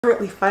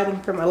Currently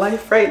fighting for my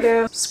life right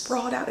now.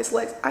 Sprawled out his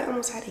legs. I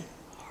almost had a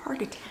heart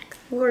attack.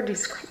 Lord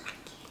Jesus Christ,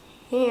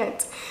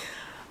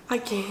 I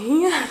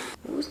can't.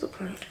 What was the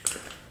point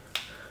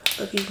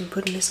of even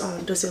putting this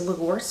on? Does it look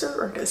worse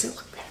or does it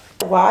look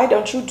better? Why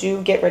don't you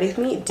do get ready with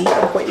me deep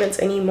appointments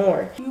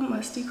anymore? You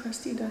musty,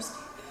 crusty, dusty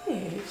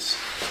bitch.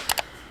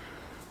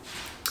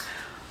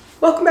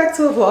 Welcome back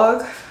to a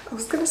vlog. I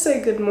was gonna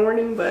say good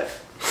morning, but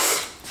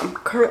I'm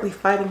currently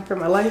fighting for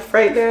my life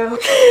right now.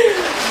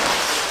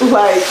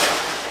 Like,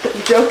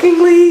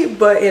 jokingly,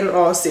 but in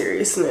all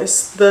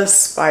seriousness, the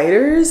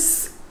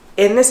spiders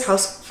in this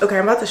house. Okay,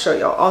 I'm about to show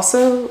y'all.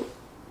 Also,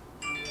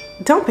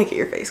 don't pick at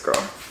your face,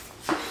 girl,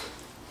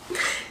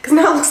 because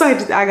now it looks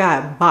like I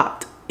got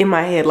bopped in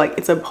my head. Like,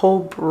 it's a whole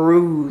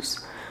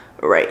bruise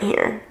right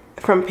here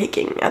from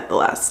picking at the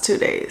last 2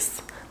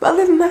 days. But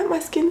other than that, my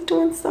skin's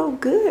doing so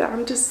good.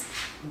 I'm just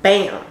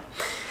bam.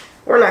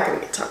 We're not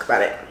gonna talk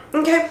about it,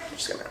 okay? I'm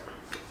just gonna.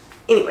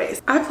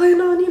 Anyways, I plan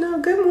on, you know,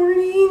 good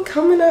morning,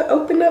 coming up,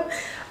 open up.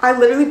 I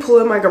literally pull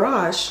in my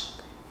garage.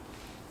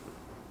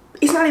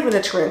 It's not even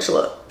a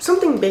tarantula.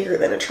 Something bigger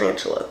than a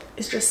tarantula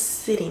is just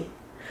sitting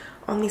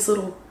on these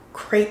little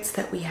crates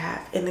that we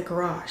have in the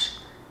garage.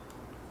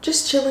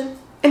 Just chilling.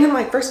 And I'm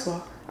like, first of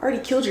all, I already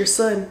killed your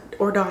son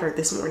or daughter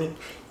this morning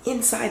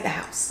inside the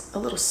house, a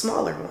little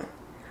smaller one.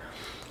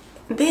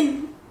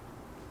 Then,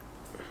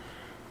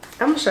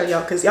 I'm gonna show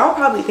y'all, because y'all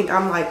probably think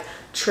I'm like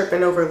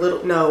tripping over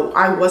little. No,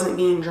 I wasn't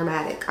being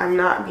dramatic. I'm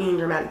not being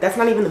dramatic. That's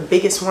not even the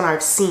biggest one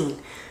I've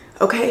seen.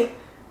 Okay,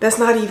 that's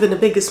not even the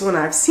biggest one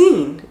I've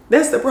seen.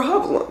 That's the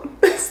problem.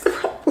 That's the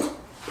problem.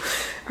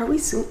 Are we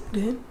zoomed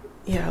in?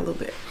 Yeah, a little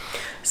bit.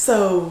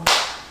 So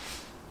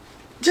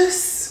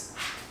just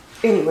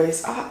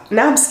anyways,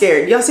 now I'm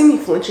scared. Y'all see me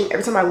flinching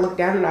every time I look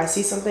down and I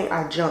see something.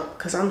 I jump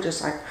because I'm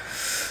just like,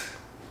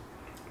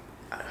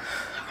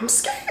 I'm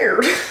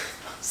scared.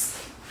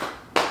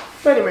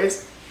 But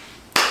anyways,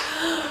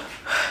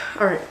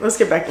 all right, let's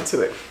get back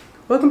into it.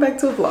 Welcome back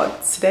to a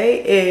vlog.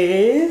 Today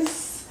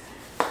is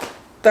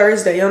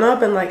Thursday. Y'all know I've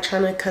been like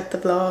trying to cut the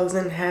vlogs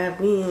and have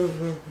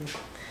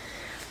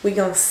we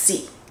gonna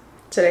see.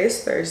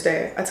 Today's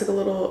Thursday. I took a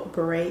little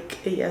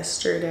break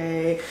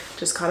yesterday,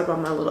 just caught up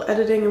on my little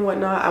editing and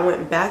whatnot. I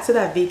went back to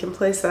that vegan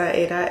place that I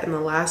ate at in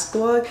the last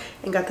vlog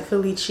and got the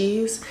Philly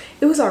cheese.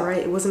 It was all right.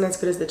 It wasn't as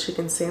good as the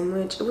chicken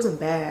sandwich. It wasn't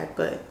bad,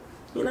 but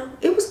you know,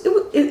 it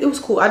was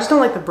cool. I just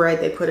don't like the bread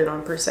they put it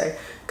on per se,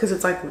 because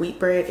it's like wheat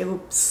bread. It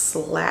would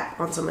slap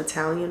on some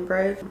Italian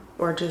bread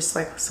or just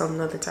like some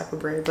other type of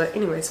bread. But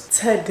anyways,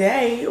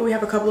 today we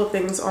have a couple of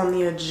things on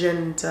the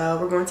agenda.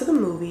 We're going to the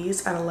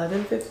movies at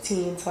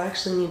 11:15, so I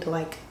actually need to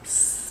like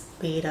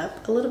speed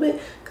up a little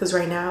bit because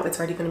right now it's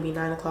already going to be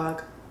 9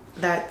 o'clock.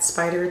 That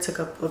spider took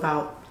up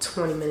about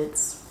 20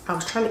 minutes. I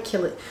was trying to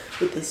kill it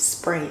with this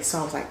spray,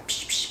 so I was like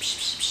psh, psh, psh,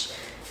 psh, psh.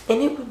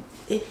 And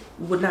it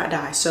would not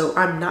die. So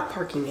I'm not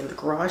parking in the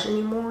garage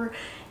anymore.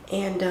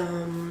 And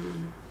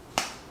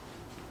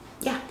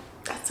yeah,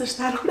 that's just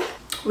that on that.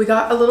 We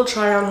got a little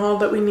try on haul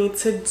that we need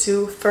to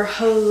do for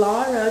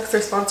Halara because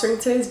they're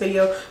sponsoring today's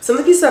video. Some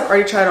of the pieces I've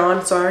already tried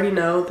on, so I already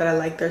know that I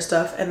like their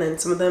stuff, and then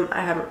some of them I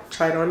haven't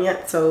tried on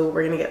yet, so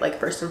we're gonna get like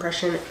first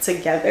impression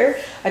together.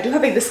 I do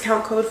have a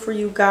discount code for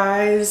you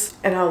guys,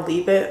 and I'll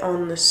leave it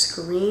on the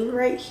screen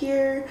right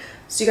here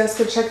so you guys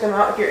can check them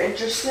out if you're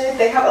interested.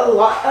 They have a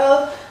lot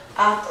of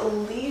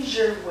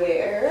athleisure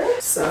wear.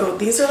 So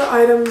these are the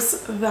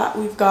items that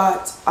we've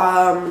got.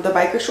 The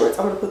biker shorts,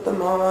 I'm gonna put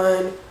them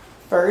on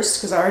first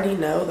because I already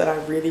know that I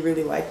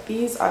really like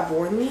these. I've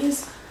worn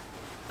these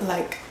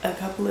like a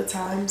couple of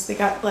times. They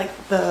got like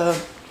the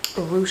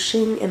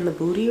ruching in the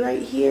booty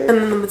right here, and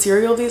then the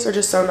material of these are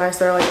just so nice.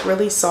 They're like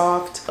really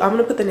soft. I'm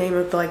gonna put the name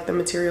of the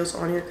materials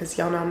on here because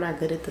y'all know I'm not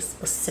good at the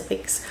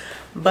specifics,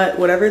 but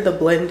whatever the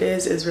blend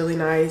is really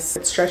nice.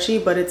 It's stretchy,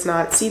 but it's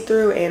not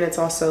see-through, and it's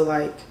also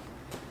like,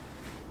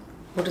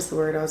 what is the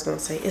word I was gonna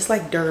say? It's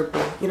like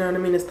durable, you know what I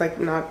mean? It's like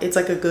not, it's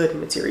like a good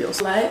material.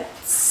 So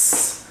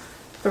let's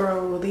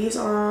throw these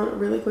on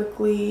really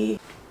quickly.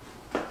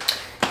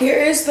 Here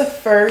is the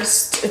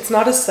first. It's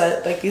not a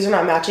set, like these are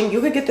not matching. You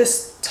could get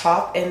this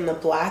top in the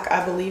black,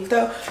 I believe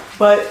though,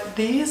 but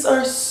these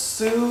are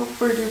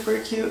super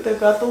duper cute. They've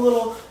got the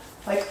little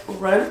like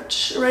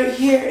runch right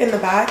here in the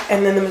back,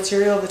 and then the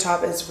material of the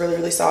top is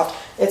really soft.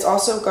 It's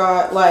also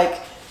got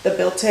like the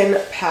built-in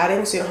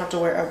padding, so you don't have to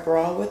wear a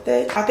bra with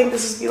it. I think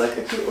this would be like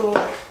a cute little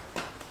like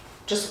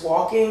just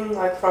walking,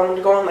 like if I wanted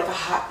to go on like a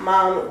hot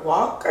mom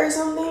walk or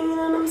something, you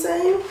know what I'm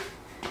saying?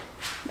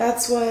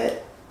 That's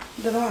what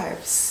the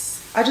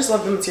vibes. I just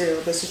love the material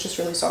of this. It's just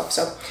really soft.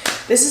 So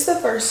this is the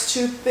first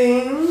two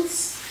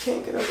things.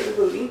 Can't get over the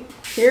booty.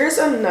 Here's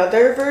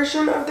another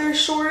version of their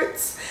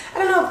shorts. I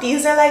don't know if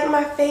these are like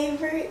my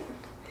favorite.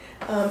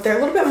 They're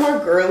a little bit more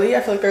girly.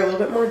 I feel like they're a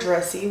little bit more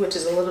dressy, which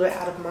is a little bit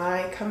out of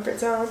my comfort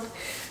zone.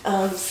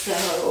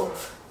 So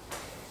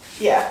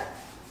yeah,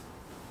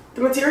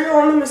 the material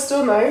on them is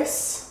still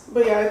nice,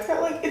 but yeah, it's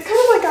got like, it's kind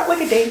of like got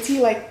like a dainty,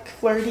 like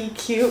flirty,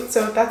 cute.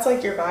 So if that's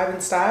like your vibe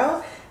and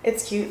style,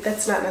 it's cute.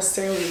 That's not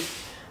necessarily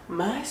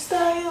my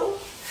style,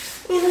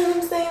 You know what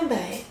I'm saying,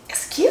 babe?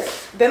 It's cute.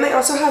 Then they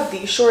also have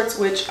these shorts,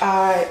 which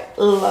I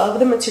love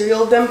the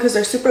material of them because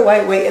they're super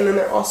lightweight, and then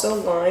they're also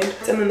lined.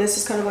 And then this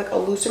is kind of like a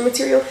looser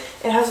material.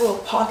 It has a little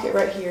pocket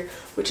right here,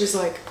 which is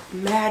like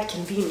mad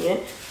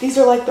convenient. These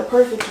are like the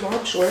perfect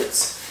mom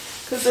shorts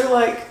because they're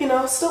like, you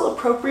know, still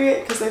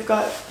appropriate because they've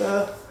got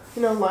the,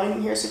 you know,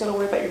 lining here, so you gotta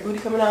worry about your booty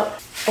coming out.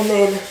 And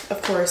then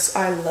of course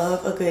I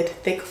love a good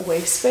thick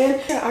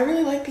waistband. Yeah, I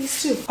really like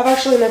these too. I've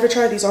actually never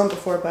tried these on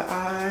before, but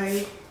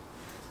I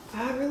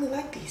really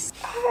like these.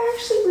 I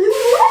actually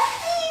really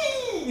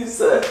like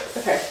these.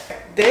 Okay,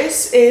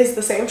 this is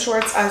the same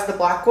shorts as the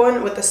black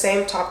one with the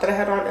same top that I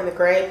had on in the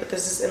gray, but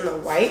this is in the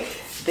white.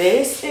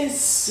 This is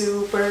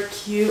super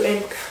cute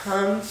and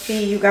comfy,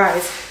 you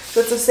guys.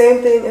 So it's the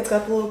same thing. It's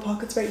got the little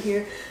pockets right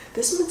here.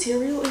 This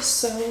material is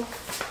so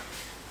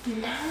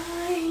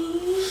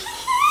nice.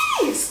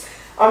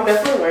 I'm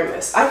definitely wearing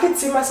this. I could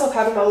see myself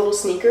having my little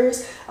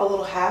sneakers, a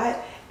little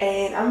hat,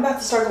 and I'm about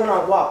to start going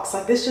on walks.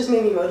 Like, this just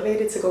made me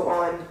motivated to go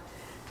on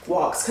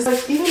walks because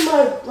like even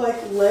my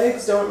like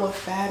legs don't look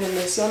bad in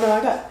this. Y'all know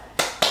I got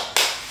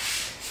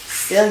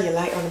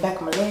cellulite on the back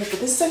of my leg, but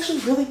this is actually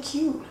really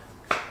cute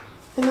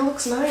and it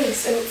looks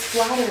nice and it's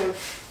flattering.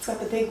 It's got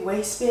the big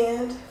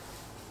waistband.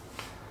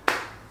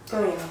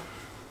 Oh yeah,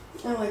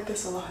 I like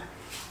this a lot.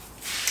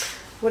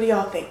 What do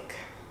y'all think?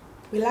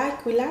 We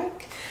like?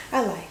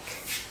 I like.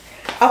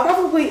 I'll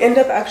probably end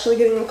up actually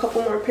getting a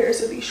couple more pairs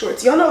of these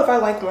shorts. Y'all know if I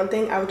like one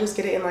thing, I would just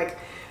get it in like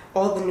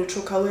all the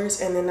neutral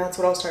colors, and then that's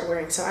what I'll start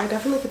wearing. So I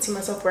definitely could see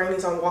myself wearing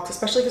these on walks,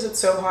 especially because it's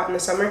so hot in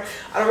the summer.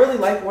 I don't really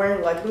like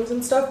wearing leggings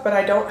and stuff, but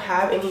I don't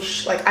have any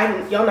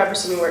y'all never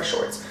see me wear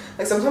shorts.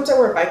 Like sometimes I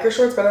wear biker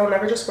shorts, but I'll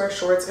never just wear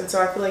shorts. And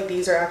so I feel like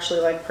these are actually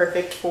like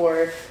perfect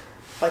for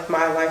like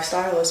my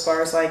lifestyle as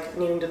far as like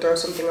needing to throw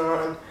something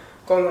on,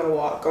 going on a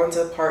walk, going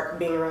to the park,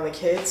 being around the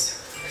kids.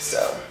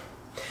 So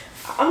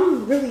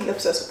I'm really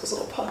obsessed with this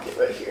little pocket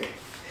right here.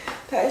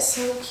 That is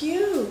so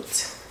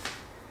cute.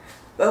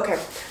 Okay,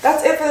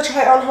 that's it for the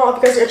try on haul.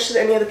 If you guys are interested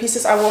in any other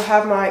pieces, I will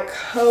have my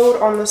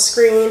code on the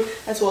screen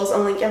as well as a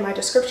link in my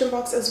description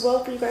box as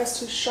well for you guys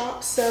to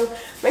shop. So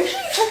make sure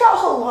you check out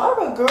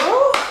Halara,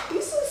 girl.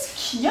 This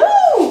is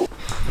cute.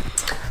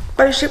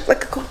 Body shaped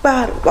like a cool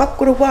bottle, walk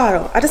with a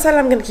waddle. I decided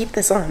I'm gonna keep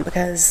this on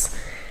because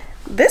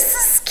this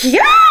is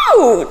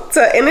cute,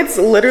 and it's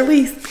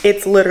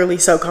literally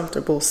so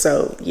comfortable.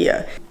 So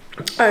yeah.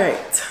 All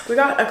right, we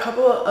got a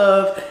couple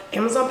of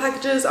Amazon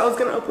packages I was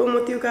gonna open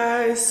with you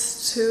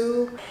guys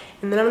too,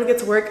 and then I'm gonna get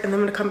to work, and then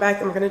I'm gonna come back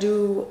and we're gonna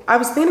do, I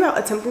was thinking about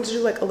attempting to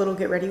do like a little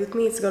get ready with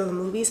me to go to the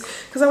movies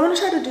because I want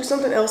to try to do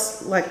something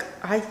else. Like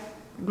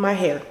my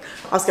hair,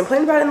 I was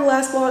complaining about it in the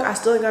last vlog. I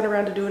still ain't got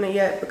around to doing it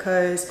yet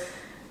because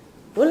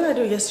what did I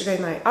do yesterday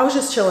night? I was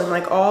just chilling.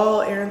 Like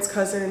all Aaron's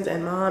cousins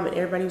and mom and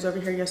everybody was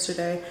over here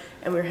yesterday,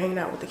 and we were hanging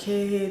out with the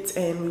kids,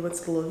 and we went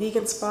to the little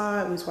vegan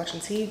spot. We was watching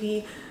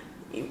TV.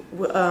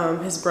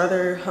 His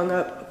brother hung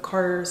up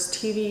Carter's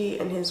TV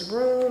in his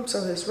room,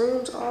 so his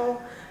room's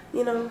all,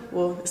 you know,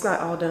 well, it's not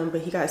all done,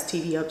 but he got his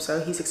TV up, so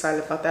he's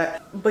excited about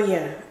that. But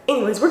yeah,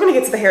 anyways, we're gonna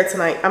get to the hair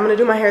tonight. I'm gonna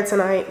do my hair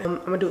tonight. I'm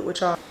gonna do it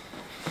with y'all.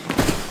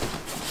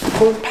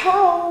 Boom,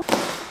 pow.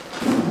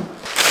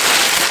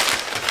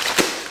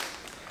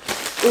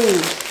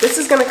 Ooh, this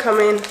is gonna come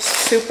in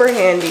super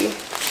handy.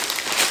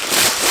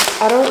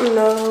 I don't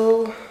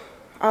know.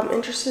 I'm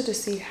interested to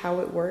see how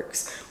it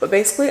works, but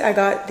basically I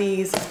got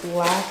these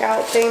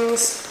blackout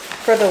things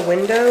for the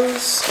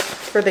windows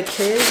for the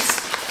kids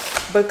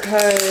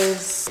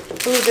because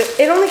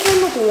it only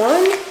came with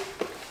one.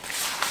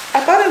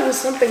 I thought it was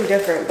something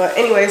different, but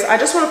anyways, I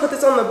just want to put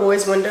this on the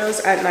boys'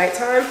 windows at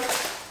nighttime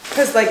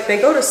because like they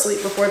go to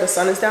sleep before the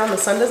sun is down. The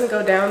sun doesn't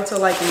go down till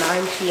like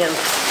 9 p.m.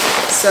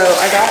 So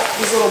I got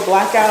these little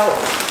blackout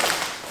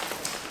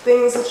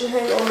things that you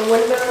hang on the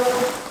window.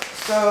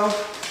 So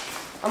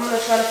I'm gonna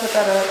try to put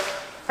that up.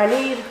 I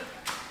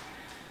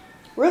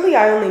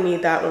only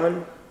need that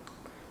one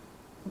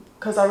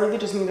because I really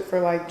just need it for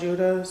like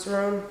Judah's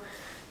room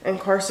and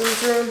Carson's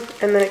room.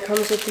 And then it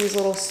comes with these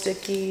little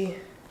sticky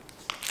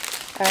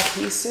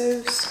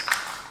adhesives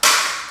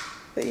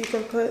that you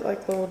can put,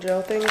 like little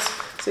gel things.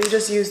 So you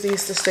just use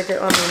these to stick it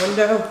on the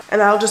window,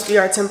 and that'll just be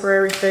our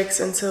temporary fix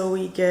until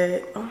we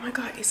get, oh my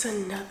God, it's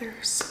another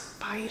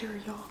spider,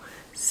 y'all.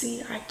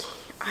 See, I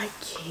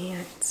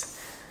can't.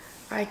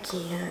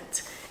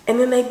 And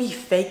then they be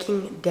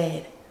faking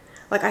dead.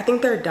 Like I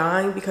think they're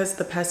dying because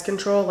the pest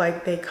control,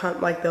 like they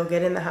come, like they'll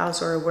get in the house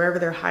or wherever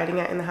they're hiding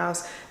at in the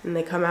house, and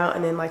they come out,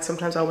 and then like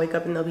sometimes I'll wake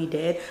up and they'll be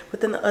dead.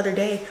 But then the other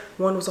day,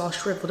 one was all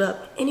shriveled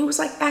up and it was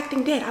like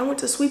acting dead. I went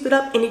to sweep it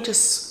up and it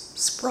just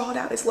sprawled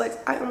out its legs.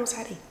 I almost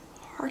had a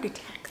heart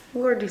attack.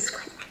 Lord Jesus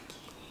Christ,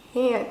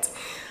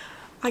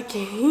 I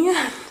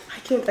can't.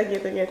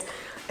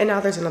 And now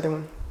there's another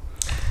one.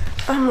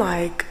 I'm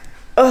like,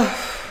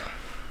 ugh.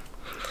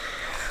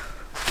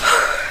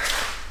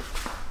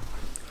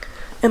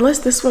 Unless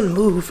this one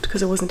moved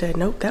because it wasn't dead.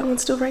 Nope, that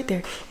one's still right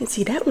there. And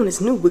see, that one is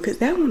new because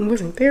that one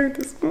wasn't there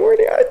this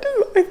morning.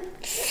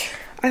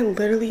 I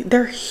literally,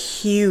 they're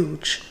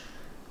huge.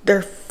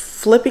 They're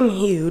flipping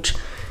huge.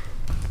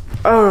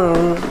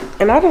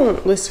 And I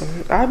don't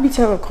listen. I be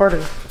telling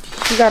Carter,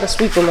 you gotta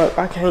sweep them up.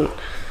 I can't.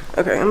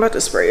 Okay, I'm about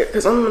to spray it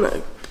because I'm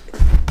gonna.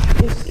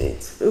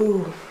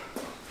 Ooh.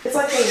 It's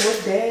like they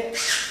look dead,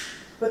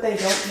 but they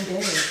don't be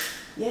dead.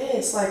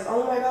 Yes, like,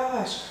 oh my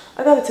gosh.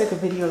 I gotta take a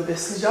video of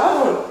this because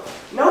y'all don't.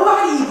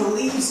 Nobody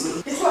believes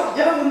me. It's like,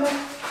 y'all don't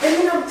know. And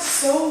then I'm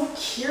so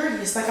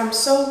curious. Like, I'm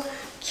so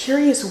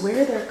curious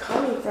where they're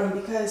coming from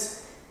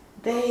because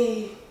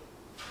they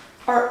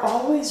are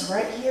always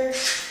right here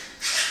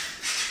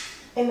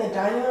in the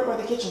dining room or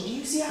the kitchen. Do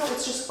you see how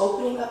it's just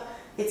opening up?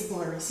 It's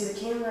blurry. See, the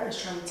camera is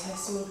trying to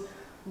test me.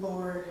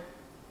 Lord,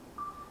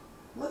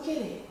 look at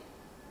it.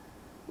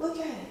 Look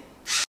at it.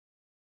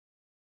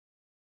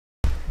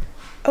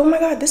 Oh my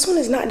God, this one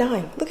is not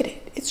dying. Look at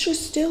it. It's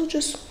just still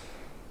just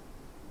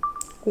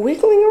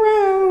wiggling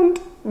around.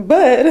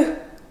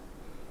 But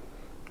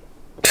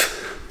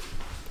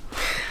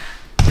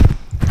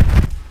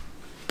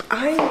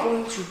I'm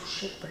going to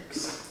shit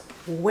bricks.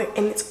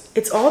 And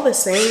it's all the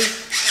same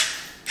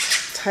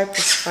type of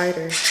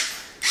spider.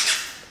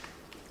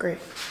 Great.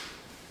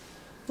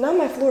 Now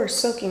my floor is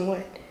soaking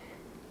wet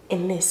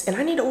in this, and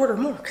I need to order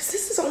more because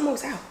this is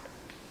almost out.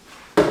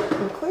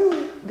 And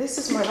clearly, this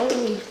is my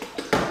only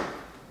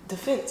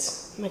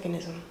defense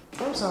mechanism.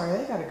 I'm sorry,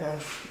 they gotta go.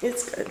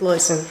 It's good.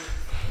 Listen,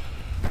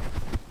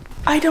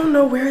 I don't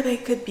know where they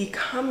could be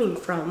coming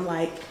from.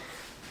 Like,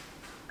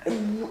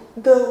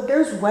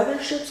 there's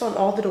weather strips on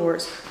all the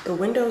doors. The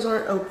windows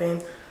aren't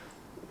open.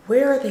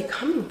 Where are they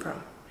coming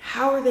from?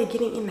 How are they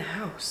getting in the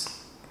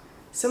house?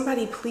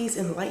 Somebody please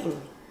enlighten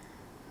me.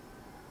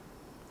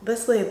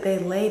 They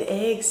laid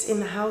eggs in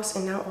the house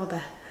and now all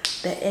the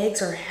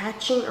eggs are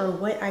hatching or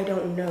what, I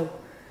don't know.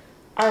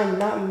 I'm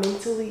not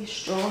mentally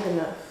strong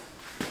enough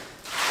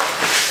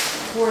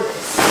for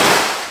this.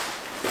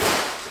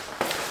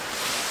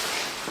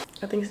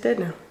 I think it's dead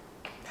now.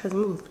 It has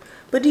moved.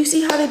 But do you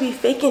see how they be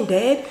faking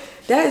dead?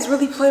 That is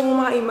really playing with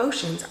my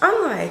emotions.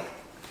 I'm like,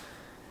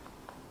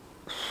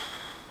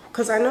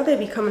 because I know they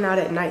be coming out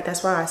at night.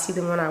 That's why I see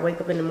them when I wake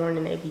up in the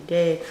morning. They be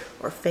dead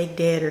or fake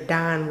dead or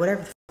dying,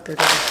 whatever the fuck they're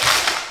doing.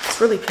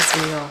 It's really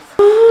pissing me off.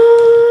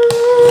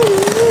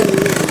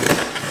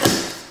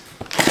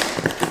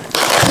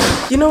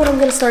 You know what I'm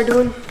gonna start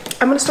doing?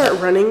 I'm gonna start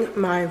running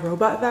my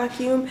robot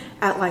vacuum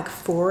at like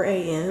 4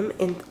 a.m.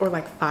 or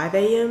like 5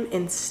 a.m.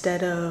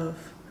 instead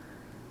of,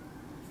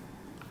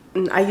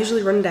 I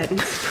usually run it at,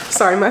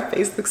 sorry, my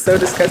face looks so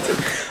disgusting.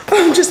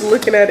 I'm just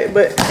looking at it,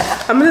 but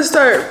I'm gonna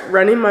start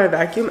running my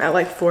vacuum at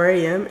like 4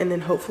 a.m. and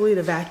then hopefully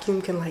the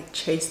vacuum can like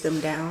chase them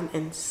down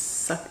and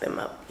suck them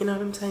up. You know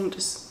what I'm saying?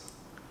 Just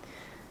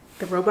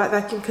the robot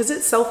vacuum, because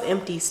it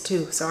self-empties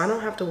too, so I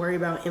don't have to worry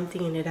about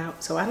emptying it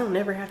out, so I don't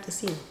never have to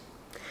see them.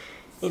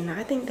 And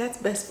I think that's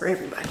best for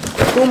everybody.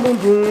 Boom, boom,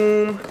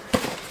 boom.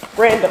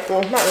 Random,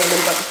 well, not random,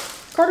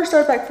 but Carter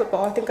started back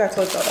football. I think I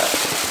told y'all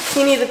that.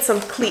 He needed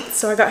some cleats,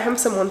 so I got him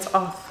some ones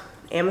off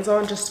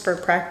Amazon just for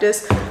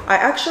practice. I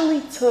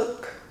actually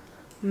took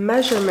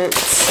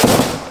measurements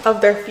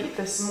of their feet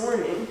this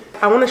morning.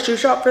 I want to shoe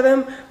shop for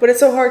them, but it's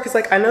so hard because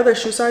like I know their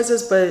shoe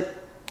sizes, but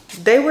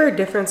they wear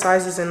different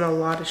sizes in a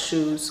lot of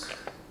shoes,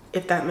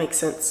 if that makes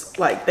sense.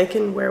 Like they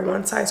can wear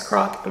one size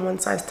Croc and one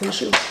size tennis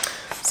shoe.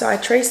 So I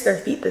traced their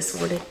feet this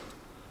morning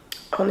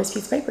on this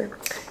piece of paper,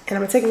 and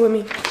I'm gonna take it with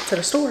me to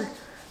the store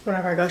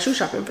whenever I go shoe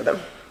shopping for them,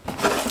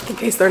 in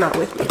case they're not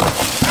with me.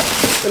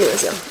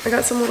 Anyways, yeah, I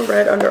got some little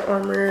red Under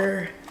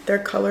Armour. Their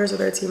colors of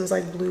their team is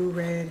like blue,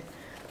 red,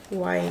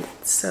 white.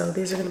 So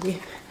these are gonna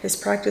be his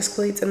practice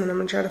cleats, and then I'm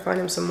gonna try to find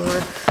him some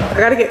more. I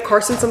gotta get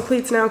Carson some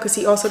cleats now because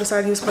he also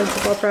decided he was playing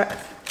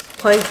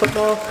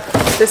football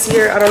this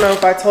year. I don't know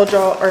if I told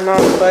y'all or not,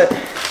 but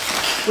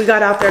we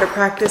got out there to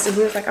practice and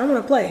he was like, I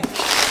wanna play.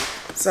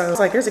 So it's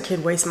like, there's a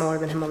kid way smaller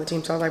than him on the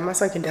team. So I was like, my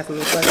son can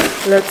definitely play.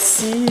 Let's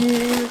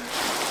see.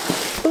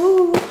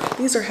 Ooh,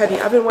 these are heavy.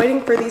 I've been waiting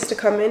for these to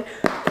come in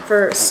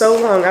for so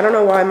long. I don't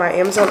know why my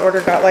Amazon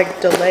order got like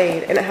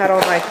delayed and it had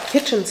all my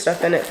kitchen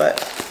stuff in it, but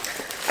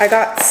I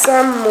got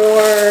some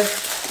more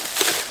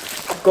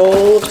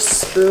gold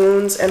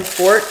spoons and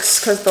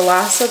forks because the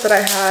last set that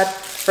I had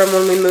from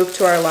when we moved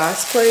to our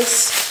last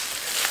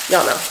place,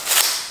 y'all know,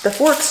 the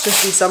forks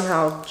just be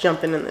somehow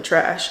jumping in the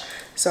trash.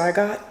 So I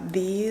got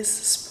these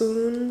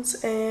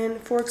spoons and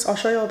forks. I'll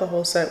show y'all the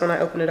whole set when I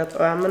open it up.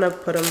 I'm gonna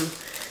put them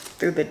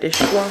through the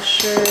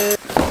dishwasher.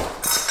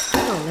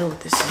 I don't know what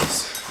this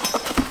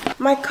is.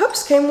 My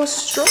cups came with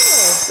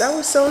straws. That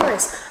was so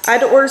nice. I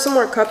had to order some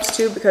more cups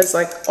too because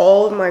like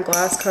all of my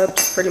glass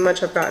cups pretty much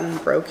have gotten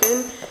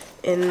broken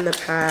in the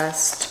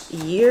past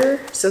year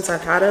since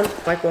I've had them,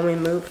 like when we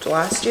moved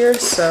last year.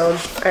 So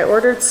I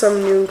ordered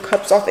some new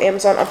cups off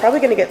Amazon. I'm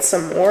probably gonna get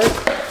some more.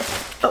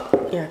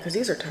 Oh yeah, because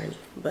these are tiny,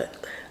 but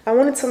I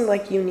wanted some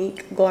like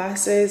unique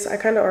glasses. I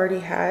kind of already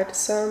had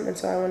some, and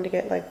so I wanted to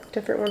get like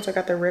different ones. I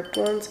got the ripped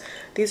ones.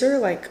 These are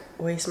like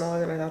way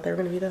smaller than I thought they were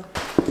gonna be though.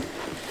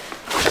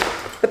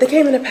 But they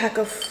came in a pack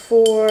of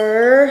 4.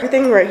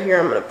 Everything right here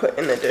I'm gonna put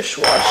in the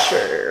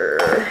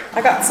dishwasher.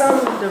 I got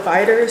some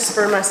dividers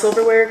for my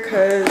silverware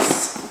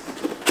because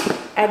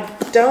I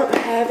don't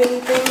have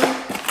anything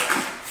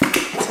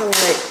to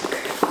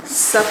like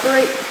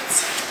separate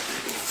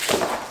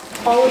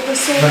all of the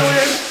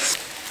silverware.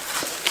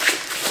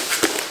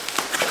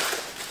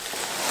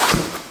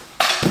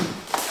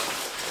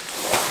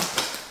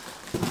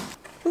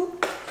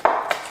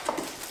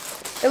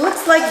 It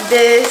looks like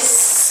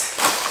this.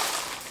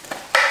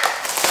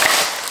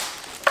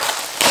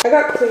 I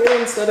got clear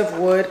instead of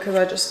wood because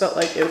I just felt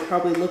like it would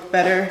probably look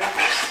better.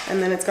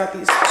 And then it's got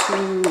these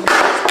two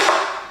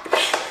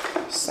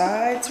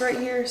sides right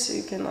here, so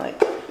you can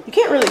like, you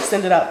can't really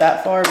extend it out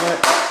that far,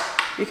 but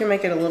you can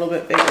make it a little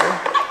bit bigger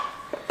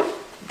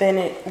than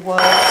it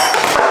was.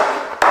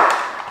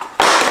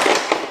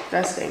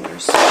 That's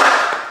dangerous.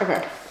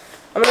 Okay,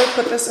 I'm gonna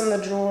put this in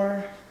the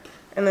drawer.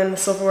 And then the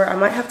silverware, I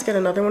might have to get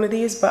another one of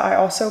these, but I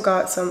also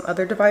got some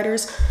other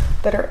dividers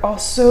that are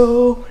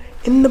also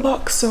in the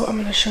box, so I'm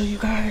gonna show you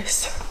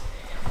guys.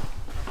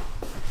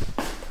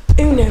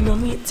 Una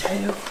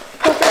momento.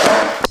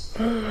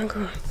 Oh my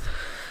god.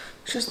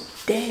 It's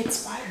just dead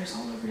spiders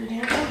all over the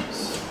damn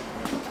house.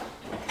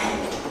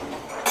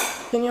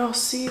 Can y'all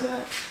see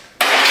that?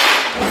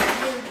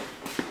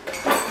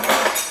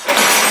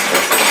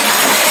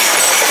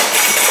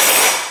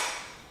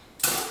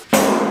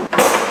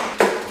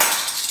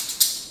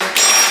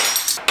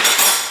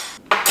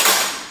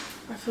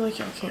 I feel like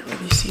y'all can't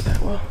really see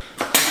that well.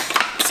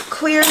 It's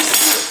clear,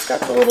 it's got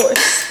the little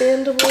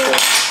expandable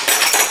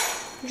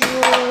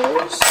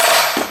drawers.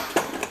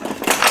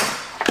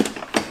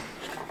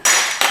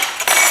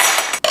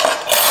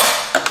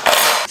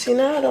 See,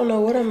 now I don't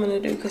know what I'm gonna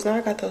do because now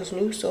I got those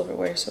new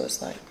silverware, so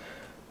it's like,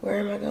 where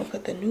am I gonna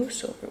put the new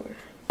silverware?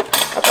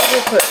 I'll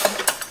probably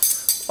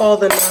put all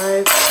the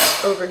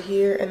knives over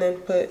here and then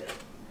put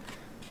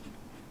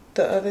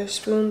the other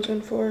spoons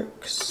and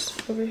forks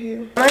over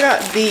here. I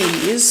got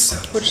these,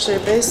 which they're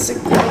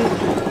basically,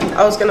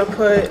 I was gonna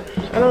put,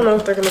 I don't know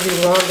if they're gonna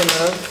be long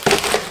enough.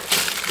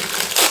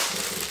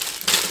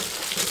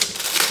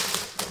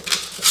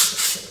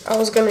 I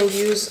was gonna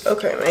use,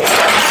 okay, maybe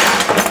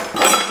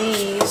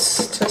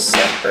these to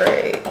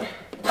separate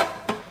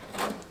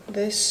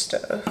this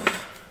stuff,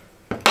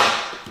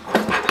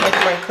 like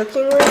my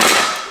cooking with.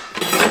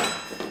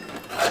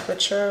 But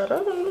child, I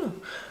don't know.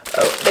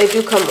 Oh, they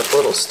do come with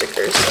little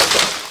stickers.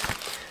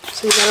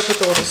 So you gotta put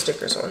the little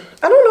stickers on.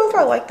 I don't know if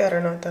I like that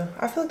or not though.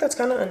 I feel like that's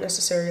kind of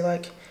unnecessary.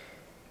 Like,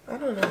 I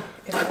don't know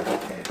if I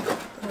like that,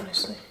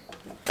 honestly.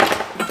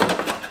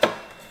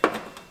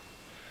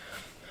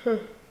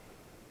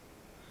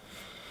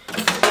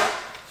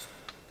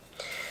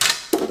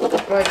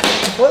 Like,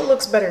 what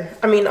looks better?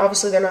 I mean,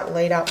 obviously they're not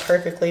laid out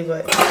perfectly,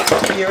 but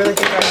do you really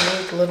think I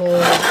need little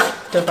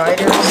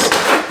dividers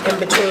in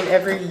between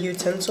every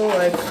utensil?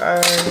 Like, I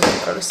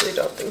honestly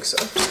don't think so.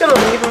 I'm just gonna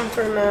leave them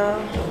for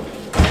now.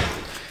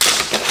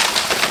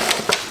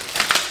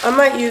 I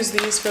might use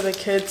these for the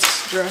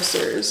kids'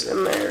 dressers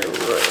in their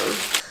room.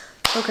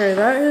 Okay,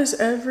 that is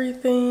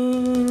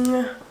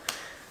everything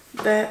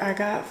that I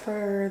got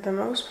for the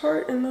most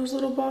part in those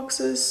little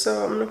boxes.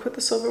 So I'm gonna put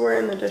the silverware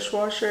in the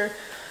dishwasher.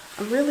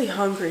 I'm really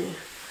hungry.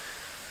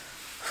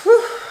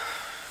 Whew.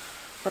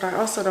 But I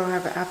also don't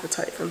have an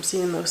appetite from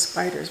seeing those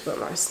spiders, but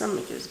my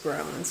stomach is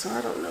growling, so I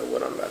don't know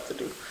what I'm about to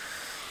do.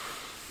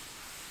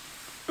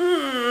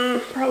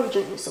 Probably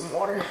drink me some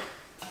water.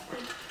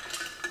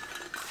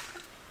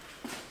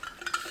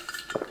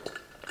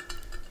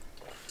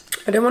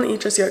 I didn't want to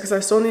eat just yet because I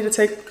still need to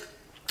take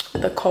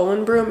the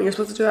colon broom. You're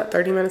supposed to do that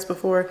 30 minutes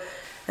before.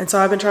 And so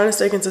I've been trying to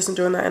stay consistent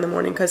doing that in the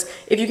morning, because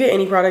if you get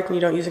any product and you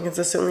don't use it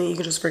consistently, you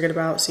can just forget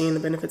about seeing the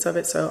benefits of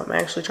it. So I'm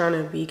actually trying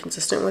to be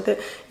consistent with it.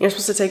 You're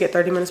supposed to take it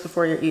 30 minutes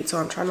before you eat. So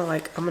I'm trying to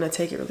I'm going to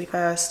take it really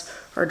fast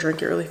or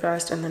drink it really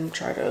fast and then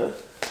try to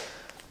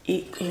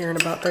eat here in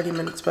about 30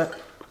 minutes. But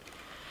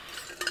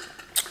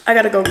I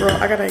got to go, girl.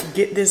 I got to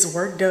get this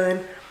work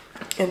done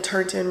and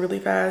turned in really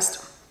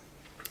fast.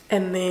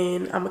 And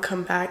then I'm gonna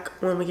come back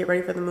when we get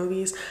ready for the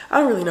movies.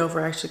 I don't really know if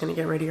we're actually gonna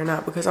get ready or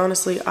not, because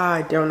honestly,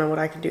 I don't know what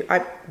I can do.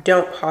 I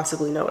don't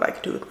possibly know what I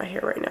can do with my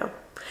hair right now.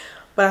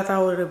 But I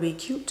thought it would be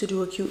cute to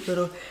do a cute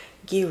little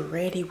get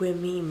ready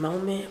with me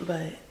moment.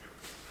 But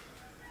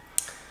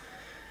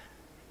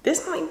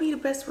this might be the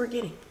best we're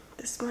getting.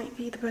 This might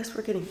be the best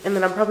we're getting. And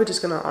then I'm probably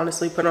just gonna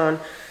honestly put on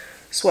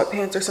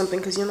sweatpants or something,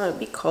 because you know it'd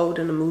be cold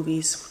in the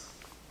movies.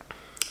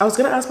 I was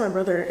gonna ask my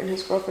brother and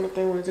his girlfriend if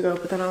they wanted to go,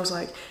 but then I was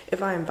like,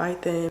 if I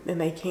invite them and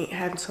they can't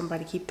have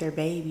somebody keep their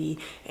baby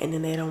and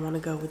then they don't want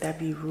to go, would that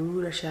be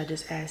rude, or should I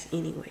just ask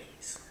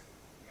anyways?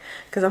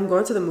 Because I'm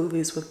going to the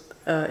movies with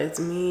it's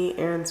me,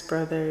 Aaron's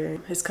brother,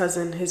 his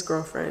cousin, his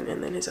girlfriend,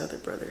 and then his other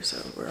brother.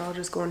 So we're all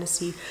just going to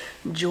see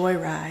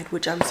Joyride,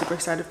 which I'm super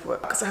excited for,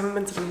 because I haven't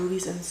been to the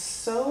movies in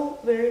so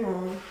very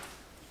long.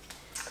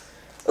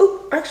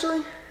 Oh,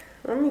 actually,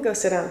 let me go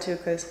sit down too,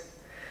 because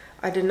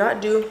I did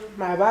not do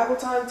my Bible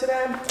time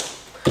today.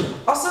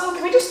 Also,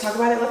 can we just talk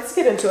about it? Let's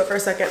get into it for a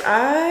second.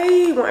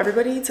 I want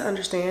everybody to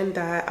understand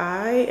that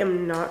I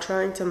am not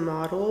trying to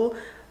model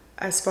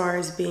as far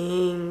as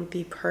being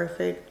the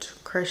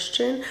perfect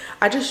Christian.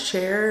 I just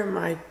share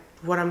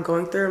what I'm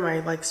going through,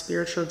 my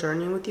spiritual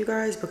journey with you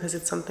guys, because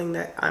it's something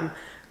that I'm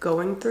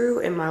going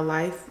through in my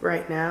life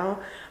right now,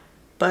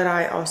 but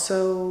I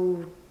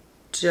also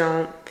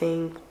don't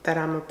think that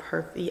I'm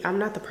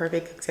not the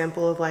perfect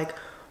example of like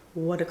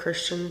what a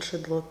Christian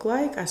should look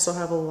like. I still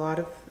have a lot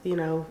of, you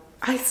know,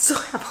 I still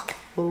have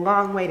a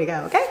long way to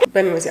go, okay?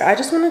 But anyways, yeah, I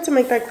just wanted to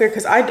make that clear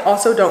because I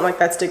also don't like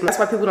that stigma. That's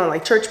why people don't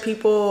like church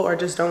people or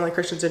just don't like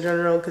Christians in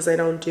general, because they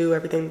don't do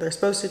everything they're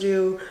supposed to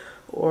do.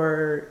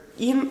 Or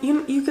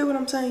you get what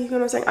I'm saying? You get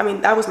what I'm saying? I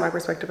mean, that was my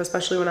perspective,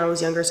 especially when I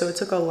was younger. So it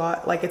took a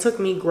lot, like it took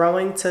me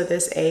growing to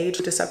this age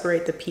to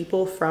separate the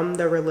people from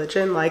the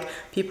religion. Like,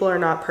 people are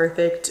not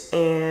perfect,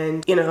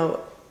 and you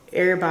know,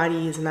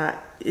 everybody is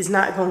not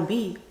gonna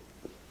be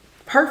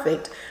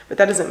perfect, but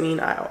that doesn't mean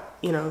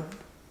you know,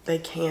 they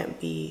can't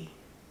be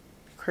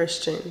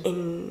Christian.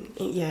 And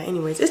yeah,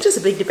 anyways, it's just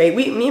a big debate.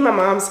 Me and my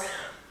mom's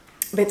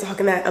been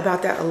talking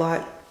about that a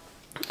lot,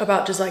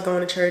 about just like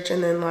going to church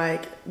and then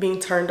like being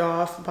turned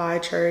off by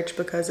church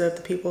because of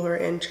the people who are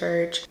in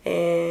church.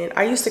 And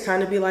I used to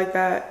kind of be like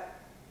that,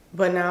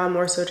 but now I'm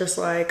more so just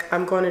like,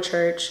 I'm going to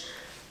church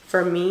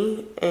for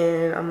me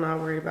and I'm not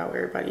worried about what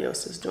everybody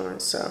else is doing.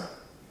 So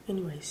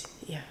anyways,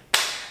 yeah, I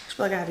just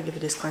feel like I had to give a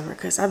disclaimer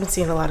because I've been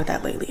seeing a lot of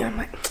that lately, and I'm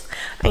like,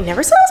 I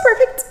never said I was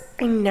perfect.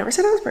 I never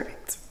said I was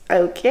perfect.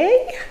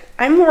 Okay,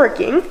 I'm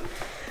working.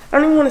 I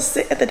don't even want to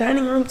sit at the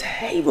dining room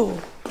table.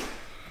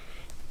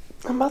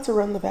 I'm about to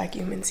run the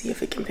vacuum and see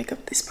if it can pick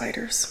up the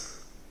spiders.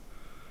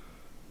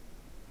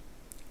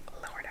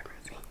 Lord have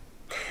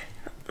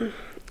mercy.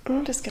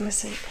 I'm just gonna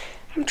say,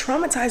 I'm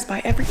traumatized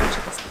by every inch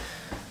of this.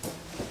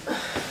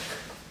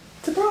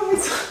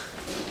 Surprise!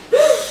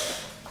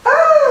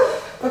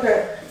 Ah!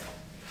 Okay.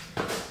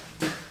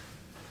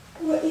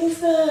 What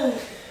is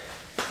that?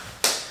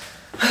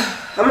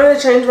 I'm gonna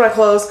change my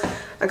clothes.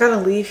 I gotta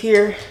leave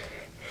here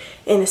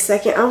in a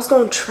second. I was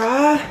gonna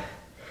try.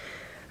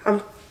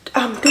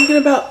 I'm thinking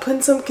about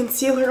putting some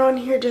concealer on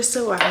here just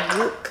so I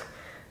look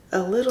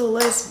a little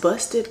less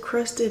busted,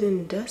 crusted,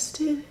 and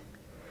dusted.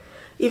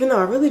 Even though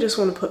I really just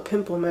want to put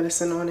pimple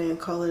medicine on it and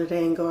call it a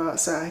day and go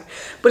outside.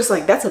 But it's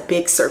like, that's a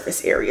big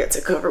surface area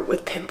to cover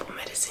with pimple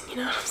medicine, you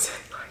know what I'm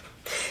saying? Like,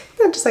 it's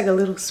not just like a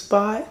little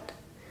spot.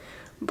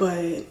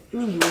 But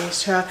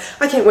anyways, child,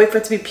 I can't wait for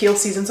it to be peel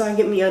season so I can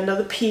get me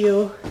another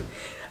peel.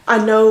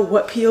 I know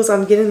what peels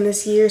I'm getting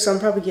this year, so I'm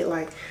probably get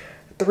like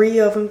 3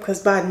 of them,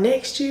 because by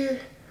next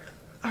year,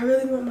 I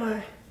really want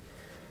my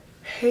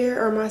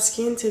hair or my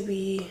skin to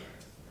be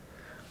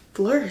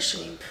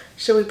flourishing.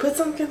 Should we put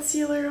some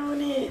concealer on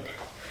it?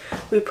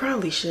 We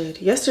probably should.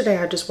 Yesterday,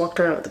 I just walked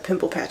around with a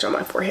pimple patch on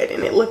my forehead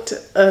and it looked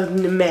a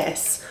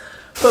mess.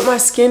 But my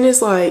skin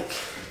is like,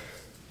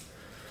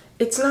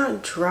 it's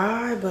not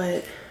dry,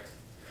 but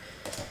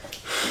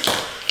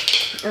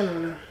I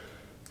don't know.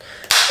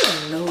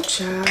 I don't know,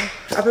 child.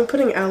 I've been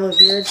putting aloe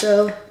vera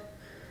gel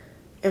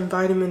and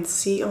vitamin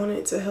C on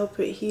it to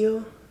help it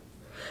heal.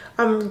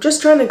 I'm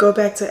just trying to go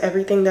back to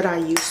everything that I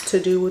used to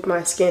do with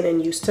my skin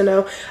and used to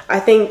know. I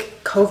think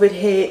COVID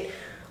hit.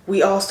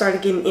 We all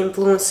started getting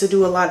influenced to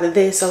do a lot of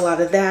this, a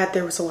lot of that.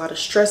 There was a lot of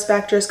stress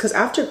factors, because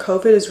after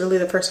COVID is really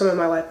the first time in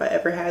my life I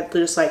ever had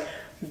just like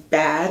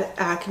bad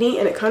acne,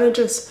 and it kind of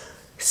just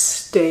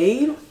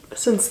stayed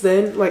since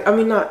then. Like, I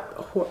mean, I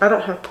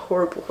don't have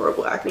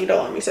horrible acne,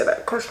 don't let me say that,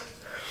 of course.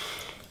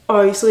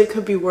 Obviously it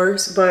could be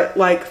worse, but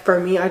like for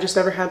me, I just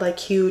never had like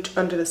huge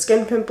under the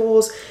skin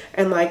pimples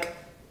and like,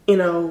 you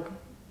know,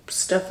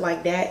 stuff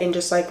like that. And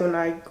just like when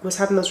I was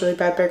having those really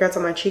bad breakouts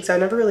on my cheeks, I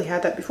never really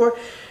had that before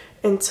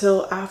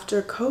until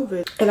after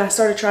COVID. And I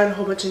started trying a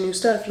whole bunch of new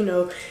stuff. You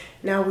know,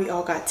 now we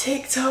all got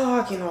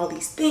TikTok and all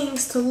these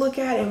things to look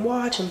at and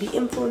watch and be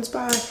influenced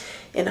by,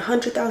 and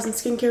 100,000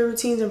 skincare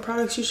routines and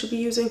products you should be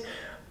using.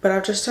 But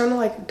I've just kind of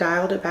like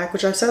dialed it back,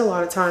 which I've said a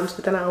lot of times,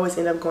 but then I always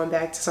end up going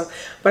back to some.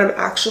 But I'm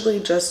actually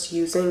just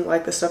using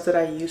like the stuff that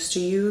I used to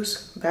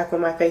use back when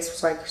my face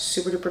was like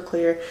super duper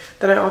clear.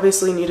 Then I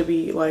obviously need to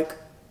be like,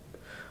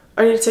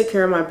 I need to take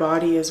care of my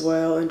body as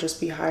well and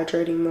just be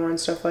hydrating more and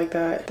stuff like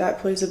that. That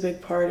plays a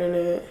big part in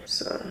it.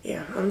 So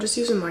yeah, I'm just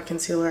using my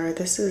concealer.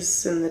 This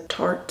is in the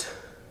Tarte.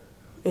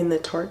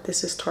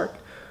 This is Tarte,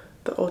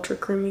 the Ultra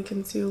Creamy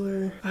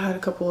Concealer. I had a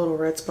couple little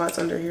red spots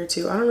under here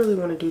too. I don't really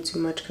want to do too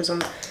much because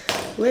I'm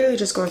literally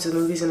just going to the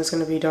movies and it's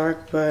going to be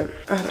dark, but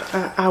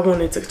I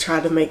wanted to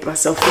try to make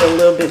myself feel a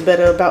little bit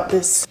better about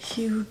this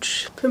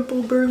huge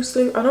pimple bruise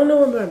thing. I don't know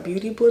where my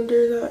beauty blender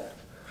is at,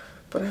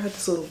 but I had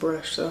this little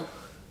brush, so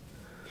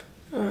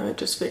I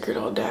just figured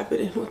I'll dab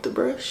it in with the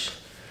brush.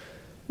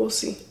 We'll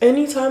see.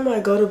 Anytime I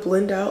go to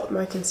blend out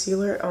my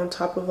concealer on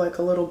top of like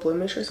a little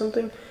blemish or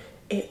something,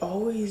 it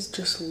always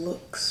just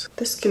looks.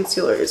 This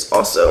concealer is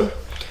also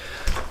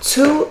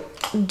too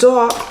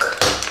dark.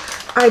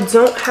 I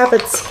don't have a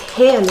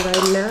tan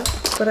right now,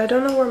 but I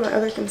don't know where my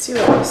other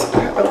concealer is.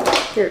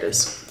 Oh, here it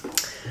is.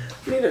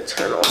 I need to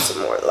turn on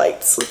some more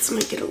lights. Let's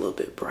make it a little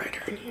bit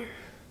brighter in here.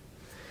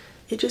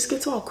 It just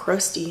gets all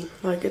crusty,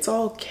 like it's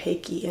all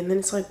cakey, and then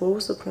it's like, what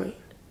was the point?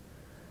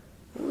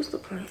 What was the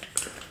point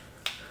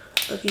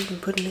of even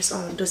putting this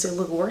on? Does it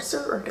look worse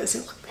or does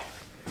it look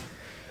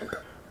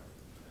better?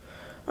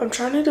 I'm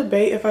trying to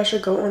debate if I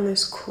should go on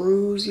this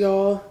cruise,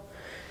 y'all,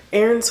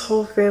 Aaron's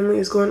whole family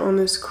is going on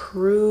this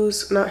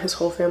cruise. Not his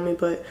whole family,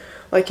 but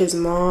like his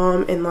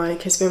mom and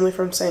like his family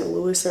from St.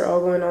 Louis. They're all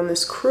going on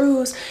this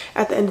cruise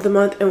at the end of the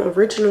month. And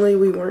originally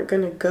we weren't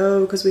gonna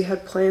go because we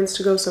had plans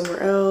to go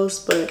somewhere else,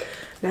 but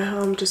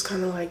now I'm just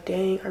kind of like,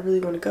 dang, I really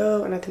want to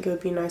go. And I think it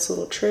would be a nice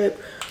little trip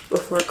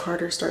before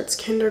Carter starts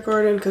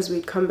kindergarten, because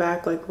we'd come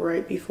back like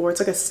right before. It's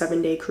like a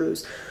 7-day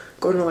cruise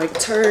going to like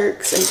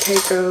Turks and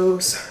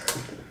Caicos.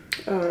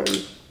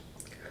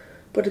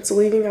 But it's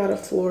leaving out of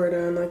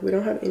Florida, and like we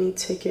don't have any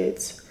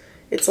tickets.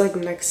 It's like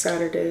next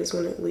Saturday is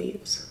when it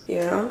leaves.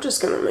 Yeah, I'm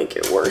just gonna make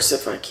it worse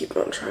if I keep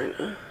on trying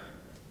to.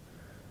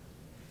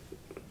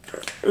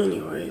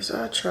 Anyways,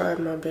 I tried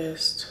my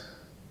best.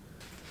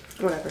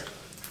 Whatever.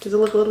 Does it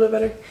look a little bit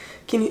better?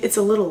 Can you? It's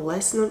a little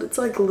less. It's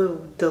like a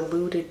little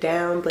diluted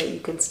down, but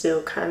you can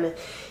still kind of.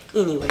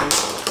 Anyways,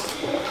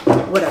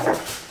 whatever.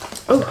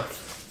 Oh,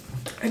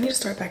 I need to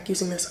start back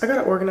using this. I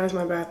gotta organize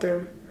my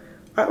bathroom.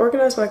 I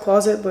organized my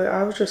closet, but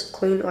I was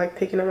just like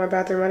picking up my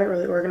bathroom. I didn't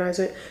really organize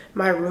it.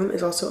 My room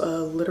is also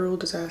a literal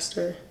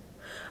disaster.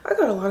 I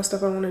got a lot of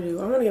stuff I want to do.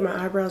 I want to get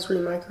my eyebrows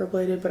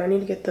re-microbladed, but I need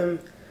to get them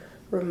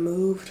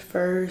removed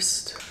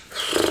first.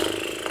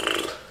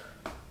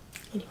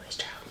 Anyways,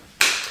 child.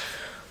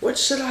 What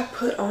should I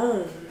put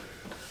on?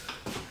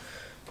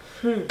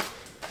 I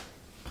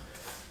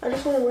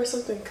just want to wear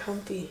something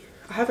comfy.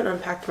 I haven't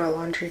unpacked my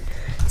laundry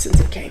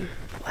since it came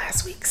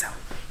last week, so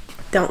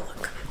don't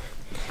look.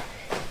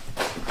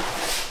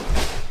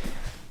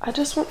 I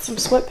just want some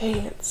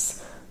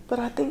sweatpants, but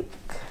I think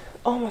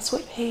all my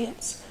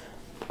sweatpants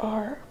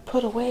are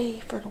put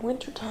away for the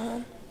winter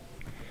time.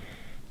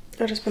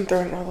 I've just been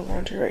throwing all the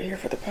laundry right here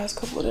for the past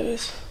couple of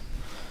days.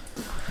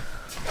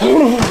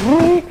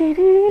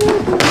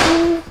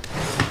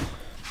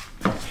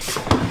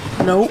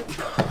 Nope.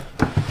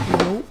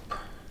 Nope.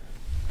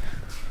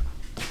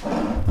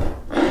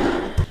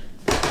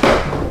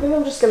 I think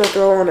I'm just gonna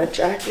throw on a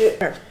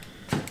jacket.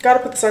 Gotta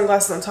put the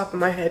sunglasses on top of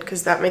my head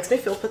because that makes me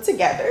feel put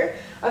together.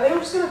 I think I'm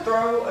just gonna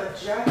throw a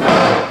jacket.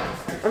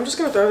 I'm just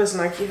gonna throw this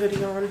Nike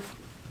hoodie on,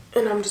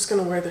 and I'm just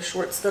gonna wear the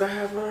shorts that I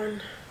have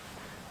on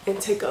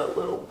and take a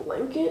little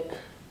blanket.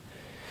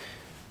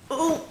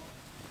 Oh,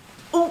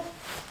 oh.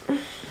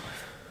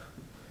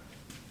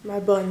 My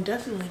bun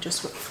definitely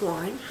just went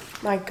flying.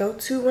 My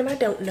go-to when I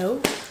don't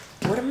know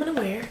what I'm gonna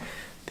wear.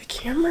 The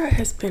camera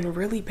has been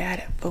really bad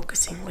at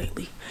focusing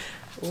lately.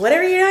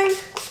 Whatever you're doing,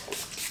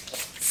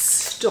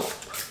 stop.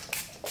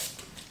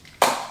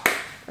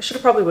 I should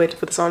have probably waited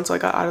for this on so I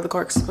got out of the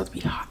car because it's supposed to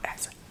be hot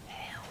as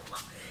hell.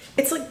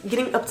 It's like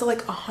getting up to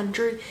like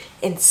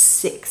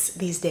 106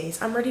 these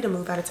days. I'm ready to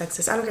move out of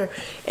Texas. I don't care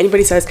if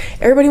anybody says.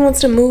 Everybody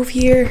wants to move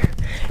here.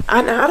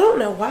 I don't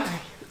know why.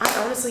 I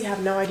honestly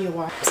have no idea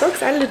why. I'm so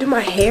excited to do my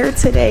hair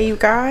today, you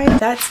guys.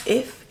 That's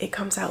if it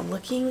comes out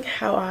looking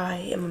how I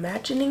am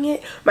imagining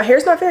it. My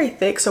hair's not very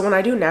thick, so when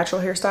I do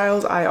natural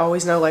hairstyles, I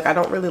always know like I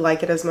don't really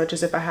like it as much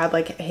as if I had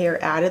like hair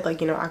added,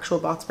 like, you know, actual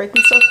box braids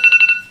and stuff.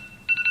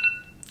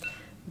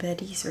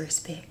 That is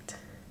respect.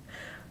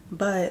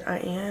 But I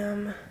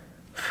am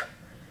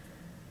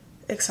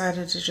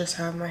excited to just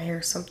have my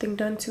hair something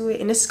done to it,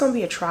 and this is gonna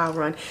be a trial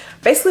run.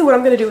 Basically what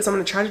I'm gonna do is I'm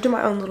gonna try to do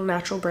my own little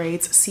natural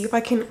braids, see if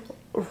I can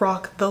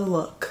rock the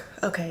look,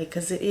 okay,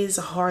 because it is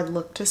a hard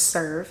look to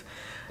serve.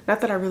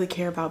 Not that I really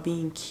care about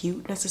being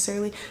cute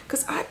necessarily,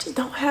 because I just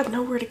don't have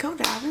nowhere to go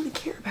that I really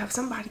care about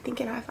somebody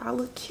thinking if I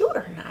look cute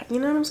or not, you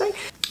know what I'm saying?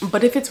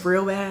 But if it's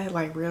real bad,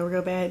 like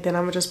real bad, then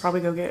I'm gonna just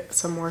probably go get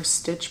some more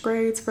stitch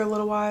braids for a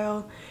little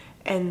while,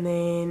 and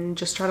then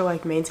just try to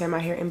like maintain my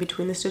hair in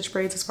between the stitch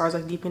braids as far as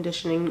like deep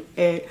conditioning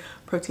it,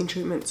 protein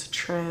treatments,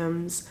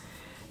 trims,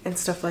 and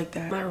stuff like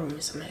that. My room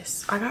is a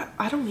mess.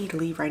 I don't need to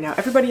leave right now.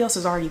 Everybody else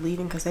is already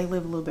leaving because they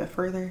live a little bit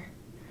further,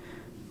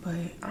 but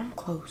I'm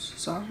close,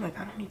 so I'm like,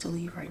 I don't need to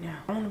leave right now.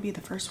 I don't want to be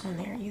the first one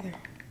there either.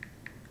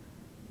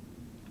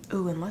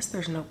 Ooh, unless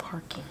there's no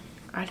parking.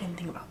 I didn't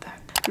think about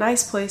that.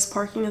 Nice place.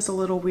 Parking is a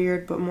little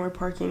weird, but more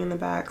parking in the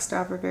back.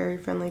 Staff are very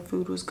friendly.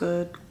 Food was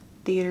good.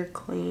 Theater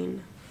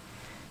clean.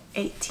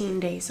 18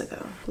 days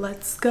ago.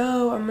 Let's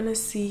go. I'm gonna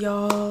see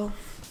y'all.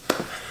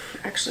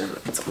 Actually, I'm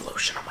gonna put some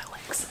lotion on my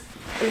legs.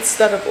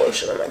 Instead of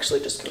lotion, I'm actually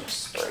just gonna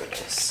spray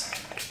this.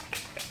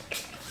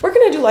 We're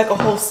gonna do like a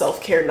whole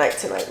self-care night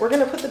tonight. We're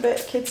gonna put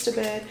the kids to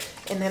bed,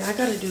 and then I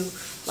gotta do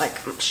like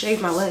shave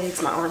my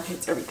legs, my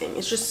armpits, everything.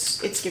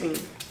 It's giving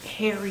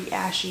hairy,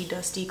 ashy,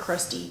 dusty,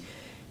 crusty,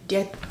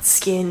 dead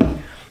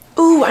skin.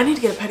 Ooh, I need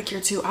to get a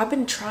pedicure too. I've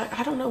been trying.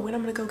 I don't know when I'm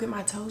gonna go get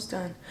my toes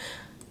done.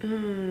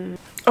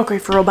 Okay,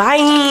 for real,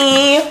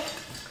 bye.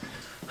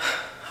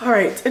 All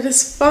right, it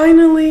is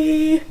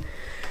finally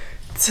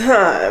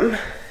time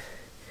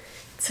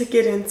to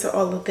get into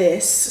all of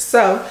this.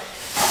 So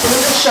I'm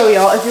gonna show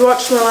y'all. If you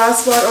watched my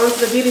last vlog, I went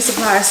to the beauty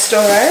supply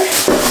store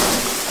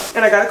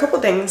and I got a couple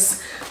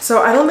things.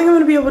 So I don't think I'm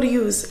gonna be able to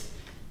use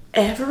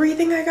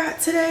everything I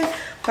got today,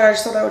 but I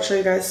just thought I would show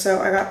you guys.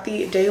 So I got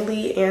the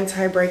Daily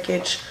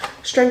Anti-Breakage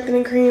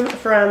Strengthening Cream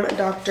from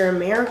Dr.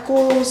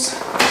 Miracles.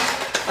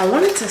 I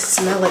wanted to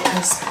smell it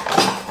because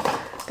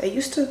they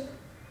used to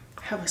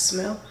have a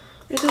smell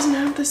it doesn't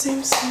have the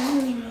same smell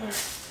anymore.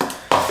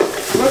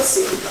 Let's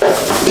see.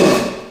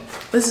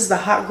 This is the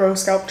hot grow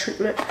scalp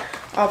treatment.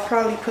 I'll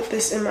probably put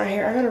this in my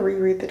hair. I gotta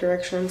reread the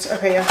directions.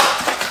 Okay, yeah.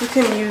 You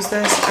can use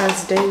this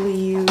as daily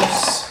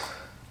use.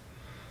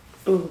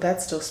 Ooh,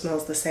 that still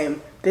smells the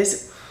same.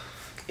 This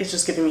is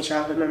just giving me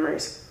childhood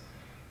memories.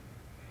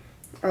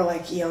 Or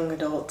like young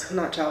adult,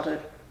 not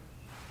childhood.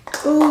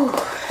 Ooh,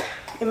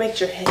 it makes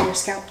your head, your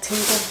scalp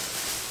tingle.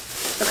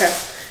 Okay,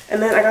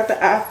 and then I got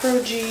the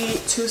Afro G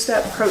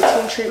 2-step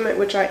protein treatment,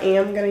 which I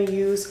am gonna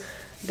use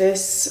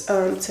this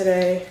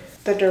today.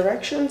 The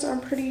directions,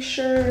 I'm pretty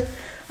sure.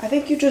 I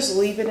think you just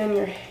leave it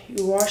in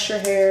you wash your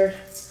hair,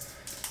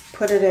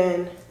 put it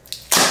in,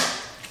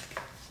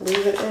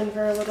 leave it in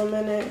for a little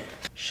minute,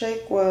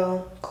 shake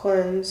well,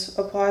 cleanse,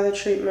 apply the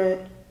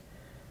treatment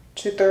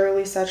to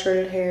thoroughly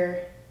saturated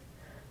hair,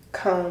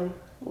 comb,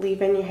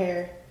 leave in your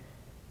hair,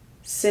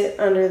 sit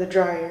under the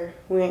dryer.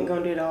 We ain't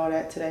gonna do all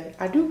that today.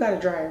 I do got a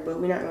dryer, but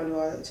we're not gonna do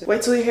all that today.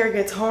 Wait till your hair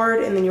gets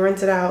hard and then you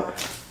rinse it out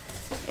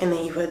and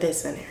then you put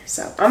this in there.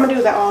 So I'm gonna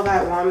do all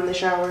that while I'm in the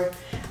shower.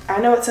 I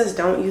know it says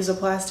don't use a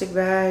plastic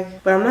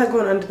bag, but I'm not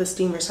going under the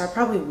steamer, so I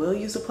probably will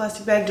use a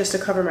plastic bag just to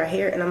cover my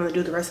hair, and I'm gonna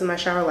do the rest of my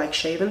shower like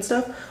shave and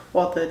stuff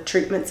while the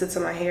treatment sits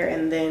in my hair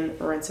and then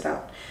rinse it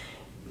out.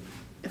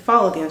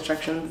 Follow the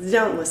instructions.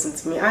 Don't listen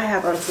to me. I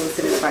have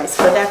unsolicited advice,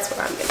 but that's what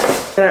I'm gonna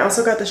do. And I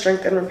also got the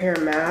Strength and Repair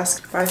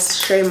Mask by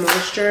Shea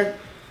Moisture.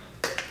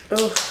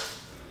 Oh,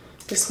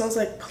 this smells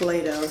like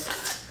Play-Doh.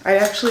 I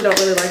actually don't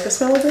really like the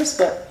smell of this,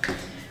 but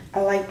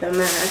I like the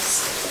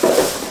mask.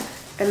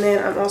 And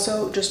then I'm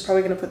also just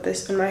probably gonna put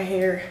this in my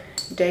hair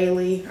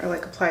daily, or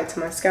like apply it to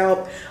my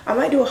scalp. I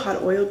might do a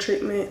hot oil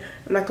treatment.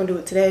 I'm not gonna do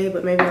it today,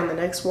 but maybe on the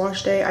next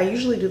wash day. I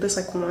usually do this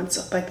like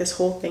once, like this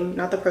whole thing,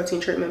 not the protein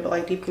treatment, but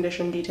like deep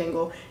condition,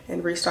 detangle,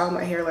 and restyle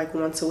my hair like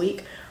once a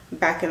week.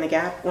 Back in the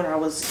Gap when I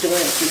was doing it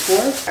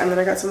before. And then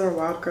I got some more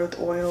wild growth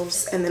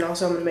oils, and then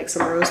also I'm gonna make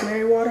some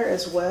rosemary water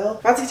as well.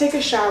 About to take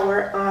a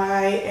shower.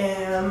 I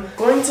am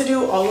going to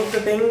do all of the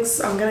things.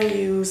 I'm gonna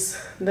use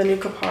the new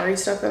Kapari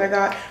stuff that I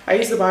got. I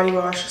use the body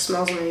wash. It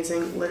smells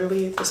amazing.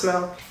 Literally the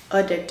smell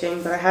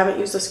addicting, but I haven't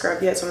used the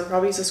scrub yet, so I'm gonna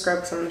probably use the scrub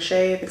because I'm gonna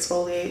shave,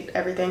 exfoliate,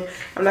 everything.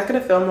 I'm not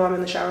gonna film while I'm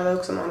in the shower though,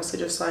 because I'm honestly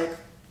just like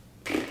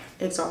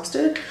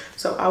exhausted.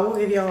 So I will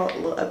give y'all a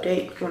little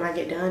update when I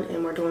get done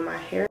and we're doing my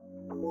hair.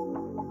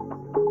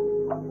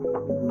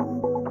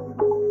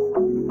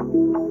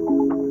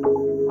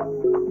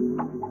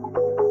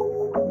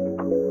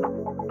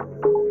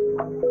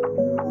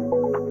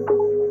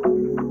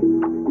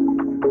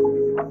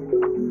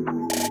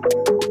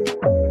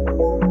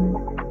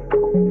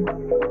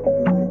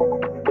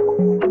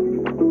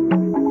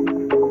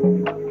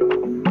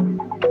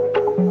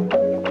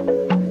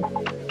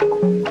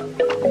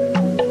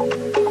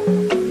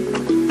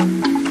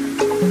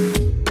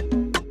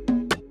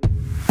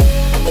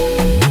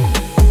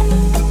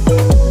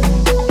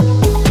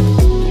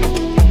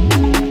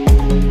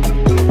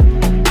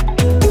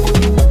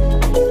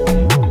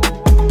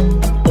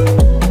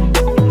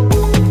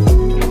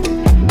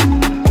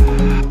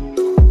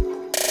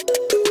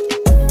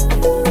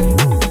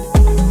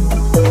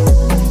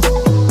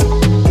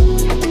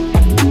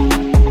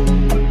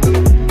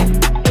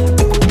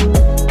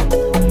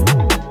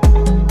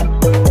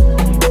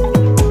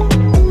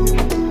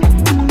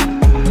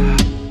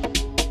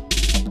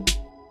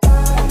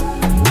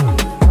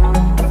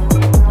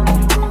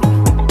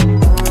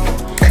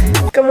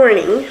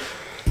 Morning.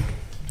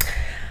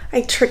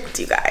 I tricked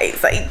you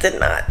guys. I did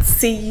not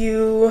see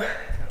you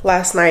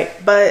last night,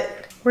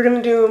 but we're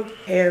gonna do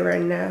hair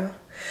right now.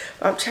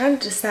 I'm trying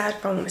to decide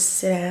if I'm gonna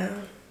sit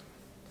down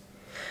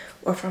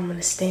or if I'm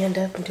gonna stand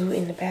up and do it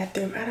in the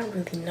bathroom. I don't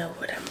really know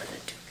what I'm gonna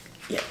do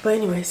yet, but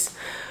anyways,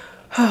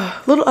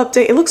 little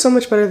update. It looks so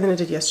much better than it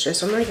did yesterday,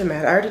 so I'm not even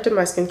mad. I already did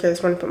my skincare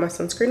this morning, put my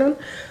sunscreen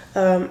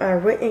on. I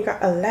went and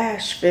got a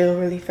lash fill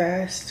really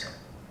fast.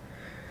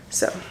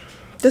 So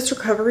this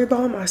recovery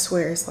balm, I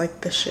swear, is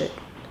like the shit.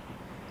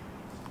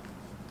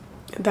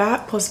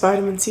 That plus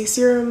vitamin C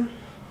serum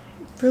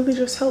really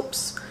just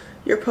helps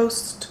your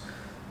post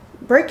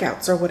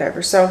breakouts or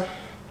whatever. So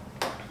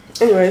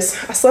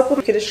anyways, I slept with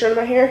a conditioner in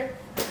my hair.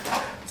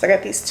 So I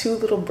got these two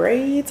little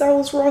braids I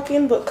was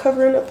rocking, but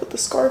covering up with the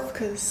scarf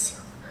because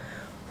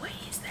what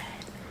is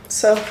that?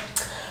 So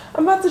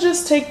I'm about to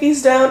just take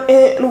these down,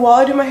 and while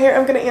I do my hair,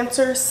 I'm gonna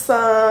answer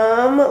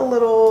some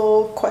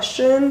little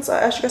questions. I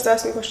asked you guys to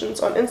ask me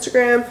questions on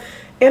Instagram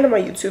and on my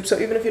YouTube, so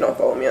even if you don't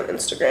follow me on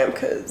Instagram,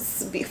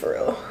 because be for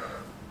real,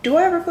 do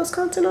I ever post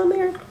content on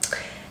there?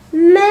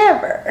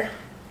 Never.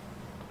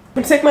 I'm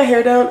gonna take my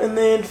hair down and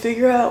then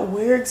figure out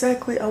where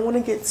exactly I want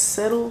to get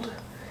settled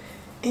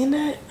in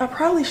it. I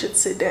probably should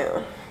sit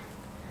down.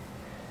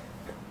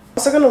 I'm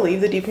also gonna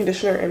leave the deep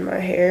conditioner in my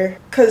hair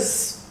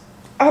because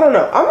I don't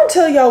know. I'm gonna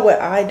tell y'all what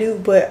I do,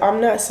 but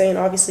I'm not saying,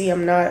 obviously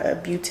I'm not a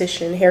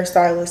beautician,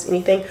 hairstylist,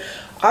 anything.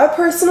 I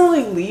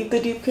personally leave the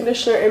deep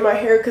conditioner in my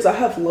hair because I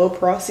have low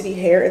porosity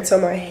hair, and so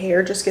my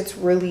hair just gets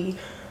really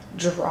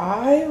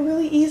dry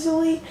really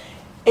easily.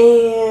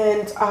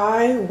 and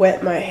I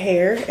wet my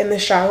hair in the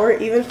shower.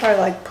 Even if I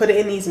like put it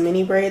in these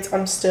mini braids,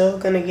 I'm still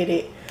gonna get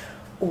it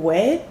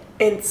wet,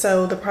 and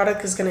so the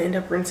product is gonna end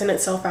up rinsing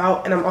itself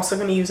out. And I'm also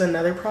gonna use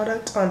another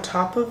product on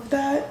top of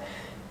that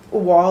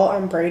while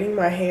I'm braiding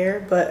my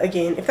hair. But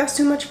again, if that's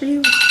too much for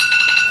you,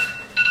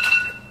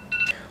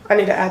 I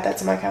need to add that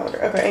to my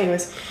calendar. Okay,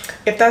 anyways,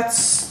 if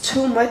that's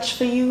too much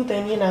for you,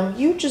 then you know,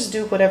 you just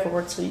do whatever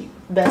works for you,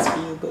 best for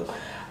you, boo.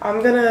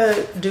 I'm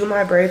gonna do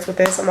my braids with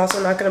this. I'm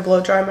also not gonna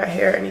blow dry my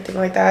hair or anything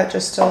like that,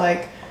 just to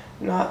like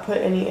not put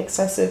any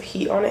excessive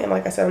heat on it. And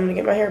like I said, I'm gonna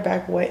get my hair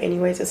back wet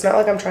anyways. It's not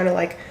like I'm trying to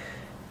like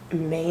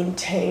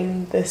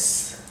maintain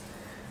this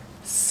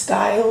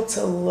style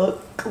to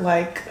look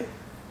like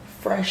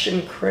fresh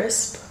and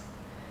crisp,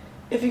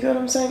 if you get what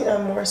I'm saying.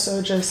 I'm more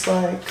so just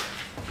like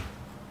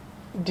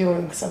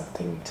doing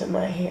something to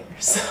my hair.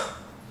 So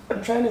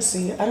I'm trying to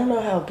see, I don't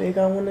know how big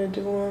I want to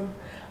do them.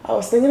 I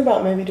was thinking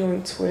about maybe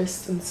doing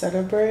twists instead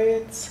of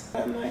braids.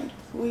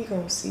 We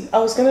gonna see. I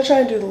was gonna try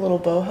and do the little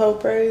boho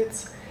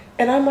braids,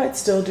 and I might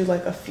still do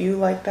like a few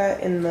like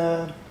that in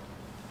the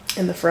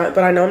front,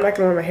 but I know I'm not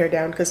gonna wear my hair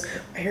down because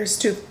my hair's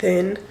too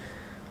thin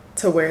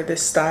to wear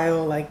this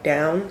style like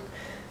down.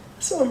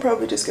 So I'm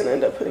probably just gonna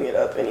end up putting it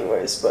up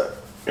anyways. But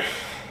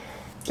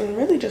I'm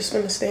really just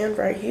gonna stand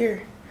right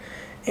here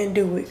and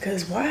do it,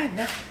 because why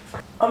not?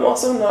 I'm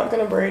also not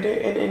gonna braid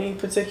it in any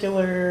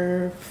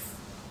particular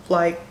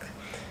like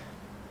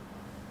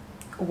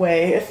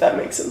way, if that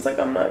makes sense. Like,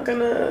 I'm not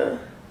gonna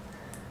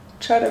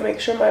try to make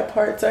sure my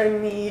parts are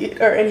neat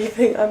or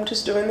anything. I'm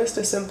just doing this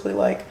to simply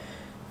like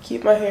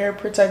keep my hair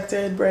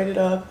protected, braid it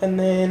up, and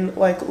then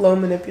like low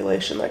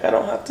manipulation. Like, I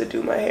don't have to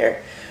do my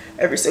hair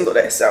every single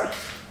day. So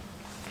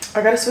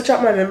I gotta switch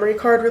out my memory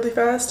card really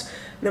fast,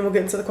 and then we'll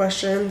get into the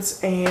questions.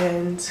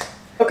 And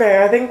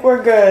okay, I think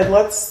we're good.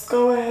 Let's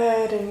go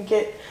ahead and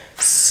get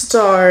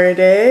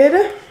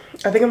started.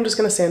 I think I'm just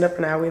gonna stand up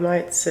for now. We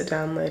might sit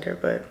down later,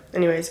 but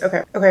anyways,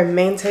 okay. Okay,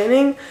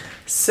 maintaining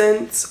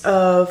sense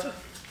of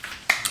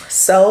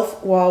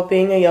self while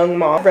being a young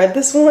mom. I read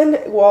this one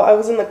while I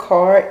was in the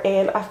car,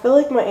 and I feel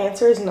like my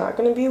answer is not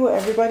gonna be what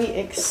everybody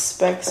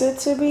expects it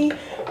to be.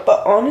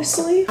 But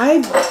honestly,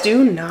 I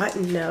do not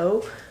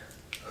know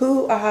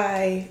who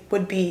I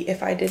would be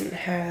if I didn't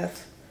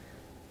have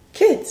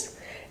kids.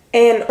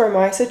 And for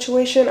my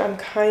situation, I'm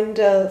kind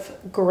of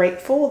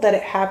grateful that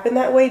it happened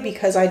that way,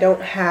 because I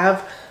don't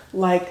have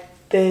like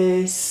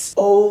this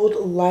old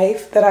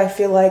life that I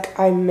feel like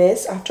I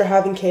miss after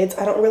having kids.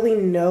 I don't really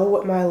know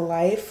what my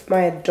life,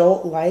 my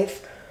adult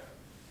life,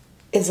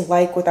 is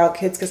like without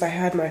kids, because I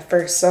had my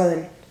first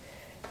son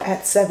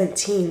at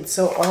 17.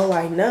 So all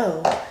I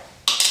know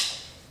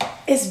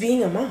is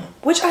being a mom,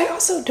 which I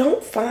also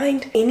don't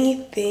find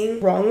anything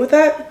wrong with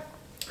that.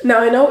 Now,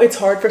 I know it's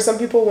hard for some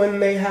people when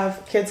they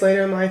have kids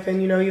later in life,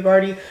 and you know, you've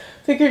already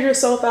figured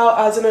yourself out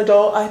as an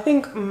adult. I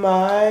think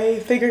my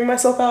figuring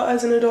myself out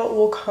as an adult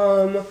will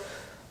come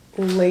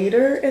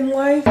later in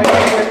life, like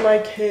when my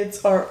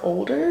kids are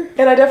older.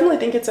 And I definitely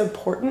think it's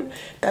important.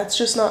 That's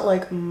just not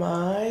like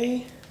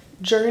my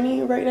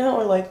journey right now,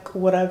 or like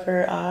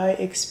whatever I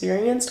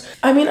experienced.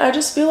 I mean, I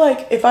just feel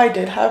like if I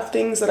did have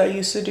things that I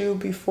used to do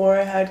before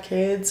I had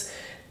kids,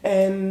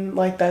 and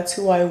like that's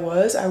who I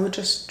was, I would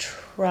just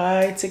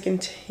try to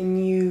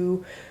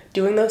continue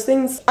doing those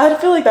things. I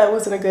feel like that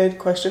wasn't a good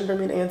question for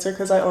me to answer,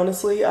 because I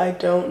honestly, I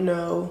don't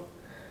know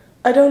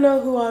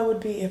who I would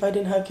be if I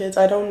didn't have kids.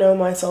 I don't know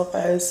myself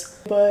as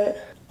but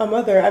a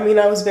mother. I mean,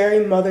 I was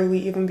very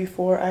motherly even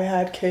before I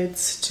had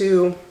kids,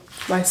 to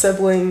my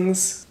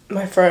siblings,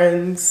 my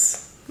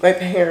friends, my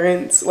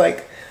parents.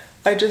 Like,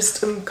 I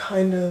just am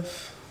kind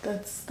of,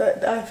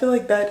 I feel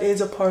like that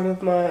is a part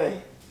of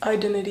my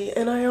identity,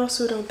 and I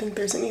also don't think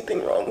there's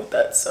anything wrong with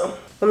that. So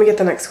let me get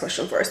the next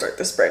question before I start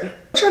this braid.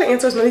 I'll try to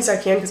answer as many as I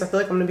can, because I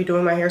feel like I'm gonna be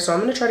doing my hair, so I'm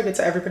gonna try to get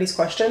to everybody's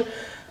question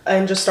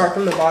and just start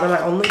from the bottom.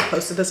 I only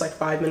posted this like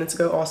 5 minutes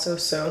ago also.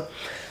 So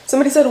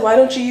somebody said, why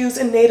don't you use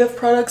native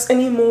products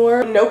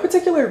anymore? No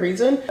particular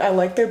reason. I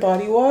like their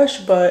body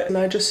wash, but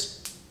I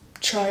just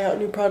try out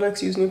new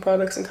products, use new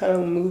products, and kind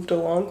of moved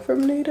along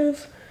from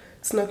native.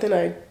 It's nothing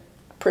I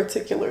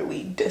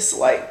particularly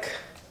dislike.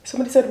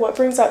 Somebody said, what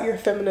brings out your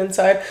feminine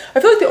side? I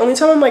feel like the only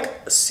time I'm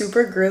like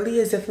super girly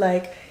is if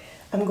like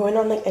I'm going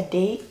on like a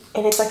date,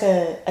 and it's like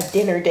a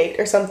dinner date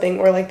or something,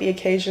 or like the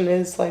occasion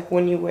is like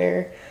when you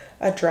wear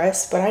a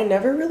dress. But I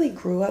never really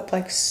grew up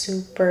like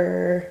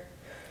super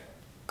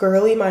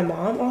girly. My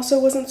mom also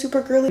wasn't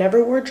super girly.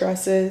 Never wore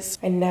dresses.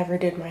 I never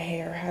did my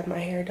hair, had my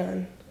hair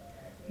done.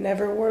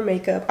 Never wore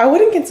makeup. I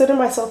wouldn't consider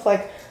myself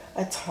like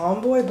a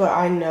tomboy, but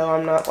I know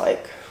I'm not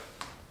like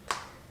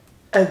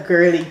a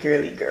girly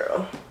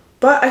girl.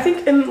 But I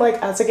think in like,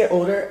 as I get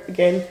older,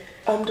 again,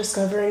 I'm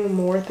discovering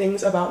more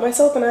things about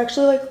myself, and I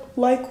actually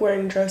like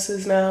wearing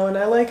dresses now, and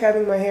I like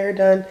having my hair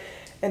done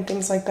and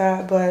things like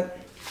that. But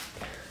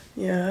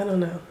yeah, I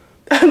don't know.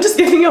 I'm just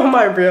giving you all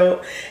my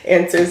real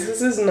answers.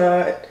 This is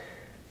not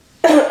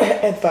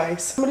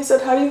advice. Somebody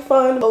said, how do you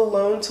find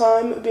alone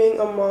time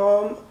being a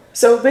mom?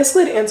 So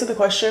basically, to answer the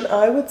question,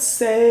 I would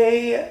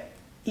say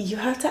you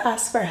have to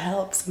ask for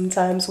help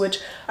sometimes, which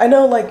I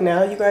know like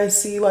now you guys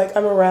see like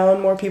I'm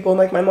around more people and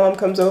like my mom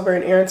comes over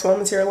and Aaron's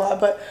mom is here a lot,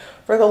 but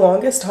for the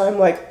longest time,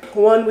 like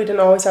one, we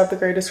didn't always have the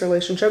greatest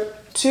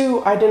relationship.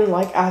 Two, I didn't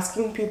like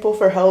asking people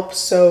for help,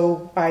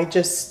 so I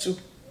just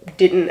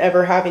didn't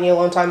ever have any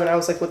alone time, and I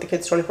was like with the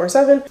kids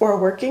 24/7 or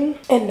working.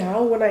 And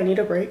now when I need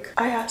a break,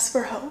 I ask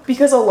for help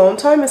because alone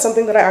time is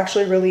something that I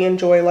actually really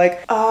enjoy.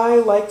 Like I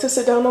like to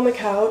sit down on the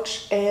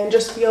couch and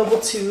just be able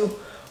to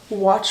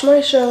watch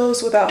my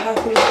shows without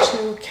having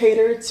to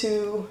cater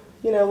to,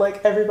 you know, like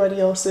everybody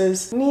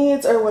else's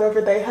needs or whatever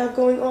they have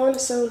going on.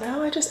 So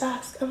now I just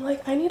ask, I'm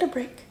like, I need a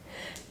break.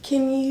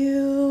 Can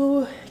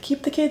you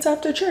keep the kids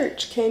after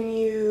church? Can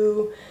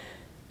you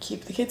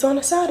keep the kids on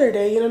a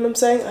Saturday? You know what I'm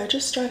saying? I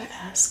just try to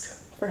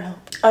ask for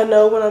help. I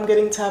know when I'm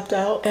getting tapped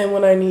out and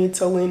when I need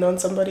to lean on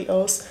somebody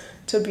else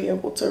to be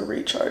able to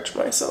recharge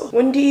myself.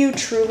 When do you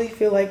truly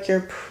feel like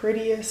your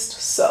prettiest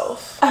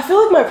self? I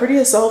feel like my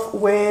prettiest self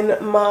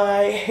when my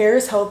hair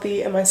is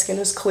healthy and my skin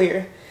is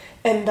clear.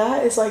 And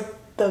that is like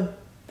the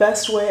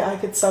best way I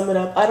could sum it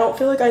up. I don't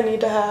feel like I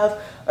need to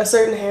have a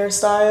certain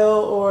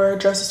hairstyle or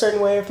dress a certain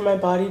way for my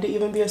body to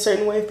even be a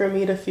certain way for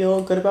me to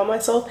feel good about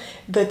myself.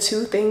 The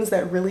two things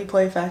that really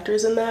play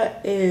factors in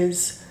that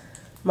is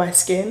my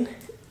skin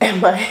and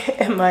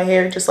my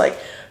hair, just like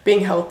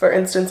being healthy. For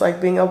instance,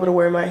 like being able to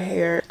wear my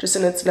hair just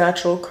in its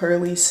natural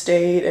curly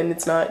state and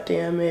it's not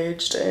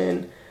damaged,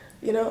 and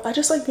you know, I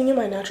just like being in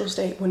my natural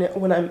state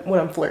when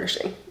I'm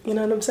flourishing. You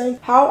know what I'm saying?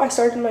 How I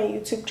started my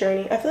YouTube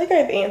journey. I feel like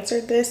I've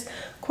answered this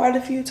quite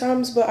a few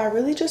times, but I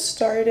really just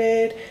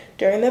started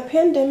during the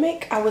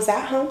pandemic. I was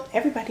at home.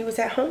 Everybody was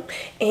at home,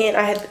 and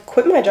I had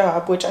quit my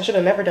job, which I should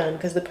have never done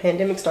because the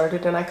pandemic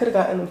started and I could have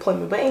gotten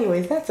unemployment. But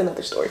anyways, that's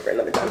another story for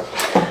another time.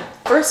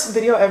 First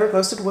video I ever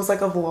posted was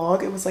like a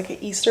vlog. It was like an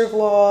Easter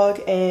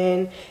vlog,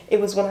 and it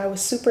was when I was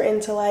super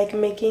into like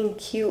making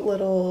cute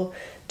little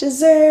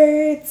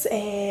desserts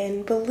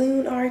and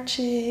balloon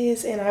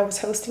arches, and I was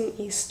hosting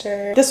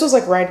Easter. This was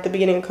like right at the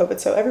beginning of COVID,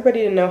 so everybody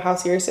didn't know how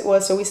serious it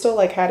was, so we still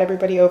like had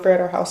everybody over at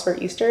our house for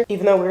Easter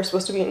even though we were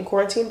supposed to be in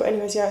quarantine. But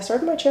anyways, yeah, I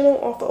started my channel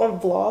off on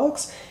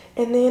vlogs,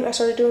 and then I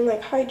started doing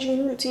like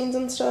hygiene routines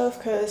and stuff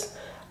because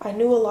I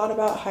knew a lot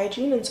about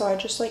hygiene, and so I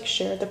just like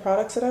shared the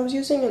products that I was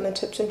using and the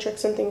tips and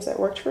tricks and things that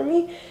worked for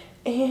me,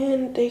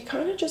 and they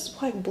kind of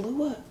just like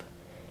blew up.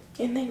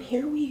 And then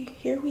here we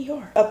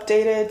are.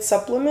 Updated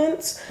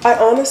supplements. I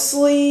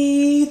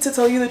honestly, to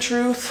tell you the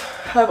truth,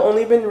 have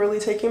only been really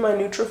taking my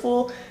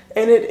Nutrafol,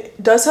 and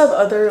it does have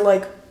other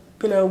like,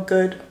 you know,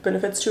 good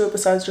benefits to it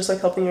besides just like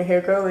helping your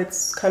hair grow.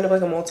 It's kind of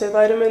like a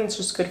multivitamin. It's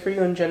just good for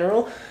you in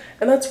general,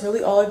 and that's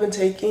really all I've been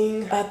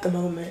taking at the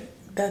moment.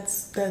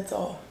 That's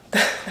all.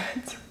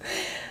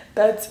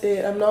 That's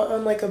it. I'm not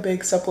on like a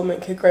big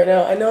supplement kick right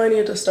now. I know I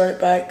need to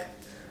start back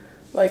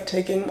like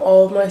taking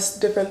all of my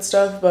different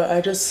stuff, but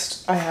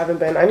I haven't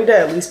been. I need to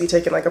at least be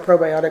taking like a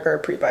probiotic or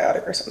a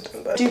prebiotic or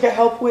something. But do you get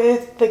help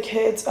with the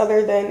kids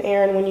other than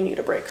Aaron when you need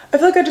a break? I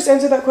feel like I just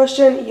answered that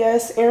question.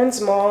 Yes,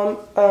 Aaron's mom,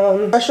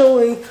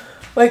 especially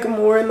like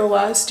more in the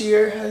last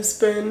year, has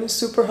been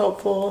super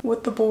helpful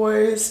with the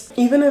boys.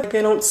 Even if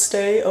they don't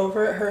stay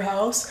over at her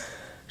house,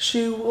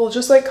 she will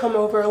just like come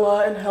over a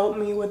lot and help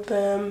me with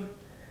them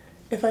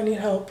if I need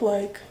help,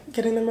 like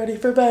getting them ready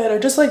for bed or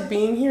just like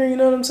being here, you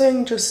know what I'm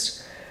saying?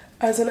 Just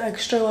as an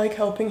extra like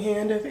helping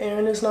hand if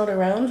Aaron is not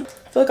around.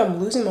 I feel like I'm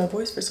losing my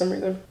voice for some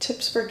reason.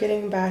 Tips for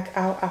getting back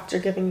out after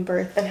giving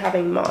birth and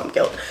having mom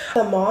guilt.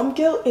 The mom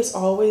guilt is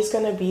always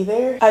gonna be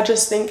there. I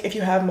just think if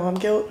you have mom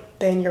guilt,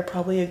 then you're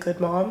probably a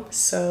good mom.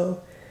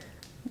 So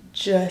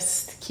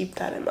just keep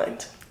that in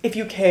mind. If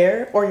you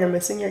care or you're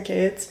missing your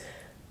kids,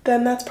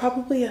 then that's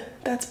probably a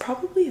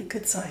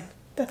good sign.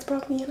 That's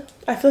probably, you know,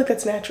 I feel like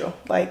that's natural.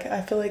 Like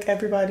I feel like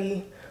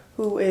everybody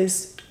who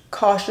is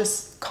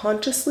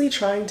consciously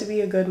trying to be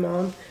a good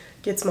mom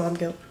gets mom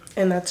guilt,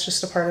 and that's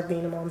just a part of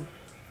being a mom.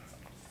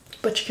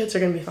 But your kids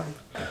are gonna be fine.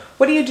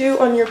 What do you do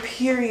on your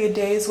period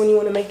days when you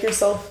want to make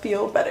yourself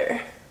feel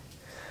better?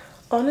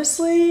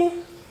 Honestly,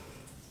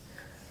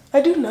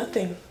 I do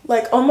nothing.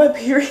 Like on my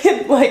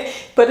period, like,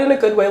 but in a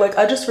good way. Like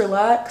I just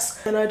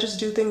relax and I just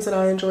do things that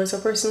I enjoy.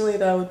 So personally,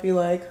 that would be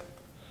like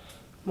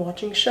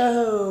watching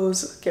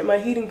shows, get my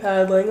heating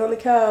pad, laying on the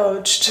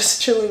couch,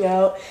 just chilling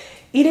out,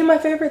 eating my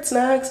favorite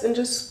snacks, and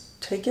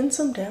just taking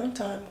some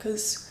downtime,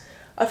 because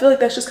I feel like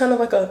that's just kind of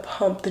like a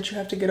hump that you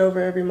have to get over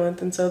every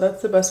month, and so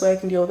that's the best way I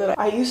can deal with it.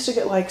 I used to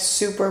get like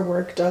super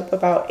worked up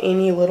about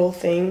any little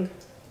thing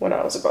when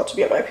I was about to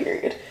be on my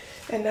period,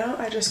 and now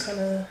I just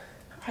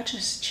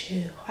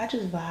chill, I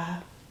just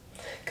vibe,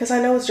 because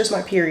I know it's just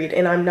my period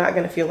and I'm not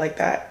gonna feel like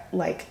that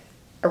like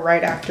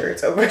right after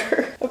it's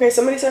over. Okay,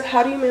 somebody said,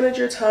 how do you manage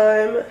your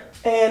time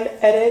and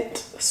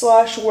edit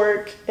 /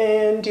 work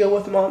and deal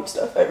with mom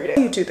stuff every day? I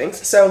do two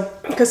things. So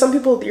because some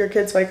people, your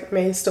kids like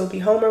may still be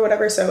home or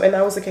whatever, so, and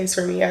that was the case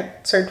for me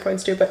at certain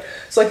points too, but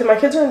so like if my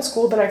kids are in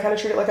school, then I kind of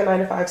treat it like a 9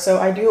 to 5. So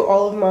I do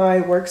all of my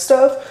work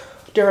stuff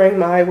during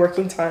my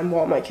working time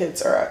while my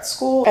kids are at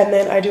school. And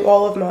then I do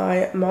all of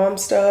my mom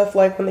stuff,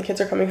 like when the kids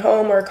are coming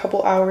home or a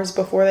couple hours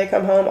before they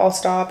come home, I'll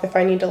stop. If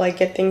I need to like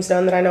get things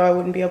done that I know I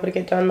wouldn't be able to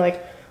get done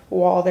like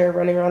while they're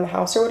running around the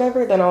house or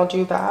whatever, then I'll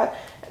do that.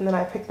 And then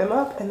I pick them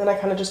up and then I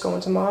kind of just go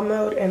into mom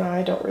mode and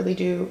I don't really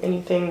do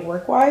anything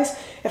work-wise.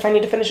 If I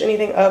need to finish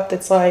anything up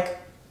that's like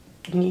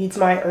needs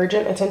my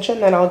urgent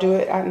attention, then I'll do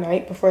it at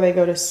night before they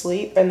go to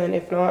sleep. And then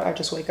if not, I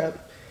just wake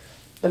up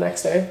the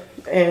next day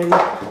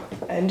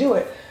and do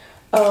it.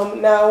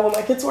 Now when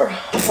my kids were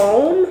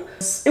home,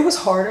 it was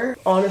harder,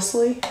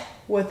 honestly,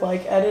 with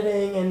like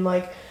editing and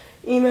like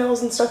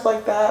emails and stuff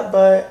like that,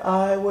 but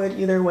I would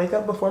either wake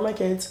up before my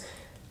kids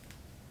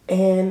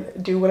and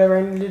do whatever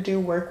I needed to do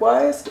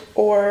work-wise,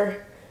 or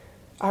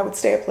I would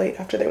stay up late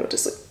after they went to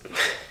sleep.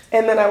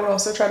 And then I would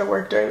also try to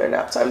work during their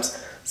nap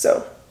times.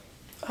 So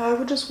I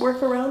would just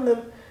work around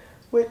them,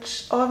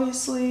 which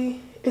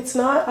obviously it's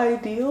not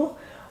ideal,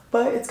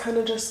 but it's kind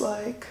of just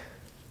like,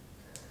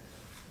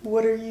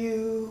 what are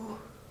you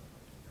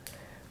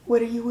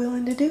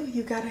willing to do?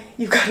 You gotta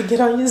get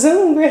on your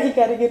Zoom, right? You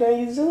gotta get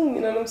on your Zoom,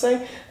 you know what I'm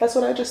saying? That's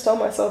what I just tell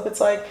myself.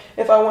 It's like,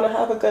 if I want to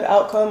have a good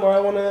outcome or I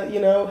want to, you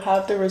know,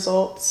 have the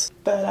results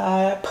that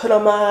I put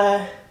on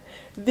my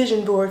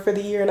vision board for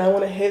the year and I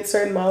want to hit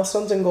certain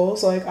milestones and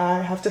goals, like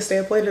I have to stay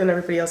up later than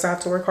everybody else. I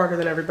have to work harder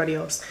than everybody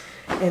else.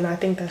 And I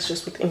think that's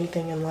just with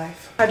anything in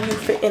life. How do you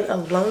fit in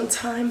alone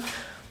time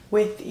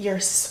with your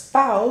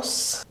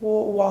spouse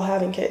while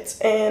having kids?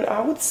 And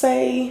I would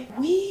say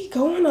we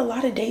go on a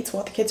lot of dates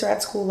while the kids are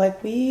at school.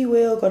 Like we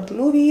will go to the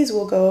movies,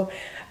 we'll go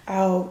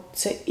out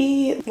to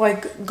eat,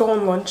 like go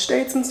on lunch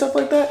dates and stuff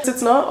like that.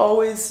 It's not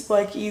always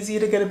like easy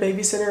to get a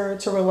babysitter or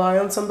to rely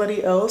on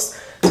somebody else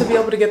to be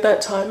able to get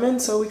that time in.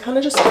 So we kind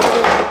of just go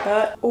like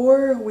that,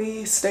 or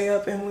we stay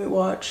up and we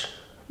watch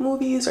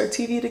movies or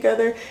TV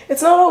together.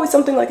 It's not always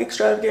something like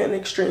extravagant and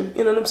extreme,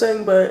 you know what I'm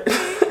saying? But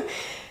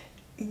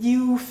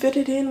you fit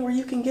it in where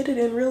you can get it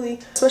in, really.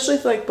 Especially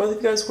if like both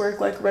of you guys work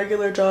like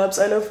regular jobs.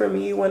 I know for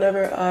me,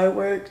 whenever I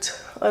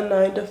worked a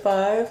 9 to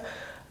 5,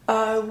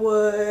 I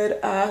would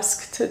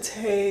ask to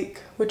take,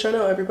 which I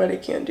know everybody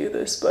can't do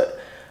this, but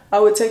I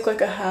would take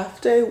like a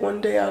half day,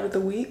 one day out of the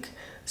week.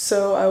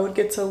 So I would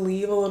get to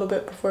leave a little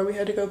bit before we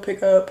had to go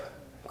pick up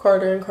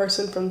Carter and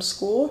Carson from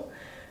school,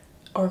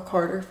 or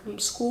Carter from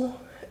school,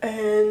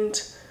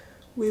 and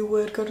we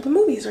would go to the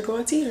movies or go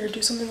out to eat or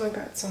do something like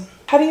that. So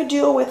how do you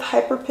deal with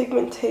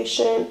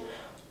hyperpigmentation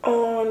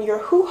on your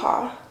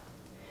hoo-ha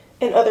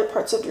and other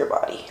parts of your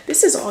body?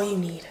 This is all you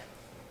need.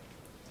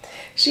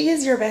 She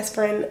is your best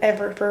friend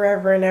ever,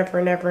 forever, and ever,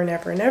 and ever, and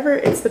ever, and ever.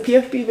 It's the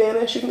PFB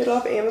Vanish. You can get it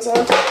off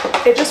Amazon.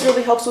 It just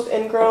really helps with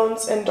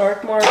ingrowns and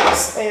dark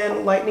marks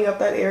and lightening up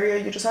that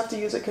area. You just have to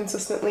use it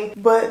consistently.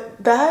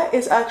 But that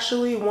is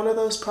actually one of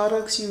those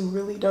products you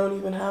really don't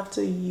even have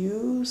to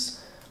use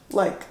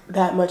like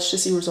that much to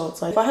see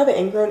results. Like if I have an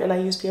ingrown and I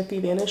use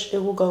PFB Vanish, it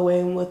will go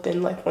away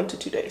within like 1 to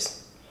 2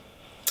 days.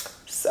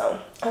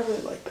 So I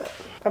really like that.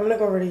 I'm gonna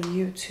go over to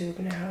YouTube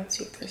now and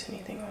see if there's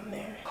anything on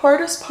there.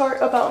 Hardest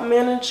part about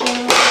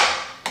managing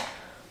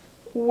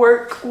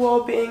work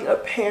while being a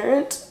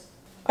parent,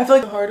 I feel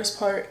like the hardest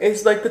part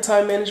is like the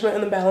time management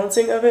and the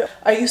balancing of it.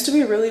 I used to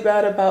be really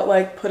bad about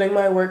like putting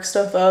my work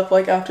stuff up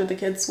like after the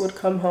kids would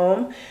come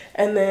home,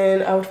 and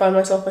then I would find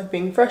myself like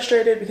being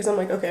frustrated because I'm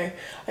like, okay,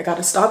 I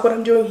gotta stop what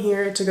I'm doing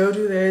here to go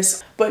do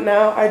this. But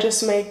now I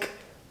just make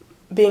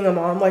being a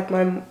mom like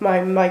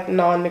my like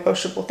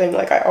non-negotiable thing.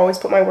 Like I always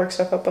put my work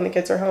stuff up when the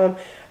kids are home.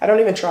 I don't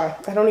even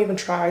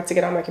try to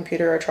get on my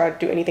computer or try to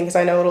do anything, because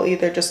I know it'll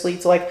either just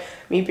lead to like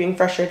me being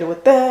frustrated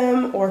with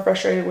them or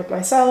frustrated with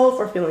myself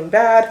or feeling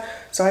bad.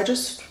 So I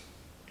just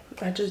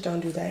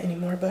don't do that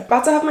anymore. But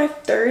about to have my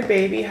 3rd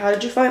baby. How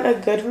did you find a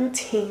good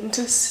routine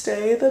to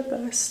stay the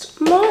best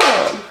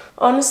mom?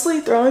 Honestly,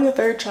 throwing a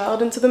 3rd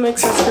child into the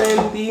mix has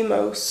been the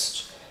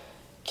most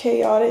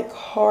chaotic,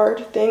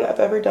 hard thing I've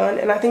ever done.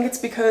 And I think it's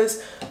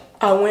because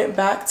I went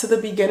back to the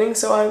beginning.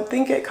 So I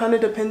think it kind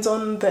of depends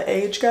on the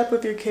age gap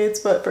of your kids.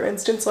 But for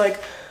instance,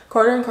 like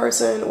Carter and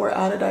Carson were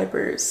out of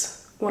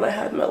diapers when I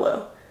had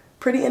Mello.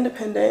 Pretty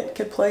independent,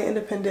 could play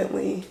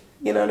independently,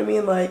 you know what I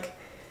mean? Like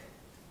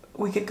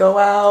we could go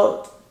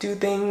out, do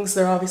things.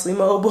 They're obviously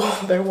mobile,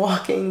 they're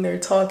walking, they're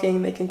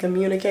talking, they can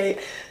communicate.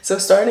 So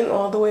starting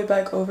all the way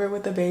back over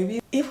with the baby,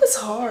 it was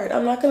hard,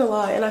 I'm not gonna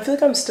lie. And I feel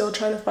like I'm still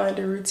trying to find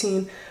a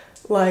routine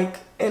like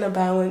in a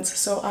balance.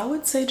 So I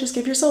would say just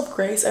give yourself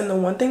grace. And the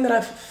one thing that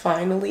I've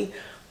finally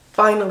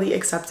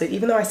accepted,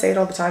 even though I say it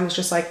all the time, is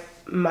just like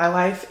my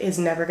life is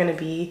never going to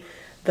be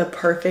the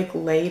perfect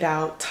laid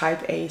out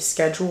type A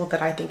schedule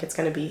that I think it's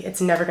going to be.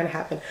 It's never going to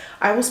happen.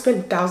 I will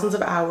spend thousands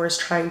of hours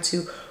trying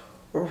to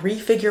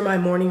refigure my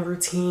morning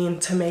routine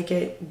to make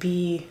it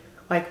be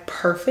like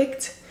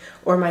perfect,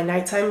 or my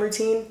nighttime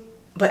routine,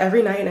 but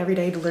every night and every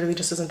day literally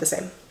just isn't the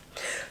same.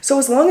 So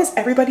as long as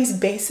everybody's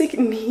basic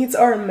needs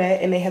are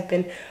met and they have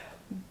been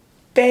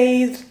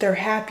bathed, they're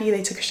happy,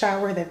 they took a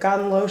shower, they've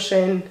gotten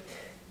lotion,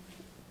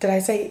 did I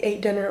say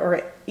ate dinner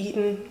or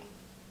eaten,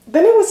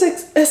 then it was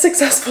a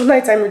successful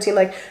nighttime routine.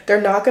 Like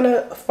they're not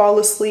gonna fall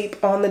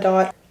asleep on the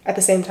dot at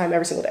the same time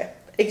every single day.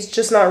 It's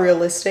just not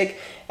realistic.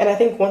 And I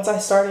think once I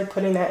started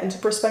putting that into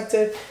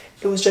perspective,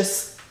 it was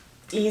just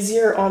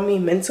easier on me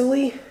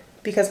mentally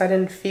because I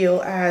didn't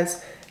feel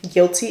as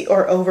guilty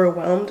or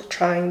overwhelmed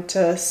trying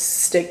to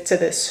stick to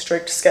this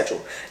strict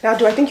schedule. Now,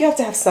 do I think you have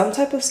to have some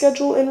type of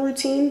schedule and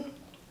routine?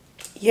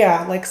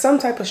 Yeah, like some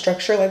type of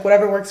structure, like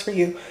whatever works for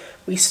you.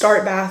 We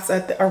start baths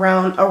at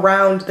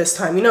around this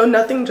time, you know,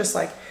 nothing just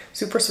like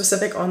super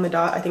specific on the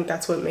dot. I think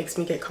that's what makes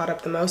me get caught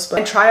up the most. But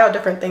I try out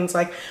different things.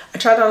 Like I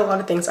tried out a lot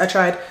of things. I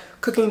tried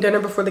cooking dinner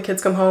before the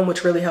kids come home,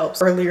 which really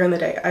helps earlier in the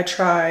day. I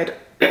tried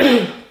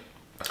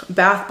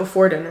bath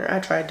before dinner. I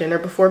tried dinner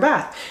before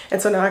bath.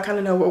 And so now I kind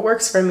of know what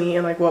works for me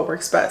and like what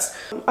works best.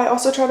 I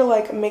also try to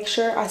like make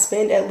sure I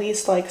spend at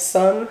least like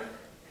some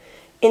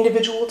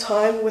individual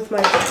time with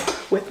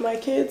my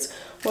kids,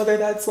 whether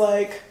that's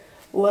like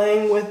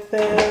laying with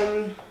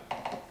them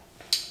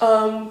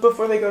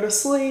before they go to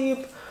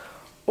sleep,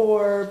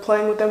 or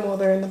playing with them while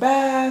they're in the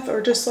bath,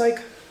 or just like,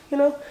 you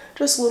know,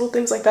 just little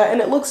things like that.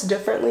 And it looks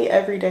differently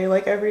every day.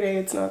 Like every day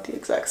it's not the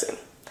exact same.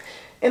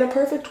 In a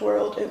perfect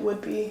world it would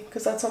be,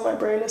 because that's how my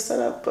brain is set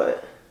up,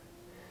 but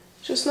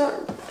it's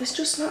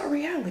just not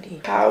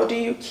reality. How do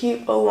you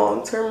keep a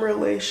long-term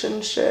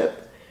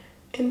relationship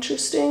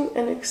interesting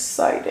and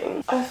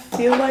exciting? I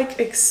feel like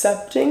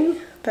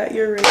accepting that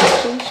your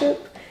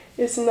relationship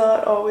is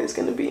not always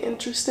going to be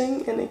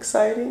interesting and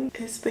exciting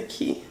is the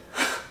key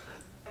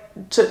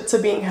to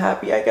being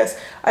happy, I guess.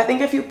 I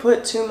think if you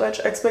put too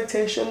much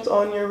expectations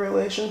on your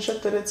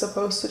relationship that it's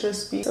supposed to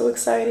just be so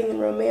exciting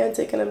and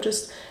romantic and I'm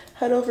just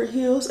head over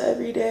heels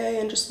every day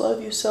and just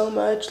love you so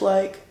much,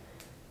 like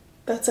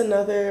that's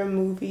another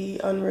movie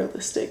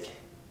unrealistic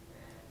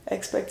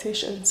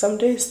expectation. Some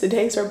days the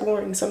days are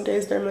boring, some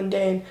days they're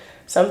mundane.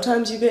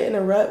 Sometimes you get in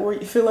a rut where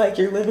you feel like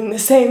you're living the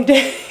same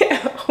day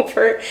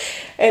over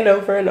and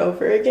over and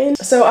over again.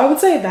 So I would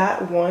say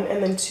that one.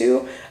 And then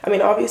two, I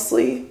mean,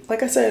 obviously,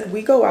 like I said,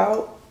 we go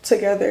out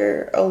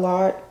together a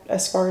lot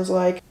as far as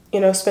like, you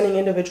know, spending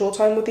individual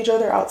time with each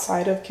other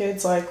outside of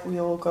kids. Like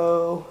we'll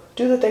go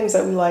do the things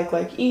that we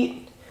like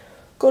eat,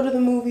 go to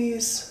the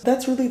movies.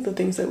 That's really the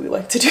things that we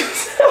like to do.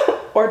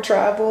 Or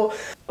travel.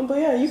 But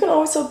yeah, you can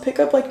also pick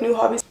up like new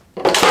hobbies.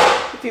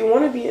 If you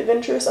want to be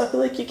adventurous, I feel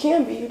like you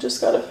can be. You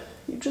just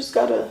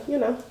gotta, you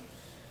know,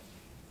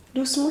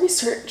 do some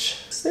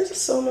research. There's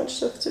so much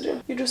stuff to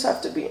do. You just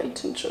have to be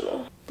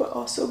intentional, but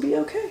also be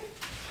okay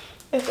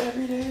if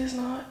every day is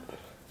not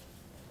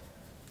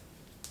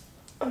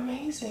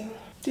amazing.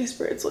 These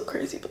braids look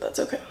crazy, but that's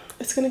okay.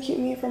 It's gonna keep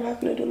me from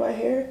having to do my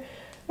hair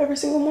every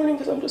single morning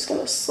because I'm just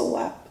gonna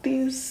slap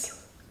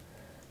these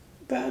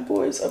bad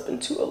boys up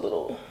into a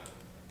little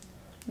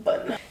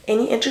bun.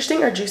 Any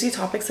interesting or juicy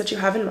topics that you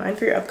have in mind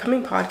for your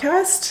upcoming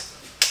podcast?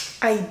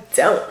 I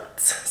don't.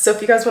 So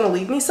if you guys want to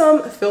leave me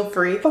some, feel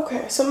free.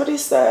 Okay, somebody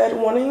said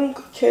wanting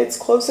kids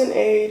close in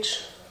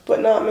age,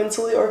 but not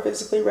mentally or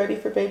physically ready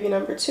for baby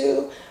number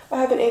 2.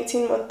 I have an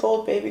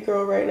 18-month-old baby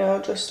girl right now,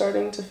 just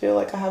starting to feel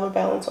like I have a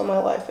balance on my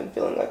life and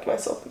feeling like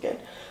myself again.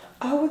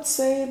 I would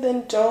say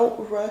then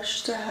don't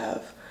rush to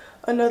have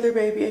another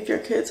baby. If your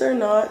kids are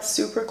not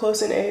super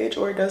close in age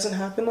or it doesn't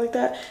happen like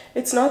that,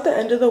 it's not the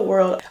end of the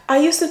world. I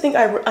used to think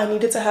I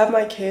needed to have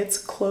my kids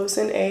close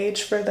in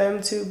age for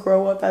them to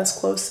grow up as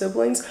close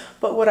siblings,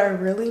 but what I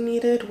really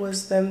needed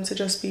was them to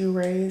just be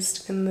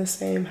raised in the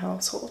same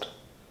household.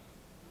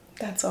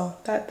 That's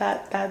all.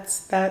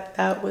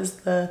 That was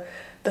the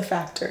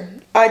factor.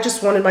 I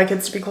just wanted my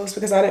kids to be close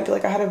because I didn't feel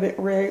like I had a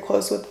very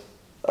close with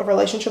a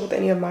relationship with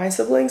any of my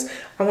siblings.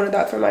 I wanted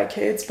that for my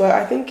kids, but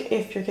I think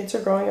if your kids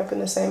are growing up in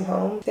the same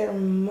home, they're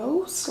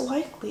most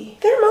likely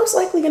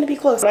going to be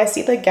close. When I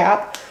see the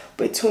gap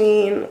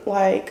between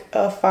like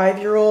a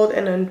 5-year-old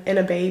and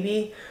a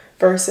baby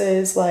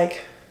versus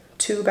like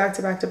 2 back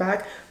to back to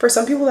back, for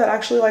some people that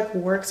actually like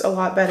works a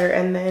lot better.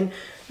 And then,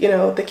 you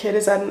know, the kid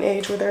is at an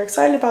age where they're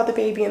excited about the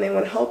baby and they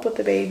want to help with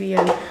the baby,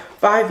 and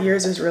 5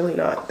 years is really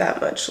not that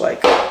much.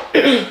 Like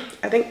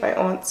I think my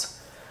aunts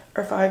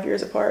are 5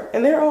 years apart,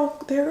 and they're all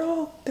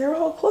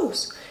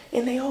close,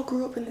 and they all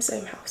grew up in the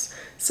same house.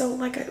 So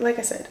like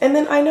I said, and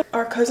then I know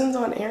our cousins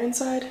on Aaron's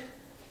side,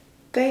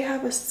 they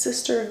have a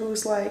sister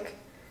who's like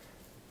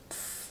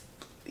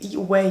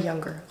way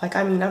younger. Like,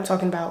 I mean, I'm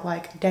talking about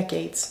like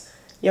decades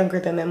younger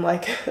than them,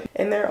 like,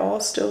 and they're all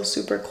still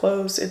super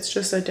close. It's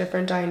just a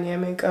different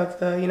dynamic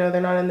of the, you know,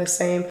 they're not in the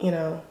same, you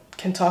know,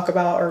 can talk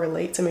about or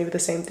relate to maybe the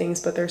same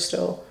things, but they're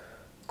still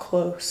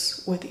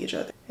close with each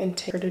other and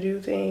take her to do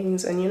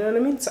things, and you know what I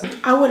mean? So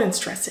I wouldn't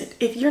stress it.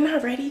 If you're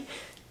not ready,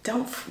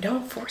 don't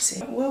force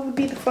it. What would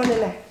be the fun in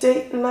that?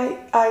 Date night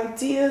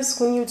ideas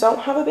when you don't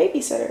have a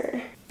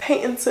babysitter.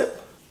 Paint and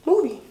sip.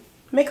 Movie.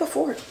 Make a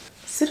fort.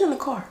 Sit in the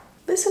car.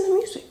 Listen to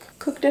music.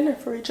 Cook dinner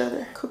for each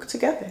other. Cook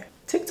together.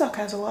 TikTok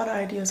has a lot of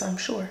ideas, I'm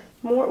sure.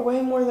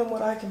 Way more than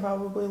what I can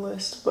probably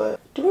list, but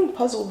doing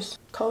puzzles,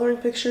 coloring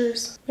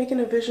pictures, making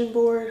a vision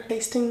board,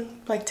 tasting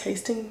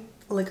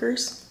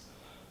liquors,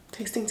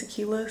 tasting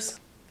tequilas.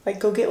 Like,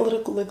 go get a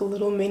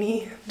little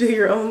mini, do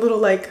your own little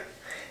like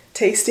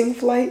tasting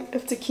flight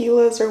of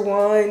tequilas or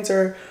wines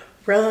or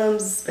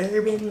rums,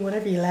 bourbon,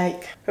 whatever you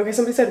like. Okay,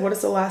 somebody said, what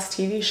is the last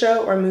TV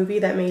show or movie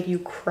that made you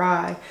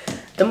cry?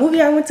 The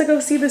movie I went to go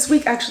see this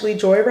week, actually,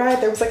 Joyride.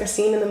 There was like a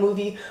scene in the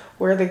movie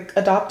where the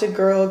adopted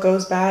girl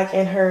goes back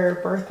and her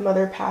birth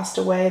mother passed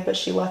away, but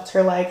she left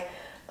her like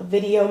a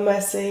video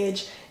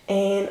message,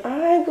 and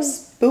I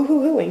was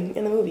boo-hoo-hooing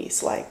in the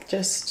movies, like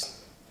just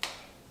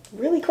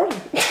really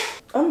crying.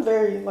 I'm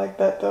very like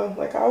that though,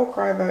 like I will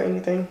cry about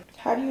anything.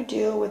 How do you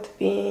deal with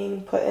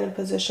being put in a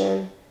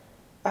position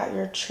at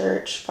your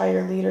church by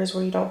your leaders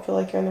where you don't feel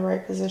like you're in the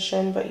right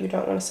position, but you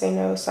don't want to say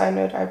no? Side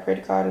note, I pray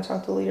to God and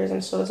talk to leaders and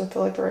it still doesn't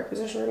feel like the right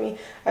position for me.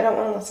 I don't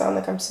want to sound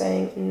like I'm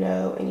saying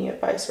no. Any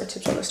advice or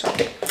tips on this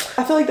topic?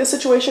 I feel like this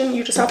situation,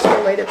 you just have to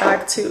relate it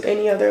back to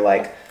any other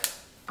like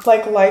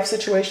life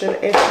situation.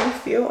 If you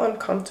feel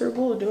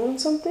uncomfortable doing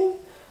something,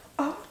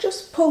 I'll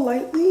just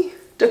politely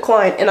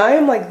decline. And I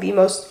am like the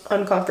most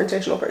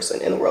unconfrontational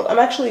person in the world. I'm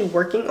actually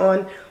working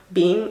on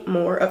being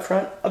more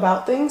upfront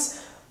about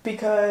things,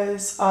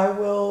 because I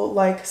will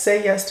like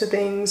say yes to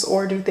things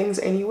or do things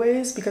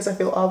anyways because I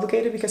feel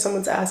obligated because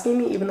someone's asking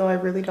me, even though I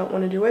really don't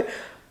want to do it.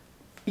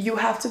 You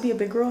have to be a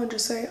big girl and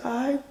just say,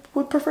 I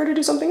would prefer to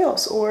do something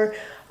else, or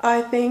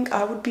I think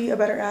I would be a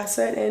better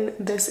asset in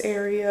this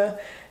area.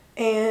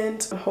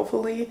 And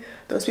hopefully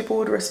those people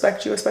would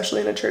respect you,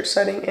 especially in a church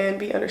setting, and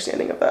be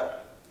understanding of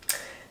that.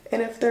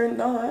 And if they're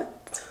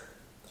not,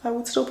 I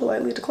would still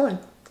politely decline.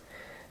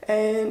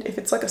 And if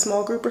it's like a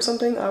small group or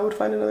something, I would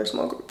find another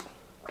small group.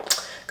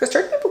 Because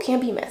church people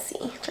can be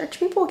messy. Church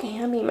people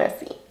can be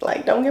messy.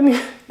 Like, don't get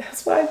me,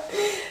 that's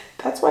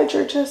why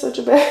church has such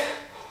a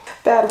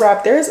bad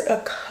rap. There's a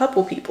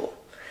couple people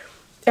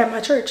at my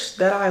church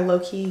that I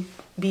low-key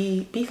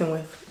be beefing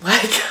with.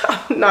 Like,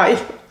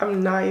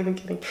 I'm not even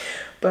kidding.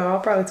 But I'll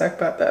probably talk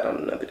about that on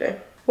another day.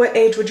 What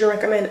age would you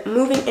recommend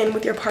moving in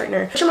with your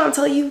partner? What your mom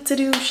tell you to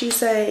do? She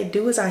say,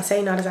 do as I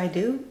say, not as I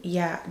do.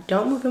 Yeah,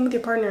 don't move in with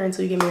your partner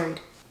until you get married.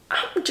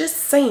 I'm just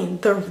saying,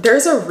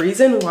 there's a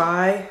reason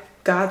why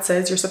God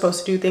says you're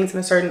supposed to do things in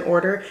a certain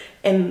order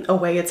and a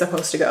way it's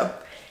supposed to go.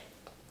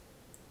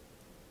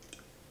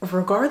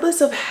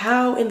 Regardless of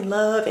how in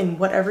love and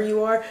whatever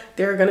you are,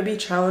 there are going to be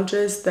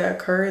challenges that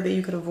occur that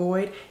you could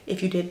avoid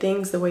if you did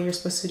things the way you're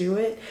supposed to do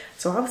it.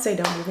 So I would say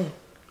don't move in.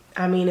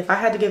 I mean, if I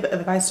had to give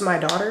advice to my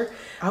daughter,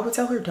 I would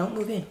tell her don't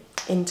move in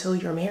until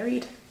you're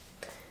married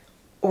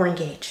or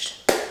engaged,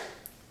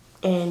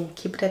 and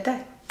keep it at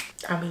that.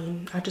 I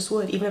mean, I just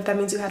would. Even if that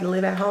means you had to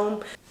live at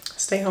home,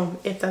 stay home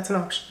if that's an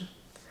option.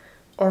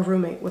 Or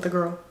roommate with a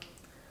girl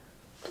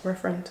or a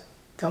friend.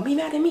 Don't be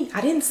mad at me. I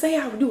didn't say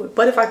I would do it.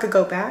 But if I could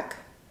go back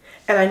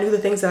and I knew the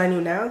things that I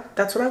knew now,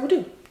 that's what I would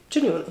do.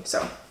 Genuinely.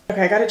 So,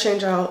 okay, I gotta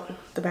change out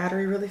the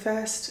battery really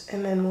fast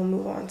and then we'll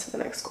move on to the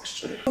next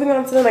question. Moving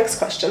on to the next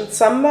question.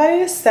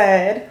 Somebody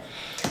said,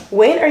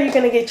 when are you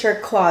gonna get your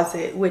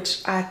closet?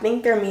 Which I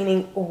think they're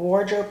meaning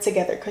wardrobe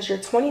together, because you're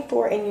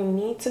 24 and you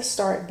need to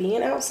start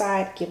being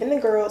outside, giving the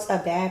girls a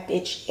bad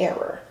bitch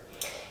era.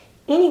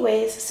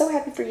 Anyways, so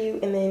happy for you.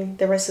 And then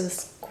the rest of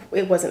this,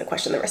 it wasn't a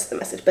question, the rest of the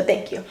message, but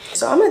thank you.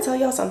 So I'm gonna tell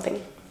y'all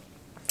something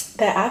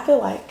that I feel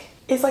like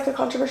is like a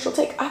controversial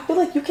take. I feel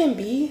like you can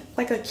be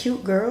like a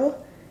cute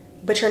girl,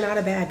 but you're not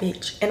a bad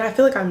bitch. And I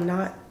feel like I'm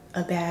not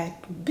a bad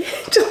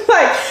bitch.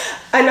 Like,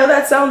 I know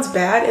that sounds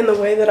bad in the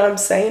way that I'm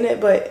saying it,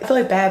 but I feel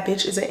like bad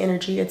bitch is an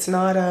energy. It's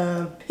not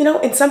a, you know,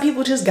 and some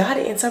people just got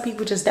it and some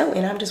people just don't.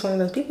 And I'm just one of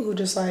those people who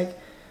just like,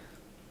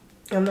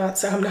 I'm not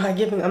serving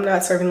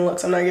the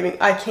looks. I'm not giving,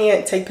 I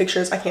can't take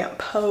pictures. I can't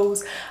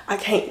pose. I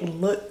can't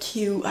look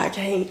cute. I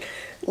can't,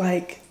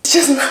 like, it's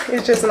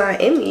just not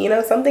in me. You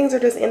know, some things are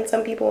just in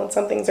some people and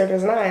some things are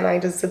just not,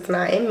 and it's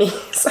not in me.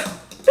 So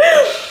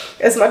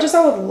as much as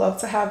I would love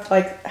to have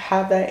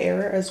that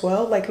era as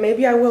well, like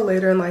maybe I will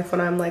later in life when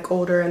I'm like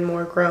older and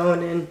more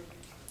grown, and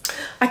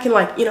I can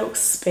like, you know,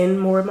 spend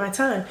more of my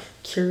time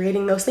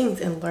curating those things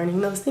and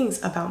learning those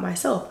things about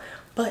myself.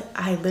 But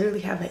I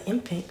literally have an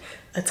infant,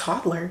 a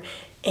toddler,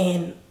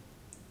 and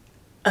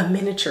a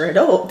miniature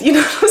adult, you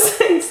know what I'm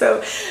saying?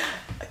 So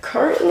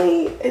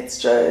currently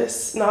it's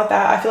just not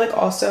that. I feel like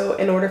also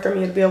in order for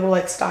me to be able to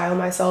like style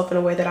myself in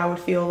a way that I would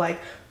feel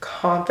like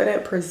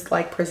confident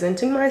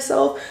presenting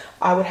myself,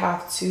 I would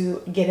have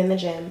to get in the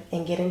gym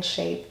and get in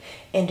shape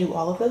and do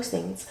all of those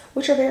things,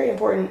 which are very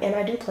important and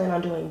I do plan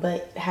on doing.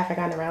 But have I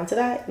gotten around to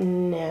that?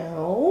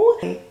 No.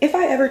 If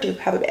I ever do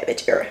have a bad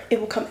bitch era,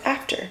 it will come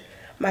after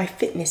my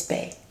fitness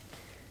bae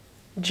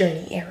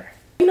journey era.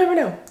 You never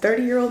know.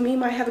 30-year-old me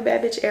might have a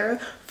bad bitch era.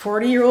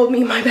 40-year-old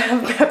me might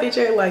have a bad bitch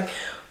era. Like,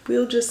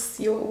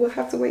 we'll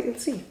have to wait and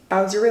see.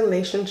 How's your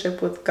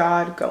relationship with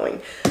God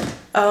going?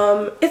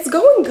 It's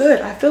going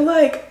good. I feel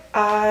like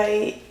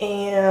I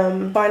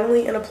am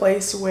finally in a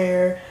place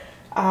where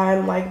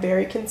I'm like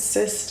very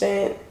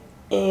consistent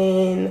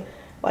in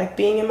like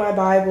being in my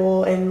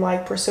Bible and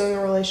like pursuing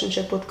a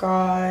relationship with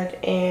God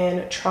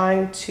and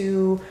trying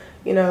to,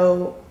 you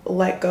know,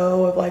 let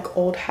go of like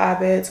old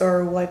habits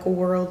or like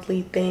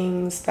worldly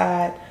things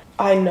that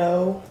I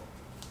know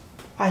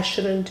I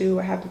shouldn't do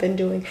or haven't been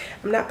doing.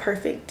 I'm not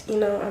perfect, you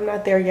know, I'm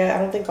not there yet. I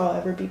don't think I'll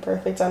ever be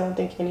perfect. I don't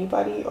think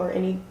anybody or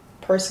any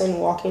person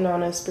walking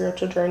on a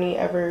spiritual journey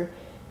ever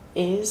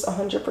is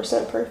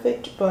 100%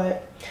 perfect,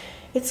 but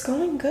it's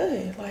going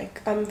good.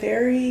 Like, I'm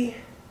very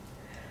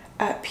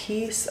at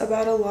peace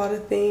about a lot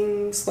of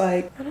things.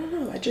 Like, I don't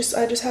know, I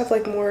just have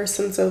like more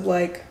sense of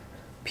like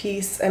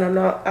peace, and I'm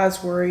not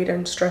as worried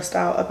and stressed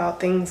out about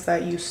things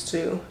that used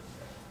to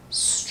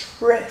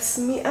stress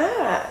me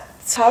out.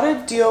 How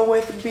to deal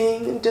with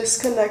being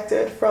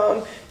disconnected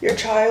from your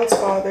child's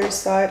father's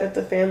side of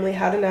the family,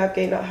 how to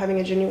navigate not having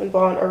a genuine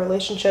bond or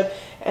relationship,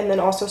 and then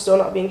also still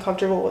not being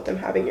comfortable with them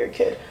having your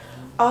kid.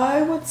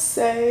 I would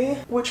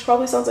say, which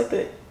probably sounds like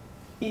the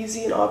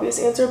easy and obvious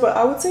answer, but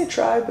I would say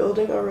try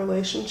building a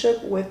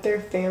relationship with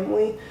their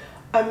family.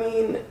 I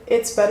mean,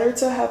 it's better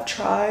to have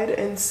tried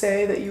and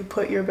say that you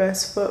put your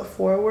best foot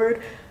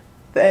forward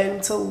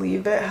than to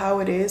leave it how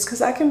it is, because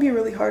that can be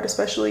really hard,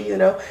 especially, you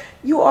know,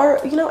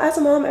 as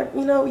a mom,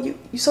 you know, you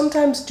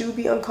sometimes do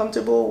be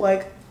uncomfortable,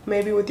 like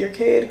maybe with your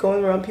kid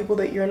going around people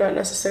that you're not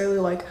necessarily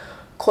like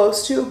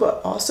close to.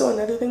 But also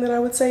another thing that I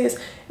would say is,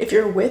 if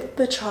you're with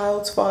the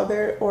child's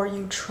father or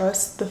you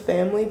trust the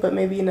family but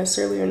maybe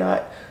necessarily you're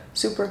not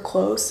super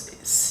close,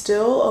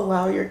 still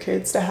allow your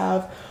kids to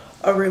have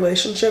a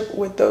relationship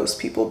with those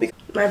people.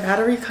 Because my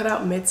battery cut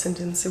out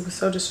mid-sentence. It was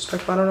so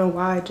disrespectful. I don't know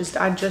why.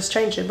 I just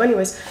changed it. But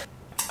anyways,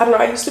 I don't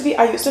know, I used to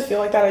feel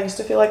like that. I used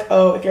to feel like,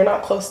 oh, if you're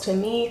not close to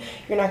me,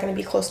 you're not going to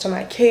be close to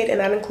my kid. And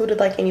that included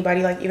like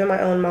anybody, like even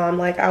my own mom.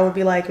 Like, I would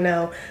be like,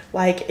 no,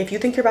 like if you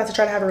think you're about to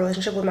try to have a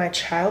relationship with my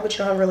child but you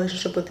don't have a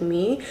relationship with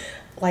me,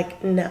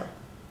 like no.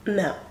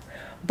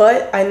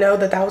 But I know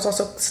that that was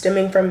also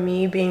stemming from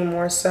me being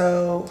more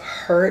so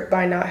hurt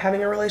by not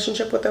having a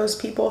relationship with those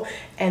people,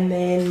 and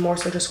then more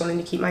so just wanting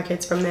to keep my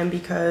kids from them,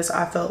 because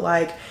I felt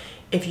like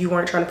if you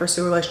weren't trying to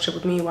pursue a relationship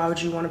with me, why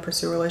would you want to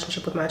pursue a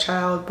relationship with my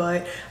child?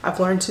 But I've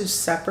learned to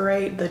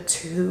separate the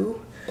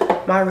two.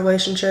 My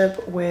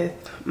relationship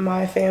with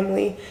my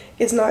family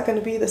is not going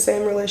to be the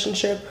same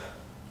relationship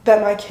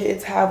that my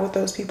kids have with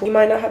those people. You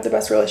might not have the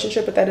best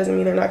relationship, but that doesn't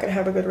mean they're not going to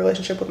have a good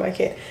relationship with my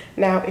kid.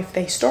 Now, if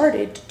they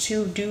started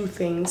to do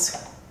things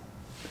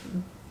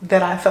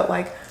that I felt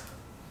like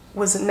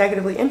was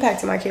negatively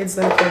impacting my kids,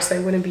 then of course they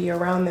wouldn't be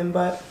around them.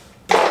 But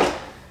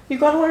you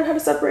gotta learn how to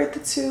separate the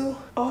two.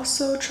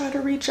 Also, try to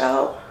reach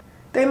out.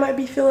 They might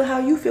be feeling how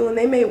you feel, and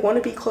they may want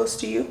to be close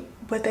to you,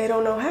 but they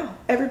don't know how.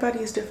 Everybody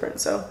is different.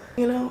 So,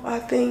 you know, I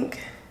think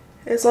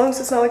as long as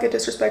it's not like a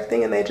disrespect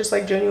thing and they just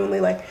like genuinely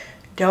like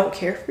don't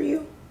care for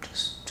you,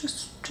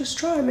 just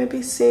try.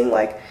 Maybe seeing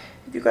like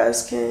if you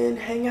guys can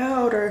hang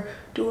out or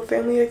do a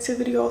family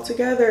activity all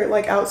together,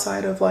 like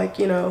outside of like,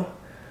 you know,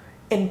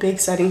 in big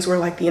settings where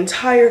like the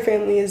entire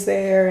family is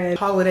there, and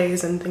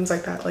holidays and things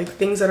like that, like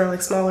things that are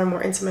like smaller,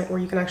 more intimate, where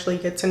you can actually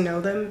get to know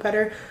them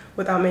better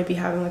without maybe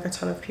having like a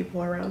ton of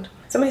people around.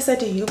 Somebody said,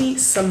 do you be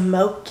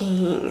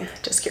smoking?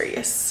 Just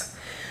curious.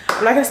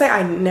 I'm not gonna say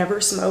I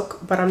never smoke,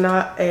 but I'm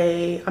not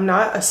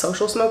a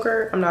social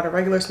smoker. I'm not a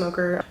regular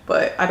smoker,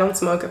 but I don't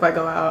smoke if I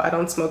go out. I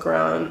don't smoke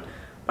around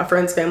my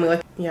friends' family.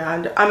 Like, yeah,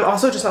 and I'm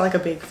also just not like a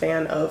big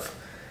fan of,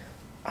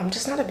 I'm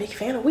just not a big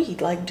fan of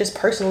weed. Like, just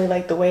personally,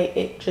 like the way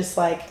it just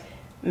like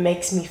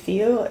makes me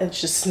feel,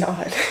 it's just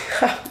not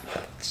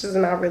it's just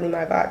not really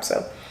my vibe.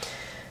 So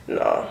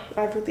no,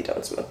 I really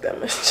don't smoke that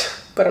much.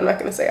 But I'm not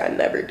gonna say I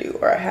never do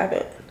or I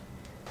haven't.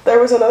 There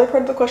was another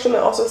part of the question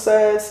that also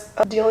says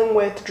dealing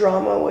with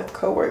drama with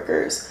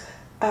coworkers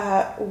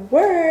at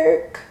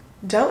work.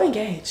 Don't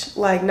engage,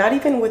 like not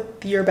even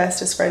with your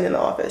bestest friend in the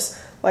office,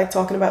 like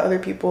talking about other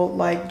people.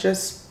 Like,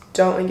 just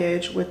don't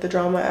engage with the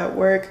drama at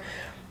work,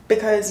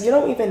 because you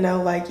don't even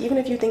know, like even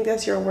if you think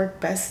that's your work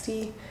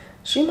bestie,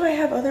 she might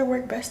have other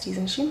work besties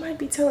and she might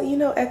be telling, you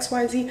know,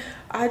 XYZ.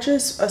 I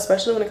just,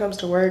 especially when it comes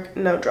to work,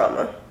 no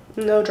drama.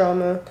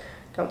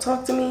 Don't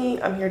talk to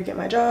me. I'm here to get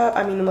my job.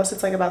 I mean, unless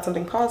it's like about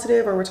something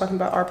positive or we're talking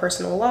about our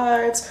personal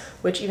lives,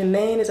 which even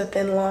then is a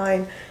thin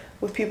line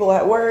with people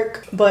at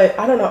work. But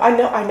I don't know.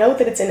 I know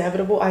that it's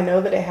inevitable. I know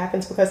that it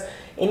happens, because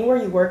anywhere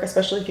you work,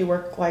 especially if you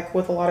work like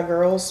with a lot of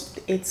girls,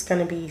 it's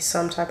gonna be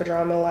some type of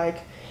drama. Like,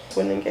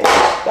 wouldn't engage.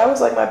 That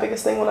was like my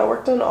biggest thing when I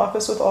worked in an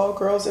office with all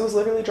girls. It was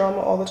literally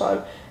drama all the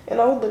time,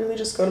 and I would literally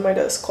just go to my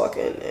desk, clock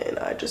in, and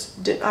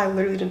I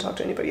literally didn't talk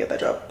to anybody at that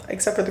job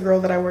except for the girl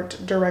that I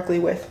worked directly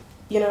with.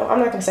 You know, I'm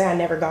not gonna say I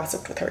never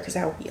gossiped with her, because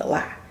that would be a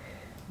lie,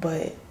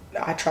 but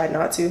I tried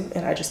not to,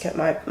 and I just kept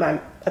my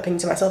opinion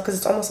to myself, because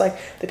it's almost like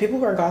the people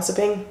who are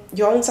gossiping,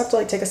 you almost have to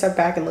like take a step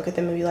back and look at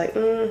them and be like,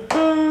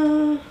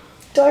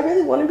 do I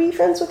really want to be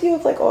friends with you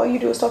if like all you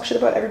do is talk shit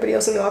about everybody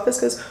else in the office?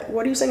 Because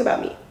what are you saying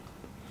about me?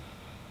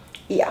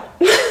 Yeah.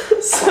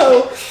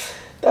 So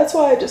that's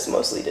why I just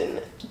mostly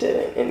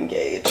didn't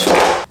engage.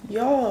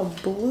 Y'all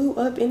blew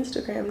up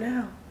Instagram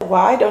now.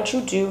 Why don't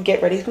you do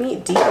get ready with me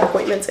deep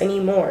appointments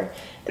anymore?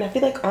 And I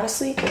feel like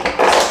honestly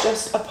it's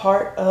just a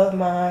part of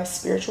my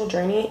spiritual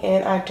journey,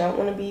 and I don't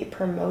want to be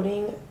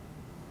promoting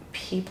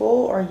people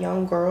or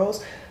young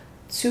girls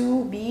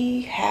to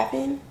be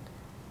having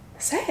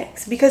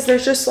sex, because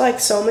there's just like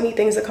so many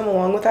things that come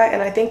along with that.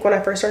 And I think when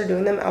I first started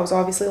doing them, I was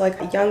obviously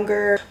like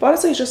younger, but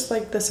honestly it's just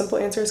like the simple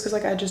answer is because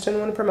like I just didn't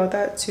want to promote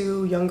that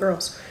to young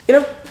girls. You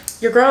know,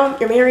 you're grown,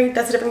 you're married,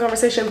 that's a different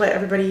conversation, but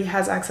everybody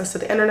has access to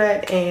the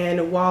internet.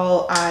 And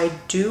while I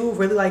do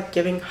really like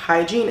giving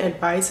hygiene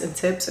advice and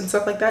tips and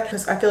stuff like that,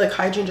 because I feel like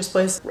hygiene just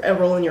plays a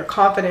role in your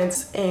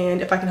confidence,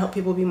 and if I can help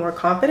people be more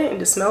confident and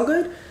to smell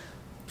good,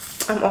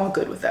 I'm all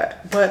good with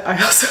that. But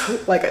I also,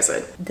 like I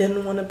said,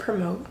 didn't want to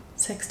promote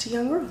sex to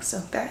young girls, so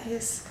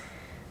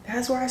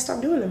that's where I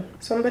stopped doing them.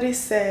 Somebody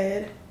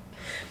said,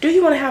 do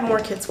you want to have more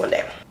kids one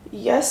day?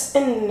 Yes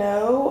and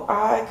no.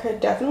 I could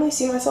definitely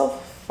see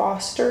myself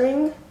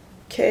fostering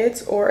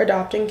kids or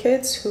adopting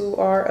kids who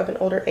are of an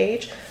older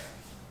age.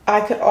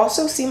 I could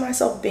also see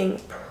myself being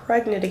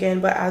pregnant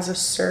again, but as a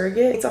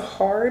surrogate. It's a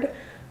hard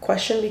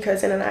question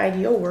because in an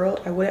ideal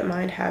world I wouldn't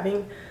mind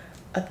having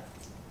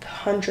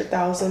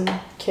 100,000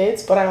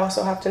 kids, but I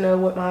also have to know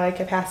what my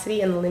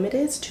capacity and limit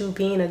is to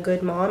being a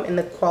good mom and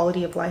the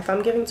quality of life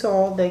I'm giving to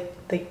all the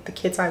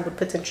kids I would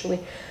potentially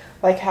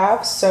like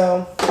have.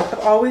 So I've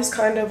always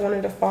kind of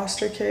wanted to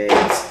foster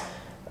kids,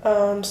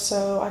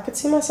 so I could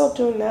see myself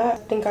doing that. I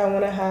think I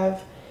want to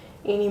have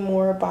any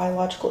more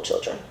biological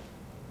children,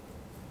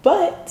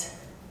 but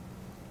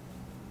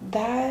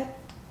that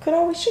could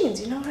always change,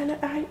 you know.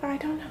 I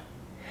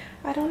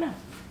don't know.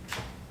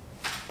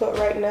 But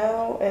right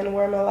now and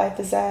where my life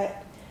is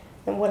at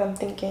and what I'm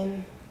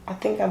thinking, I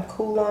think I'm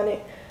cool on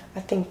it. I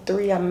think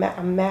 3, I'm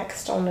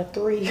maxed on the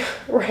 3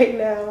 right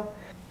now.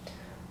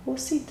 We'll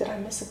see. Did I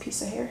miss a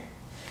piece of hair?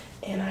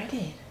 And I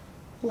did.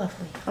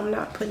 Lovely. I'm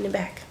not putting it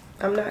back.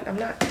 I'm not.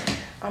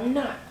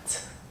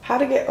 How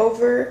to get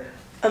over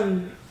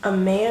a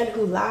man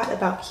who lied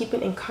about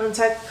keeping in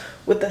contact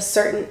with a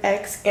certain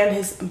ex and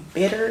his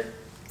bitter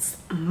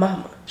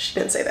mama. She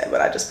didn't say that,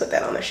 but I just put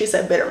that on there. She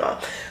said bitter mom.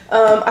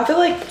 I feel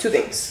like 2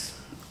 things.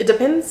 It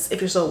depends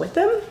if you're still with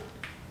them,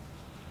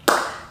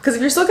 because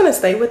if you're still gonna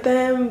stay with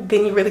them,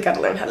 then you really got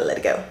to learn how to let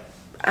it go.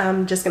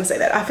 I'm just gonna say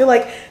that. I feel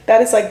like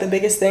that is like the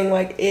biggest thing.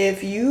 Like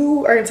if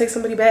you are gonna take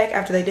somebody back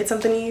after they did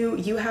something to you,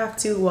 you have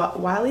to,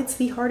 while it's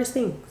the hardest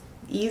thing,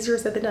 easier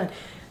said than done,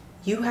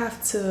 you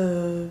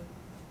gotta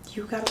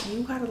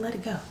let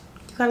it go.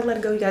 You gotta let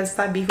it go. You gotta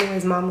stop beefing with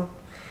his mama.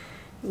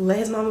 Let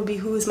his mama be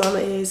who his mama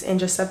is and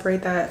just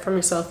separate that from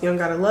yourself. You don't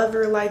gotta love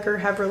her, like her,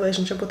 have a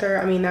relationship with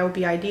her. I mean, that would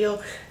be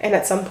ideal, and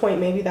at some point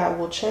maybe that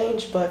will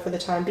change, but for the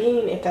time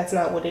being, if that's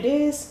not what it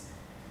is,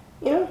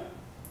 you know.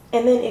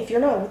 And then if you're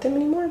not with them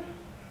anymore,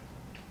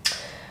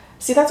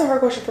 see, that's a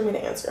hard question for me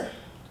to answer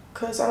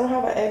because I don't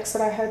have an ex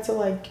that I had to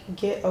like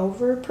get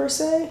over per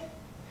se,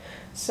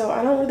 so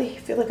I don't really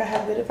feel like I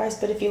have good advice.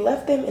 But if you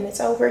left them and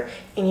it's over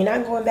and you're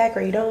not going back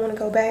or you don't want to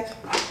go back,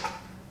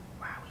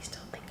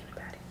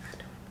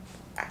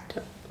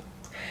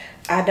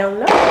 I don't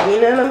know, you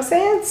know what I'm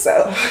saying?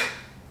 So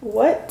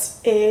what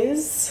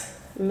is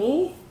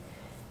me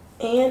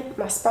and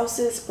my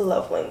spouse's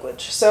love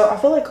language? So I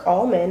feel like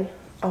all men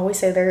always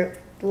say their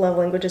love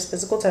language is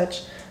physical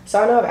touch.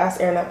 So I know I've asked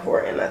Aaron that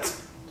before and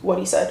that's what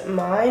he said.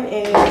 Mine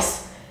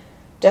is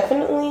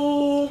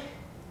definitely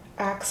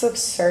acts of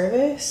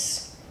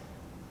service.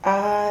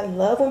 I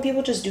love when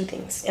people just do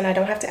things and I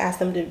don't have to ask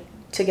them to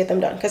get them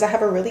done, because I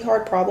have a really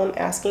hard problem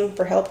asking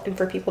for help and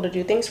for people to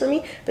do things for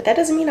me. But that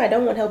doesn't mean I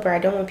don't want help or I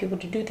don't want people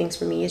to do things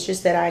for me. It's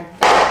just that I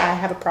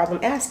have a problem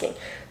asking.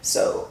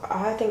 So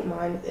I think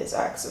mine is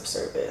acts of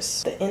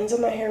service. The ends of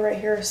my hair right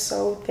here are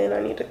so thin,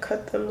 I need to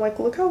cut them. Like,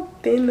 look how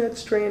thin that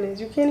strand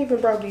is. You can't even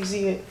probably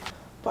see it.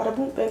 Bada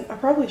boom. And I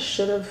probably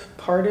should have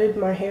parted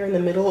my hair in the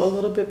middle a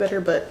little bit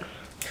better, but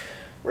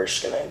we're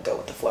just gonna go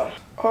with the flow.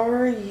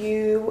 Are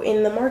you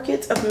in the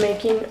market of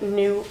making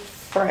new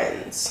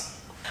friends?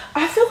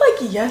 I feel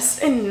like yes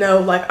and no.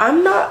 Like,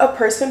 I'm not a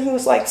person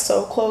who's like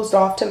so closed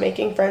off to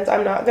making friends.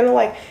 I'm not gonna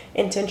like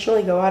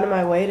intentionally go out of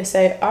my way to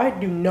say I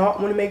do not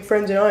want to make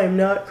friends and I am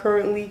not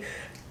currently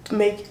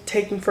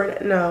taking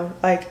friends. No,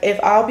 like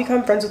if I'll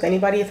become friends with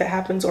anybody, if it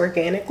happens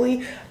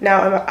organically.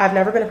 Now I've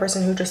never been a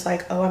person who just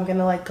like, oh, I'm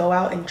gonna like go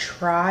out and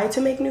try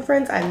to make new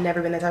friends. I've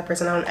never been that type of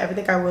person. I don't ever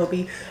think I will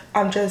be.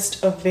 I'm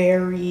just a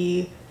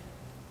very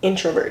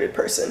introverted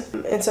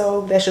person, and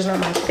so that's just not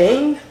my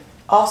thing.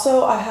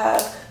 Also, I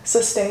have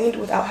sustained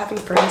without having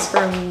friends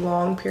for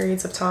long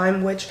periods of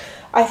time, which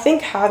I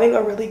think having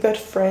a really good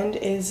friend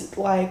is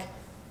like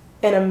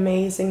an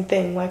amazing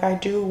thing. Like, I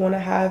do want to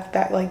have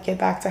that, like get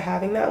back to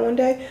having that one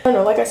day. I don't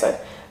know, like I said,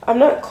 I'm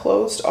not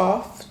closed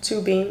off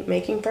to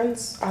making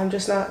friends. I'm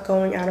just not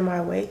going out of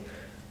my way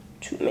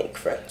to make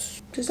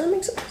friends. Does that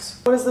make sense?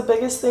 What is the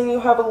biggest thing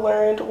you have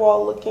learned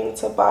while looking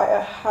to buy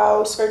a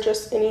house, or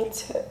just any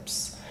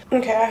tips?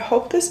 Okay, I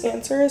hope this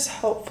answer is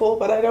helpful,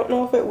 but I don't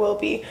know if it will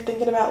be.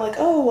 Thinking about like,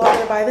 oh, well, I'm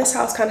gonna buy this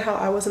house, kind of how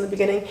I was in the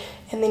beginning,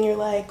 and then you're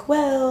like,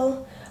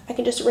 well, I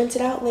can just rent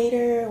it out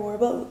later, or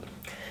well,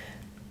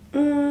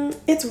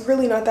 it's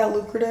really not that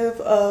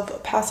lucrative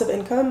of passive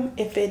income,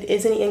 if it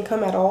is any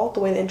income at all,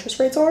 the way the interest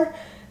rates are.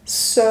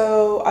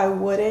 So I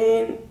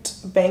wouldn't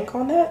bank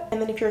on that.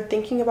 And then if you're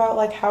thinking about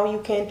like how you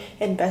can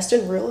invest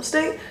in real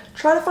estate,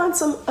 try to find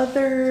some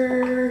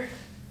other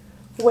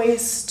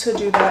ways to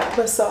do that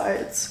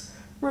besides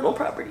rental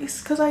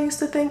properties. Because I used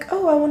to think,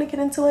 oh, I want to get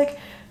into like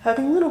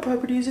having rental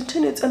properties and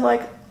tenants, and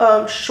like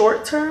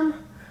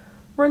short-term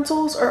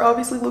rentals are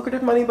obviously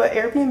lucrative money, but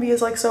Airbnb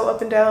is like so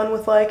up and down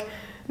with like,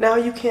 now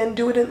you can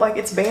do it in like,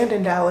 it's banned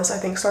in Dallas, I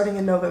think, starting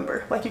in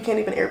November. Like you can't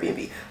even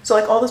Airbnb. So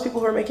like all those people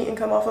who are making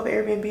income off of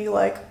Airbnb,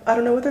 like I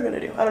don't know what they're gonna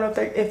do. I don't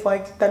know if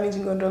like that means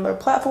you can go to another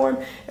platform,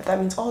 if that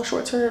means all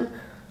short-term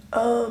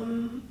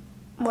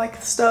like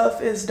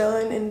stuff is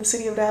done in the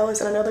city of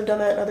Dallas, and I know they've done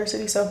that in other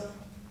cities. So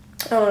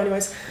I don't know.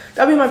 Anyways,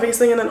 that'd be my biggest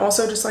thing. And then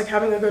also just like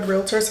having a good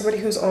realtor, somebody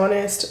who's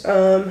honest.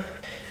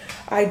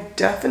 I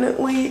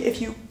definitely,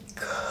 if you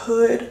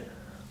could,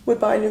 would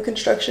buy new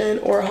construction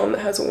or a home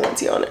that has a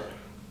warranty on it,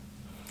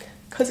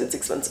 because it's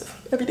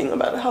expensive. Everything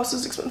about a house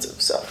is expensive.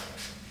 So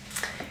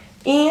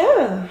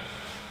yeah.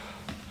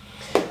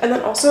 And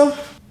then also,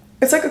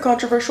 it's like a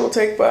controversial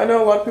take, but I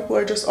know a lot of people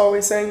are just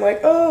always saying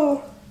like,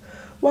 oh,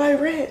 why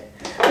rent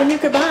when you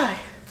could buy?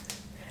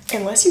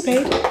 Unless you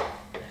paid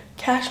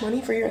cash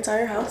money for your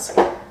entire house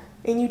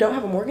and you don't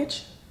have a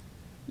mortgage,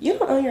 you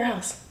don't own your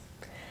house.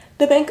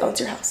 The bank owns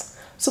your house.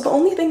 So the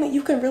only thing that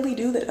you can really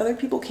do that other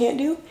people can't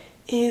do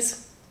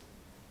is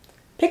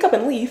pick up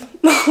and leave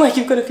like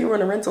you could if you were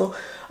in a rental.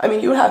 I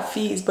mean, you would have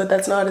fees, but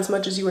that's not as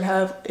much as you would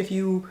have if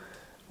you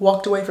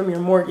walked away from your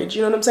mortgage.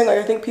 You know what I'm saying? Like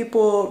I think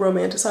people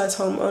romanticize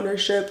home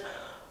ownership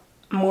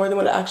more than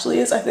what it actually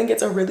is. I think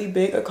it's a really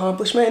big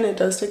accomplishment, and it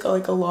does take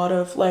like a lot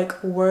of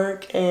like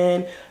work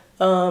and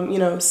you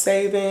know,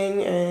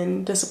 saving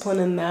and discipline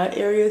in that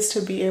areas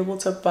to be able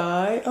to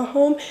buy a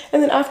home.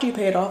 And then after you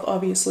pay it off,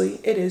 obviously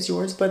it is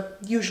yours, but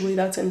usually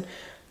that's in,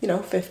 you know,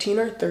 15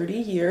 or 30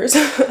 years.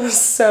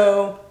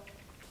 So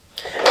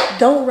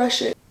don't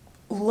rush it.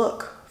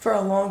 Look for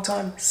a long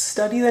time.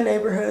 Study the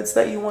neighborhoods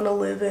that you want to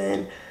live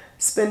in.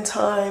 Spend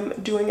time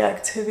doing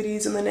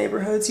activities in the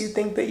neighborhoods you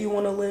think that you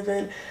want to live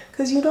in,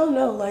 because you don't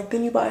know, like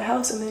then you buy a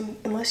house and then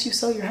unless you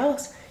sell your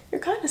house,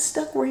 you're kind of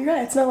stuck where you're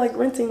at. It's not like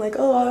renting, like,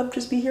 oh, I'll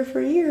just be here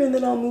for a year and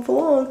then I'll move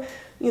along.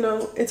 You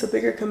know, it's a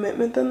bigger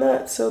commitment than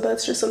that. So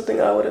that's just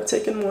something I would have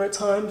taken more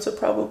time to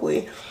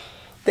probably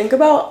think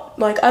about.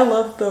 Like, I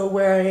love the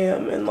where I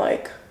am and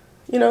like,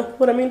 you know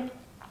what I mean?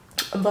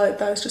 But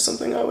that's just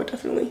something I would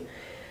definitely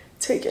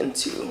take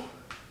into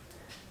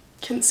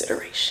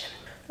consideration.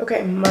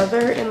 Okay,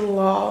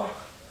 mother-in-law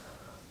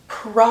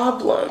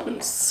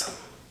problems.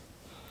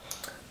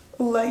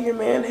 Let your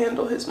man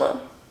handle his mom.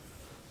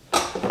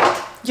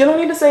 You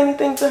don't need to say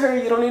anything to her.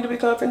 You don't need to be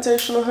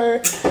confrontational with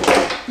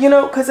her. You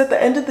know, because at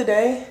the end of the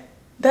day,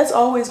 that's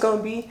always going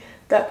to be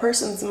that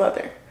person's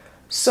mother.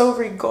 So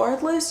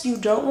regardless, you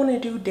don't want to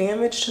do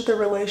damage to the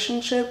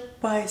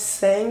relationship by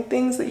saying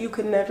things that you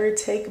could never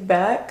take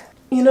back.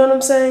 You know what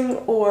I'm saying?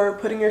 Or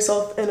putting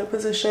yourself in a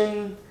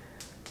position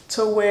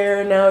to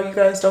where now you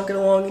guys don't get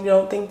along and you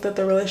don't think that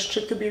the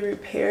relationship could be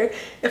repaired.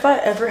 If I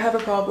ever have a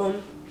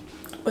problem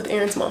with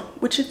Aaron's mom,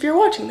 which if you're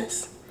watching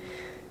this,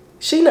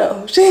 she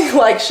knows.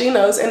 She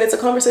knows. And it's a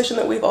conversation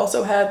that we've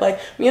also had. Like,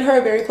 me and her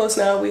are very close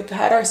now. We've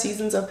had our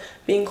seasons of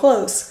being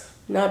close,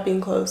 not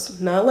being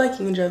close, not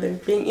liking each other,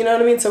 being, you know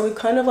what I mean? So we've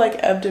kind of like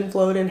ebbed and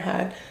flowed and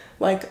had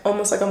like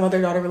almost like a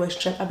mother-daughter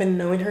relationship. I've been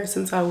knowing her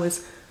since I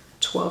was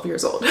 12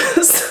 years old.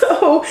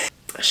 So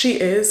she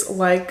is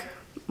like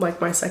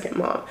my second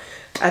mom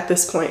at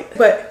this point.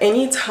 But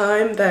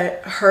anytime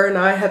that her and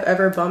I have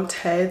ever bumped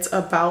heads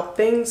about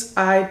things,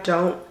 I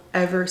don't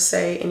ever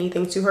say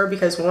anything to her,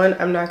 because one,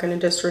 I'm not going to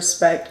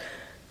disrespect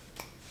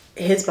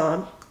his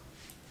mom,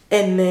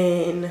 and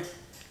then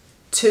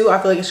two, I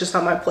feel like it's just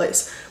not my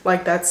place.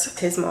 Like, that's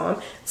his mom,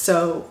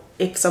 so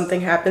if something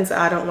happens that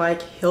I don't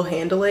like, he'll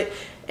handle it.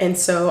 And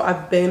so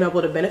I've been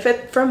able to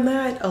benefit from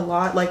that a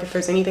lot. Like, if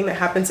there's anything that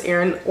happens,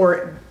 Aaron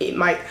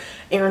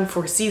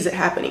foresees it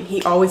happening.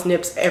 He always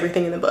nips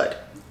everything in the bud.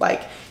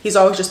 Like, he's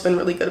always just been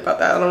really good about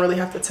that. I don't really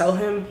have to tell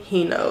him.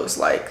 He knows,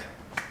 like,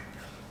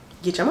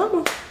 get your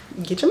mama,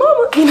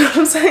 you know what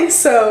I'm saying?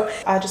 So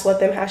I just let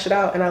them hash it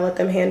out and I let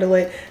them handle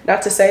it.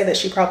 Not to say that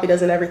she probably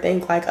doesn't ever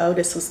think like, oh,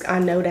 I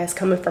know that's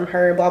coming from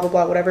her, blah, blah,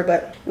 blah, whatever,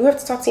 but you have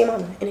to talk to your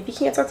mama. And if you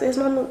can't talk to his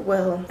mama,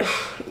 well,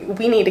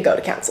 we need to go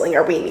to counseling,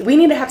 or we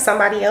need to have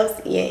somebody else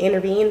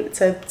intervene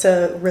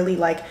to really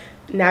like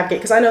navigate,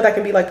 because I know that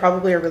can be like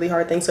probably a really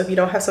hard thing. So if you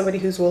don't have somebody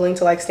who's willing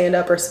to like stand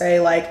up or say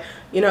like,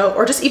 you know,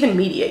 or just even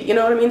mediate, you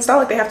know what I mean? It's not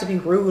like they have to be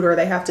rude or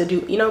they have to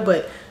do, you know,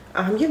 but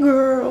I'm your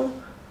girl.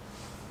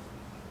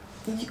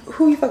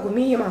 Who you fuck with,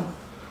 me or your mama?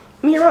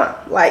 Me or your mom?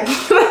 Like,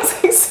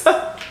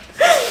 so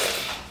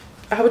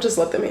I would just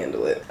let them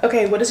handle it.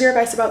 Okay, what is your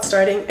advice about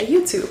starting a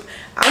YouTube?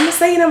 I'm gonna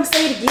say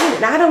it again,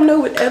 and I don't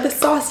know what other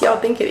sauce y'all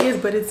think it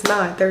is, but it's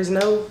not. There's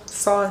no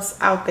sauce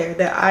out there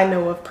that I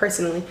know of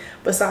personally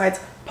besides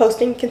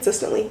posting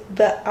consistently.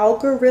 The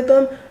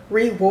algorithm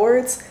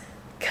rewards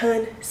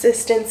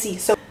consistency.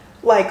 So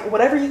like,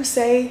 whatever you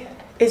say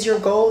is your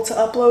goal to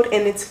upload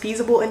and it's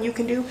feasible and you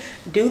can do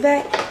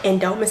that, and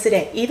don't miss a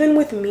day. Even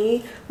with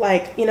me,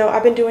 like, you know,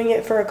 I've been doing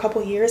it for a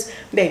couple years,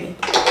 baby.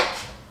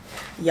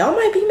 y'all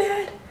might be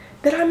mad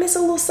that I miss a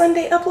little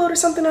Sunday upload or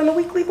something on a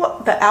weekly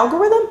vlog. The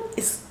algorithm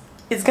is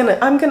gonna,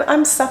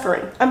 I'm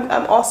suffering.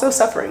 I'm also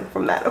suffering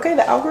from that. Okay,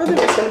 the algorithm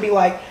is gonna be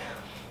like,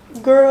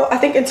 girl, I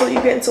think until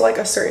you get into like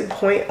a certain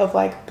point of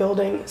like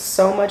building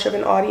so much of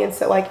an audience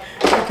that like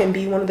you can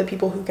be one of the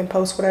people who can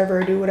post whatever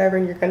or do whatever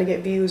and you're gonna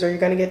get views or you're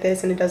gonna get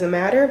this and it doesn't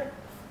matter.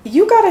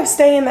 You gotta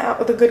stay in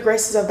the good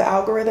graces of the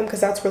algorithm,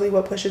 because that's really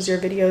what pushes your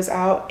videos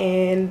out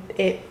and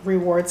it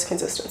rewards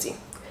consistency.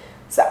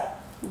 So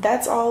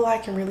that's all I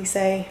can really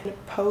say.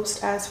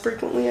 Post as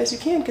frequently as you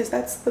can, because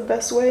that's the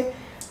best way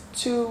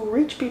to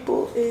reach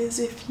people, is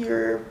if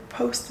you're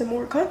posting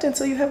more content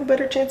so you have a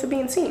better chance of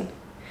being seen.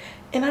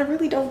 And I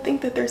really don't think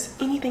that there's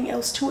anything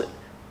else to it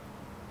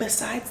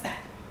besides that.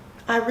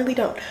 I really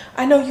don't.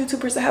 I know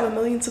YouTubers that have 1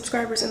 million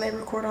subscribers and they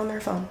record on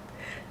their phone.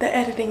 The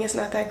editing is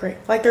not that great.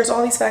 Like, there's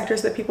all these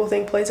factors that people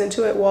think plays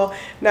into it. Well,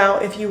 now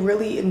if you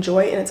really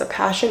enjoy it and it's a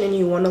passion and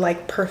you want to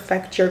like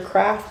perfect your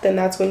craft, then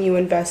that's when you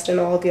invest in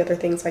all of the other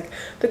things, like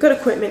the good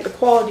equipment, the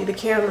quality, the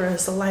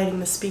cameras, the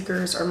lighting, the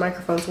speakers or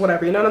microphones,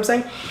 whatever, you know what I'm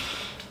saying?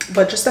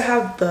 But just to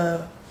have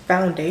the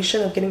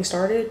foundation of getting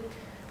started,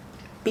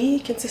 be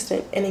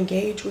consistent and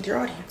engage with your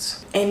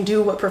audience and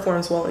do what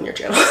performs well in your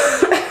channel.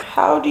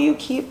 How do you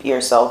keep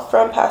yourself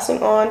from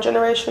passing on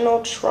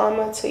generational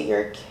trauma to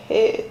your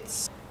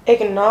kids?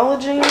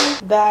 Acknowledging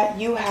that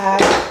you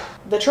have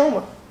the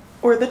trauma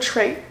or the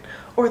trait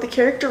or the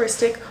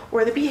characteristic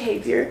or the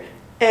behavior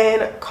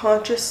and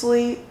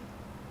consciously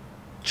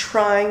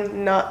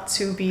trying not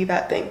to be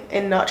that thing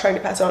and not trying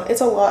to pass it on.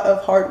 It's a lot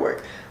of hard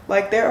work.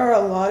 Like, there are a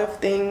lot of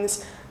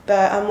things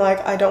that I'm like,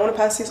 I don't want to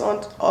pass these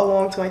on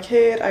along to my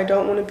kid. I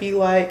don't want to be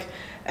like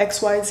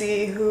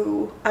XYZ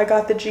who I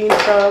got the gene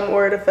from,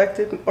 or it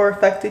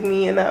affected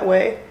me in that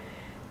way.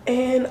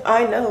 And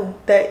I know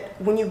that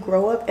when you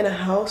grow up in a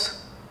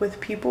house with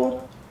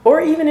people,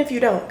 or even if you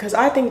don't, because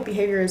I think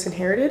behavior is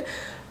inherited,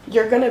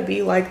 you're gonna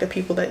be like the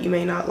people that you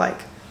may not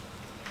like.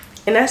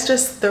 And that's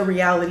just the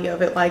reality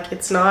of it. Like,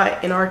 it's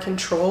not in our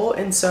control.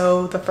 And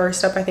so the first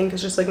step, I think,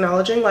 is just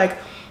acknowledging, like,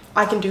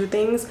 I can do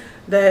things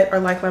that are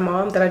like my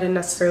mom that I didn't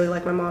necessarily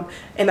like my mom,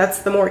 and that's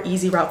the more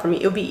easy route for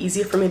me. It would be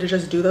easier for me to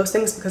just do those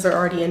things because they're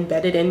already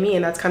embedded in me,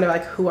 and that's kind of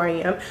like who I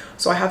am.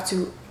 So I have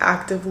to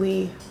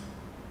actively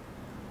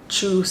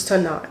choose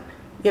to not,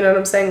 you know what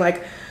I'm saying?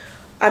 Like,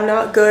 I'm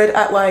not good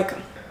at like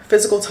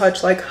physical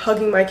touch, like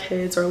hugging my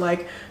kids or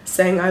like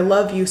saying I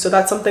love you. So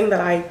that's something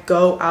that I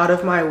go out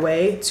of my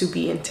way to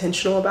be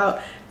intentional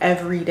about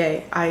every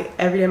day.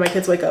 Every day my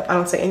kids wake up, I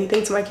don't say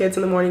anything to my kids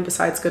in the morning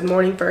besides good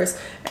morning first,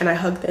 and I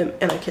hug them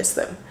and I kiss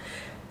them.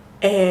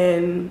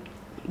 And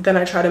then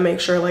I try to make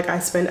sure like I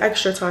spend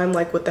extra time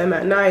like with them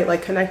at night,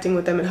 like connecting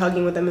with them and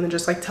hugging with them, and then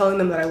just like telling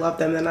them that I love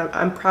them and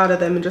I'm proud of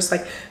them, and just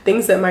like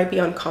things that might be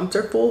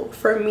uncomfortable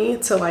for me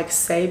to like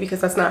say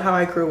because that's not how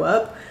I grew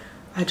up.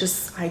 I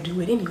do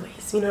it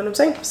anyways, you know what I'm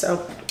saying?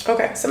 So,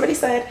 okay, somebody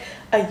said,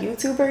 a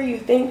YouTuber you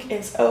think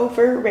is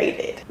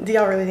overrated. Do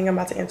y'all really think I'm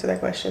about to answer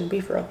that question?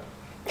 Be for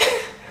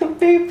real.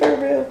 Be for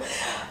real.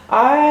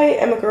 I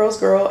am a girl's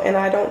girl, and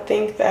I don't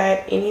think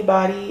that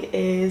anybody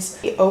is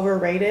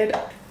overrated.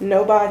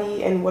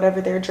 Nobody and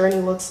whatever their journey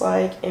looks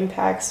like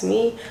impacts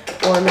me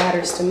or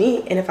matters to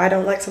me. And if I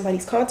don't like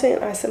somebody's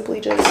content, I simply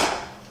just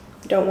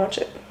don't watch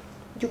it.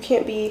 You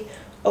can't be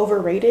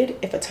overrated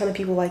if a ton of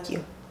people like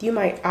you.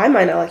 I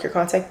might not like your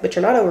content, but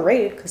you're not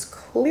overrated because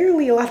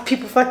clearly a lot of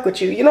people fuck with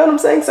you. You know what I'm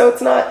saying? So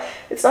it's not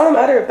a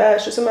matter of that.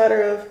 It's just a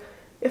matter of,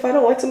 if I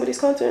don't like somebody's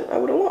content, I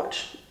wouldn't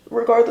watch,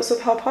 regardless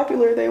of how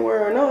popular they were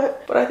or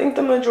not. But I think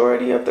the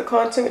majority of the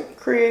content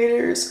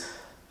creators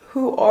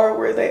who are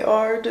where they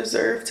are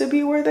deserve to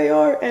be where they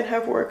are and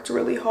have worked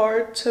really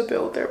hard to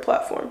build their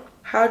platform.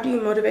 How do you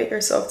motivate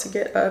yourself to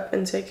get up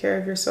and take care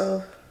of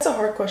yourself? That's a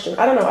hard question.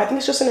 I don't know. I think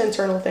it's just an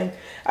internal thing.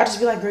 I just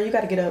be like, girl, you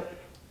gotta get up.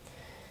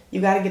 You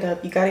gotta get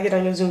up. You gotta get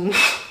on your Zoom.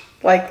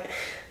 Like,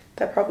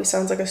 that probably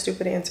sounds like a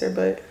stupid answer,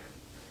 but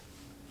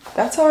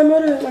that's how I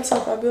motivate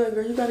myself. I'd be like,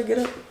 girl, you gotta get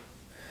up.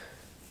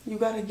 You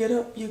gotta get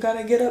up. You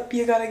gotta get up.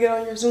 You gotta get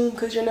on your Zoom,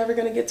 because you're never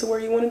gonna get to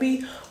where you want to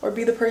be or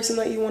be the person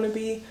that you want to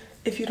be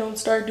if you don't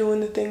start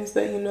doing the things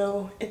that you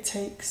know it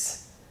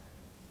takes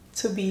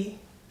to be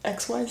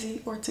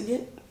XYZ or to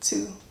get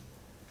to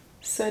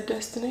said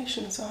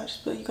destination. So I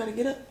just feel you gotta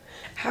get up.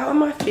 How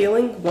am I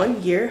feeling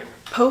 1 year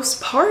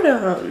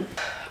postpartum?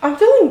 I'm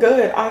feeling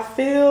good. I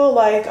feel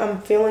like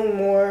I'm feeling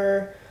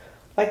more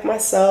like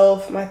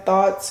myself. My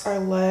thoughts are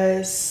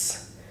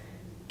less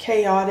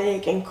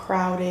chaotic and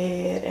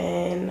crowded,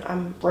 and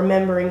I'm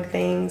remembering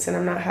things, and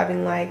I'm not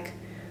having like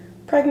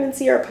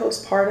pregnancy or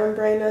postpartum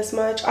brain as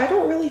much. I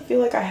don't really feel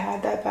like I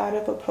had that bad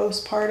of a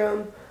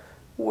postpartum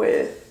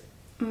with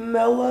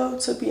Mello,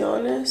 to be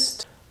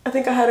honest. I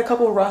think I had a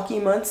couple rocky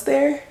months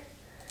there.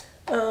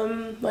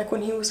 Like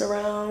when he was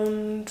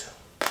around,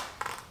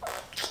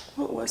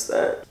 what was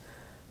that?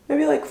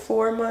 Maybe like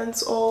 4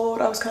 months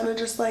old. I was kind of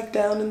just like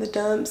down in the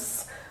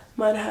dumps.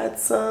 Might have had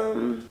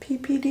some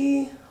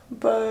PPD,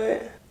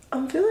 but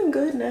I'm feeling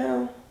good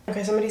now.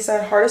 Okay, somebody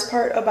said hardest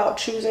part about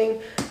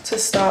choosing to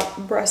stop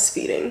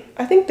breastfeeding.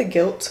 I think the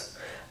guilt.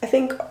 I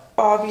think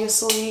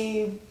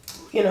obviously,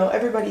 you know,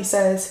 everybody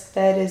says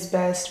fed is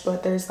best,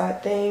 but there's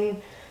that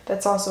thing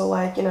that's also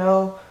like, you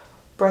know,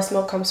 breast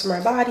milk comes from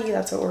our body.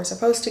 That's what we're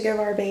supposed to give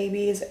our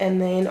babies.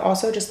 And then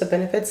also just the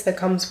benefits that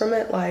comes from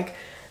it. Like,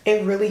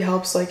 it really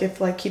helps, like,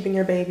 if like keeping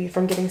your baby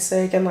from getting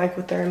sick and like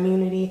with their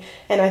immunity.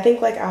 And I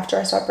think like after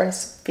I stopped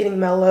breastfeeding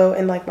Mello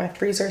and like my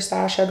freezer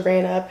stash had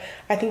ran up,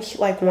 I think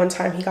like one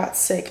time he got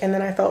sick, and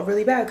then I felt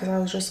really bad because I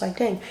was just like,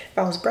 dang, if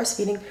I was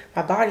breastfeeding,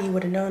 my body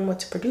would have known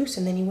what to produce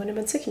and then he wouldn't have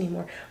been sick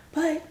anymore.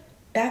 But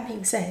that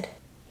being said,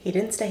 he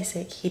didn't stay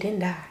sick, he didn't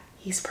die,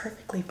 he's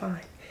perfectly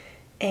fine.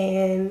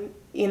 And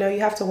you know, you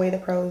have to weigh the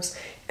pros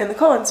and the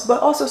cons.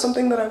 But also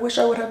something that I wish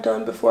I would have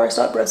done before I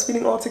stopped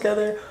breastfeeding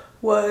altogether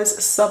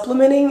was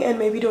supplementing and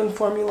maybe doing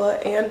formula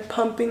and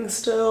pumping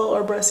still,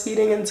 or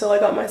breastfeeding until I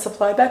got my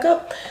supply back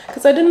up,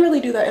 because I didn't really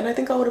do that. And I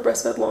think I would have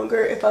breastfed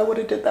longer if I would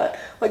have did that.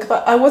 Like, if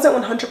I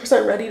wasn't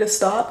 100% ready to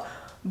stop,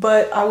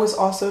 but I was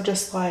also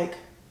just like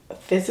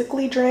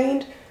physically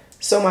drained,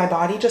 so my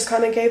body just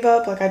kind of gave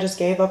up. Like, I just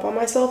gave up on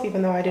myself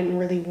even though I didn't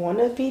really want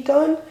to be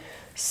done.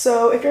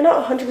 So if you're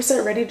not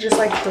 100% ready to just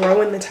like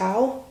throw in the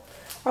towel,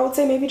 I would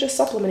say maybe just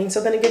supplementing.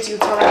 So then it gives you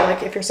time,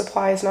 like if your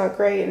supply is not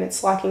great and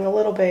it's lacking a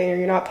little bit, or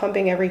you're not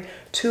pumping every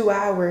 2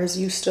 hours,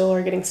 you still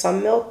are getting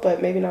some milk,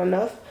 but maybe not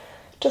enough.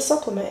 Just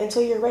supplement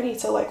until you're ready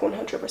to like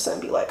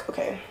 100% be like,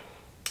 okay,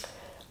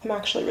 I'm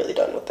actually really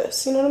done with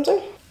this. You know what I'm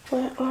saying?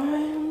 My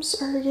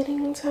arms are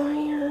getting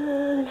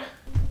tired.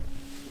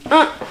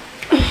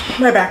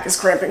 My back is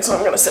cramping, so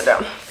I'm gonna sit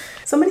down.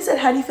 Somebody said,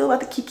 how do you feel about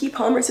the Keke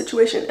Palmer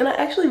situation? And I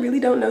actually really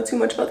don't know too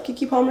much about the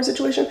Keke Palmer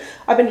situation.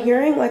 I've been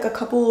hearing like a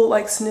couple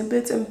like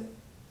snippets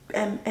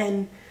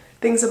and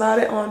things about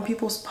it on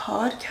people's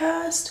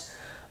podcast,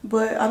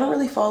 but I don't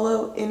really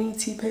follow any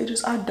tea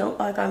pages. I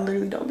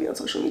literally don't be on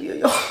social media,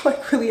 y'all,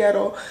 like really at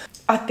all.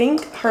 I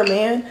think her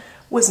man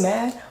was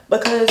mad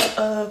because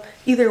of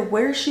either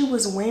where she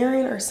was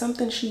wearing or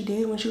something she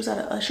did when she was at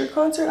an Usher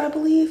concert, I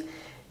believe,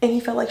 and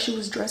he felt like she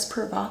was dressed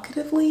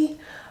provocatively.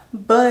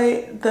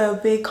 But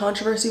the big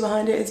controversy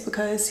behind it is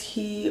because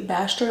he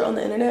bashed her on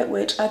the internet,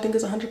 which I think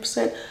is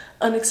 100%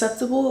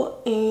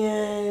 unacceptable.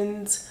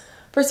 And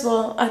first of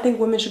all, I think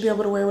women should be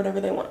able to wear whatever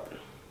they want,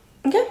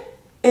 okay?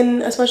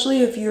 And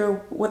especially if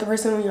you're with a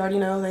person who you already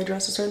know, they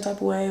dress a certain type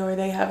of way or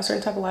they have a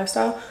certain type of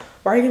lifestyle,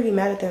 why are you gonna be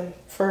mad at them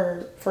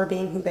for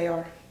being who they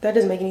are? That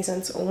doesn't make any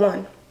sense,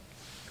 one.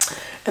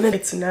 And then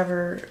it's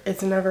never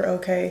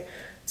okay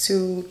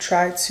to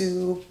try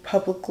to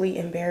publicly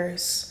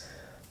embarrass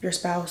your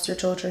spouse, your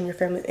children, your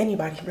family,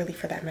 anybody really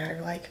for that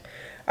matter. Like,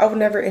 I would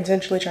never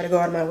intentionally try to go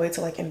out of my way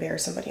to like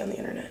embarrass somebody on the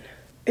internet.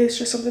 It's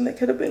just something that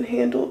could have been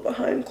handled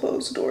behind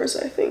closed doors,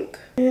 I think.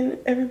 And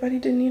everybody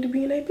didn't need to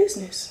be in a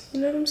business,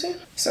 you know what I'm saying?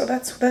 So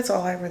that's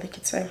all I really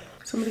could say.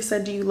 Somebody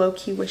said, do you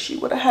low-key wish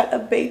you would have had a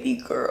baby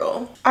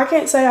girl? I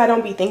can't say I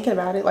don't be thinking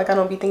about it. Like, I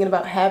don't be thinking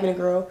about having a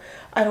girl.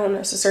 I don't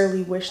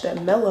necessarily wish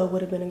that Mello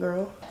would have been a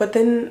girl. But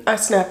then I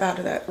snap out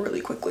of that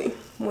really quickly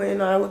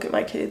when I look at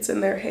my kids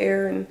and their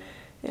hair and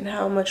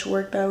how much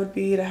work that would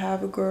be to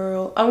have a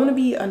girl. I want to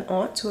be an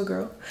aunt to a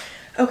girl.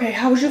 Okay,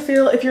 how would you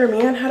feel if your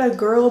man had a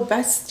girl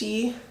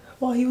bestie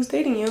while he was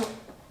dating you?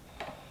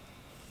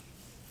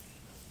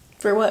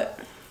 For what?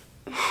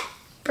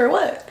 For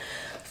what?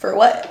 For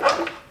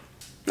what?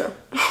 No.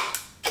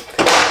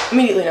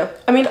 Immediately no.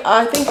 I mean,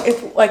 I think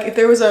if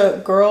there was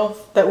a girl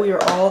that we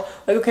were all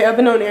like, okay, I've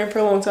been on Aaron for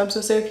a long time,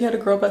 so say if he had a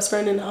girl best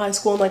friend in high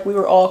school and like we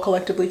were all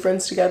collectively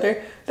friends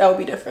together, that would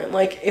be different.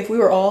 Like, if we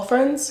were all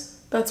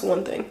friends, that's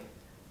one thing.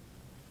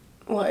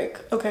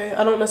 Like, okay,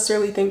 I don't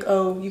necessarily think,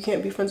 oh, you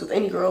can't be friends with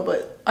any girl,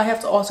 but I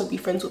have to also be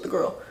friends with the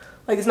girl.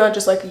 Like, it's not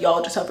just like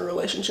y'all just have a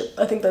relationship.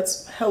 I think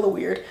that's hella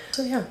weird.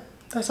 So yeah,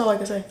 that's all I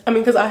can say. I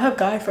mean, because I have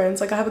guy friends,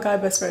 like I have a guy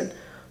best friend,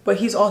 but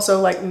he's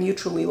also like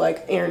mutually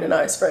like Aaron and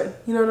I's friend.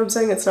 You know what I'm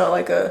saying? It's not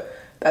like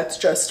that's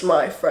just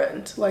my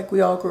friend. Like, we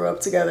all grew up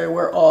together,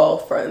 we're all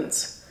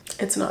friends.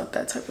 It's not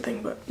that type of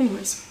thing, but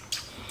anyways.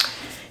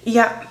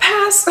 Yeah,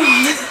 pass.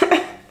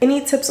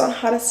 Any tips on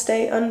how to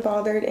stay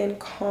unbothered and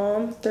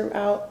calm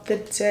throughout the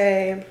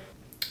day?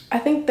 I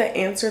think the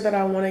answer that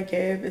I want to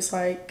give is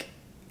like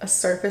a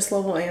surface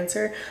level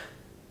answer.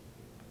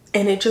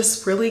 And it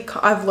just really,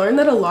 I've learned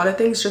that a lot of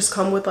things just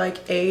come with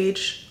like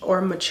age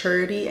or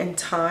maturity and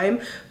time,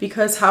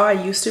 because how I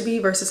used to be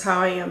versus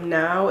how I am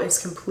now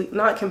is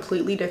not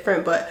completely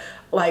different, but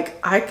like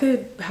I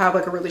could have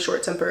like a really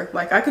short temper.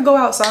 Like, I could go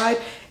outside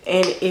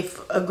and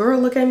if a girl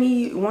look at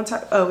me one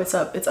time, oh, it's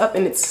up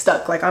and it's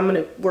stuck. Like,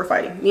 we're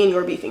fighting. Me and you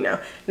are beefing now.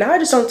 Now I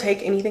just don't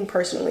take anything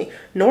personally,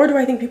 nor do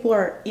I think people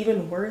are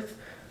even worth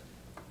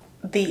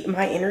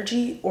my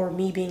energy or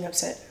me being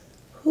upset.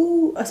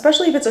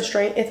 Especially if it's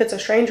a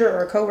stranger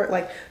or a coworker,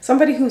 like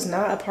somebody who's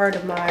not a part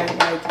of my,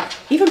 like,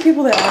 even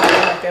people that aren't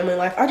in my family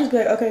life, I just be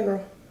like, okay,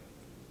 girl.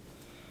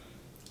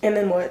 And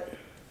then what?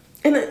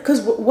 And then,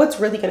 because what's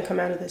really gonna come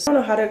out of this? I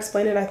don't know how to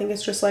explain it. I think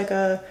it's just like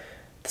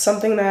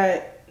something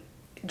that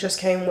just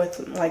came with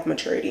like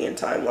maturity and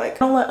time. Like, I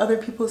don't let other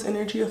people's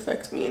energy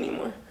affect me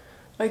anymore.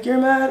 Like, you're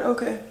mad?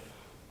 Okay.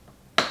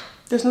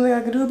 There's nothing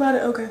I can do about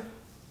it? Okay.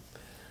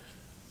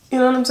 You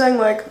know what I'm saying?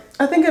 Like,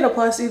 I think it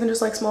applies to even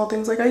just like small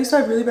things. Like, I used to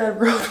have really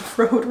bad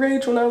road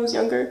rage when I was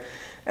younger.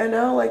 And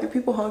now, like, if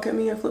people honk at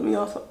me and flip me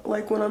off,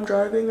 like, when I'm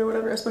driving or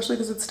whatever, especially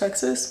because it's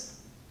Texas,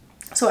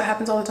 so it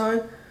happens all the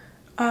time,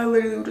 I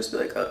literally would just be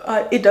like,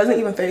 it doesn't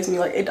even faze me.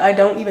 Like, I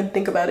don't even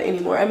think about it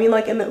anymore. I mean,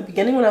 like, in the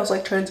beginning when I was,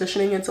 like,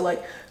 transitioning into,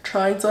 like,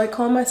 trying to, like,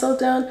 calm myself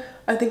down,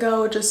 I think I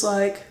would just,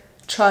 like,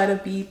 try to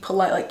be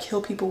polite, like,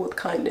 kill people with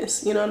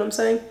kindness. You know what I'm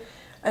saying?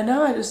 And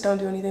now I just don't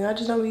do anything. I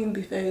just don't even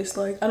be phased.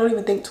 Like, I don't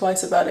even think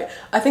twice about it.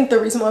 I think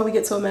the reason why we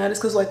get so mad is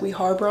because, like, we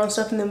harbor on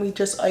stuff and then we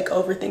just, like,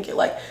 overthink it.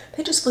 Like,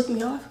 they just flicked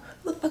me off.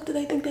 Who the fuck do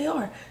they think they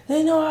are?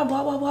 They know I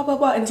blah, blah, blah, blah,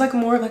 blah. And it's, like,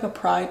 more of, like, a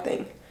pride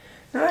thing.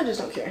 Now I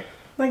just don't care.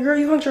 Like, girl,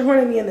 you honked your horn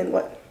at me and then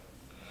what?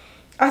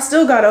 I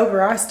still got over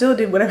her. I still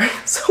did whatever.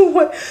 So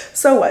what?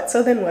 So what?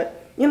 So then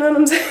what? You know what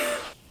I'm saying?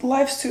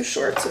 Life's too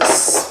short to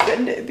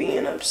spend it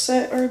being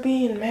upset or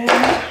being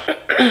mad.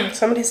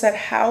 Somebody said,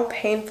 how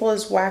painful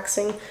is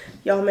waxing?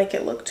 Y'all make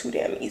it look too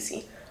damn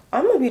easy.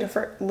 I'm gonna be the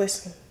first.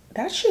 Listen,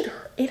 that shit,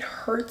 it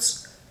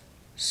hurts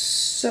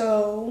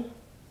so.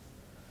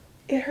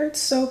 It hurts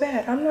so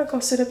bad. I'm not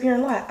gonna sit up here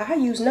and lie. I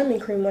use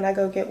numbing cream when I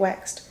go get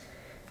waxed.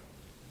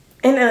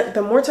 And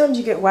the more times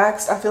you get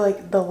waxed, I feel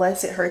like the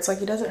less it hurts.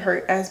 Like, it doesn't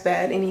hurt as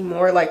bad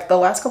anymore. Like, the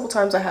last couple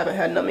times I haven't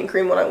had numbing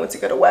cream when I went to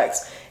get a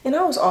wax. And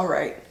I was all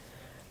right.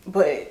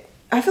 But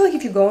I feel like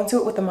if you go into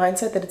it with the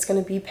mindset that it's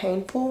going to be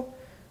painful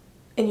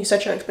and you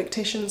set your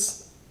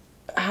expectations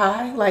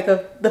high, like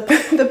of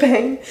the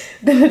pain,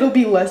 then it'll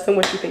be less than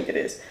what you think it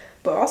is.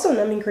 But also,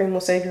 numbing cream will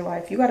save your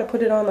life. You got to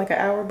put it on like an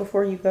hour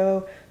before you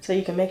go so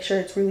you can make sure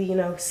it's really,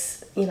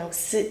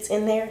 sits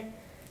in there.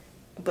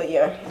 But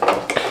yeah,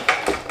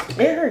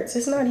 it hurts.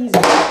 It's not easy.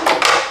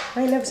 I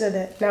ain't never said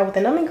that. Now with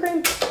the numbing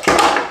cream,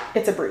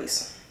 it's a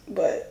breeze.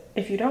 But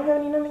if you don't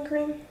have any numbing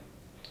cream,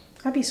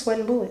 I'd be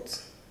sweating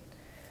bullets.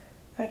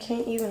 I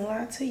can't even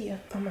lie to you.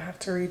 I'm gonna have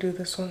to redo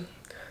this one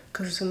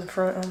because it's in the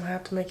front. I'm gonna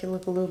have to make it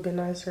look a little bit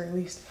nicer at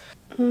least.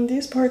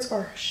 These parts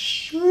are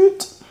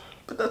shit,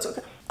 but that's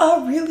okay.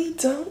 I really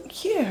don't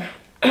care.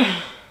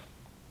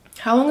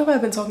 How long have I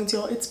been talking to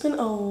y'all? It's been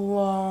a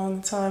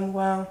long time.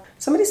 Wow.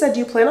 Somebody said, do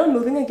you plan on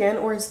moving again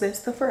or is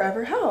this the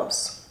forever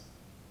house?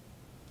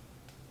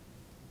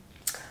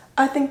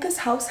 I think this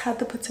house had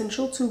the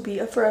potential to be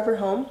a forever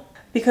home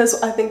because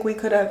I think we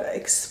could have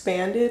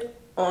expanded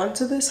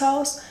onto this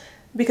house.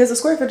 Because the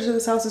square footage of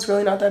this house is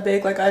really not that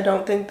big. Like, I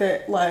don't think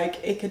that, like,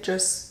 it could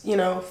just,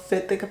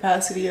 fit the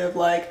capacity of,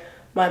 like,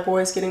 my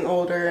boys getting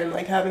older and,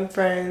 like, having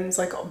friends,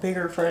 like,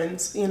 bigger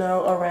friends,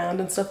 around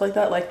and stuff like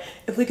that. Like,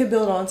 if we could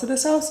build onto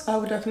this house, I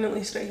would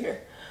definitely stay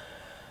here.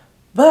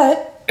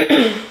 But,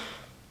 I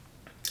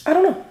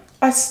don't know.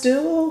 I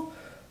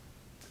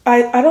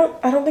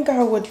don't think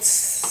I would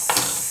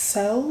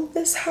sell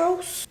this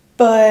house.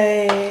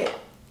 But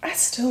I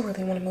still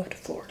really want to move to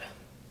Florida.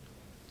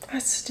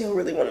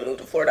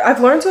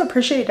 I've learned to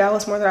appreciate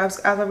Dallas more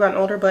as I've gotten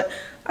older, but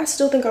I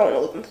still think I want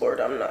to live in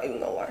Florida. I'm not even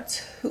gonna lie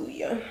to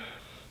you.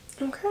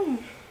 Okay,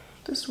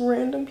 this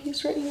random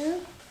piece right here.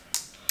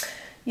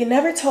 You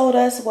never told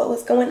us what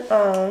was going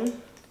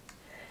on.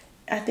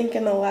 I think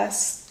in the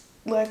last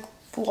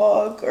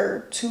vlog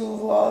or 2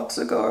 vlogs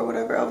ago or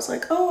whatever, I was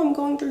like, oh, I'm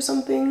going through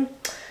something.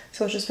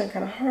 So it's just been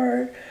kind of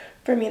hard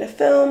for me to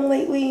film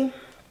lately.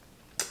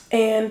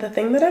 And the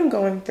thing that I'm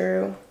going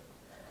through,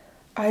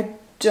 I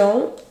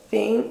don't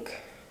really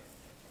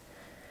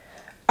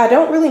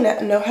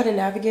know how to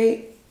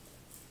navigate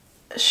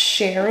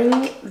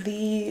sharing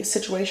the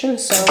situation,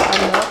 so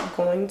I'm not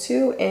going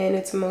to, and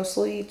it's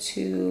mostly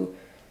to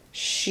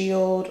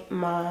shield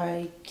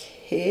my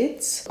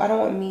kids. I don't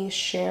want me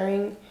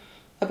sharing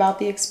about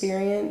the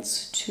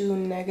experience to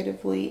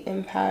negatively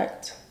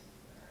impact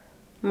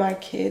my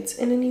kids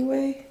in any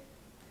way,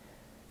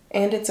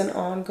 and it's an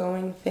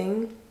ongoing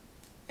thing,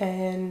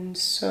 and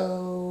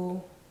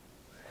so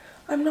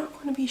I'm not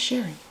going to be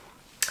sharing.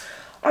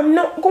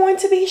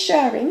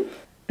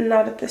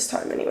 Not at this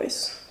time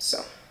anyways.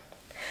 So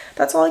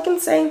that's all I can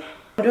say.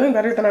 I'm doing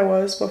better than I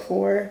was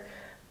before.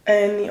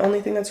 And the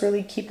only thing that's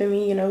really keeping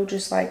me,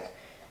 just like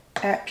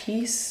at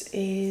peace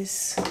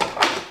is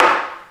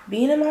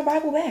being in my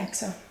Bible bag.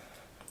 So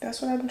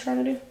that's what I've been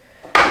trying to do,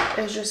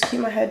 is just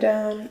keep my head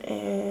down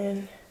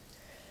and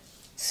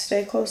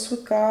stay close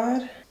with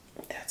God.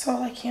 That's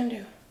all I can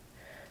do.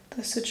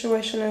 The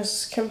situation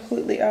is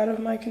completely out of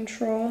my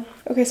control.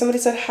 Okay, somebody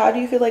said, how do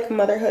you feel like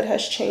motherhood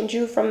has changed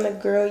you from the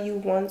girl you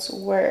once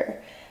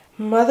were?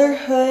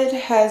 Motherhood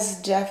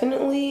has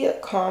definitely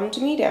calmed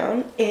me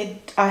down.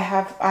 I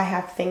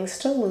have things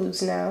to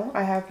lose now.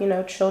 I have,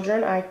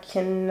 children I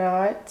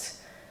cannot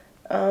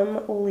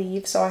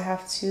leave, so I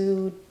have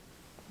to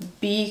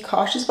be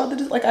cautious about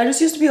the, like, I just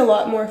used to be a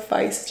lot more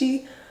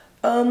feisty.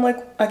 When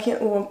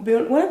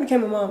I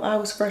became a mom, I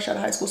was fresh out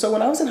of high school. So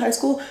when I was in high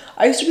school,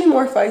 I used to be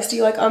more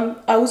feisty. Like,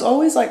 I was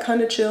always like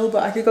kind of chill,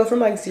 but I could go from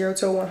like 0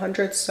 to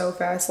 100 so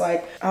fast.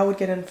 Like, I would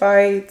get in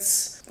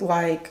fights,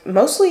 like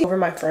mostly over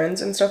my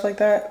friends and stuff like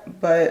that.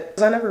 But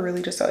I never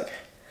really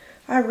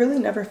I really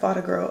never fought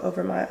a girl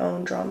over my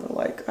own drama.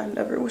 Like, I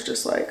never was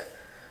just like,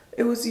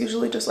 it was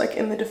usually just like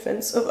in the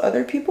defense of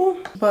other people.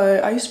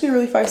 But I used to be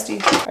really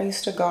feisty. I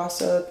used to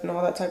gossip and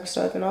all that type of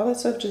stuff, and all that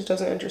stuff just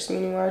doesn't interest me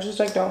anymore. I just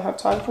like don't have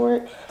time for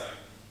it.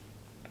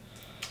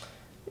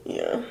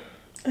 Yeah,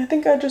 I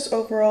think I just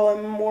overall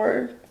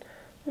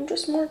I'm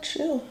just more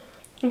chill.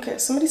 Okay,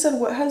 somebody said,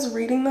 what has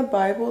reading the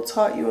Bible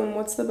taught you, and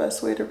what's the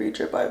best way to read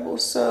your Bible?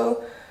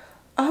 So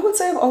I would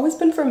say I've always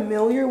been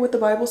familiar with the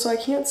Bible, so I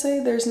can't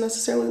say there's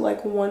necessarily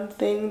like one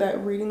thing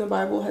that reading the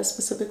Bible has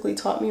specifically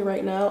taught me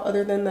right now,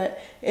 other than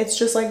that it's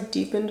just like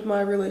deepened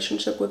my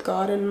relationship with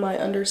God and my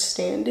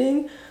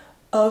understanding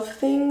of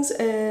things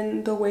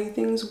and the way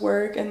things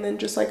work. And then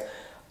just like,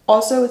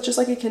 also it's just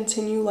like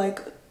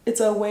it's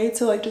a way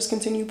to like just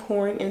continue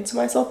pouring into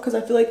myself, because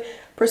I feel like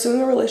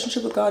pursuing a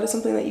relationship with God is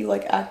something that you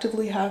like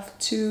actively have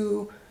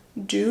to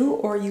do,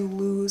 or you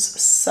lose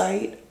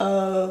sight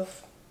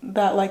of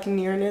that like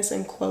nearness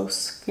and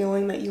close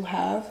feeling that you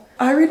have.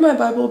 I read my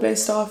Bible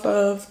based off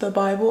of the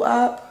Bible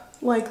app,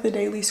 like the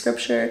daily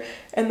scripture,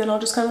 and then I'll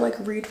just kind of like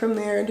read from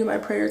there and do my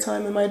prayer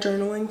time and my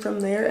journaling from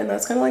there. And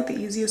that's kind of like the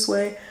easiest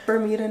way for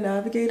me to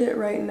navigate it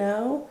right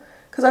now,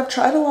 because I've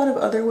tried a lot of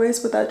other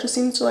ways, but that just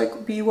seems to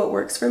like be what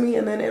works for me.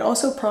 And then it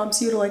also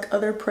prompts you to like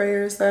other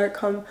prayers that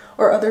come,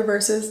 or other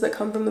verses that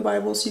come from the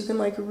Bible, so you can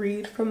like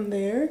read from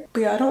there.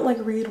 But yeah, I don't like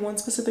read one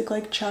specific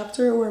like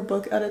chapter or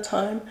book at a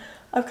time.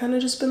 I've kind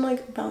of just been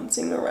like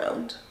bouncing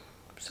around.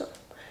 So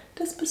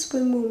that's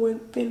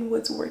been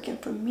what's working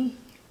for me.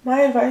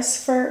 My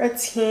advice for a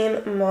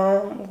teen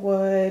mom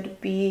would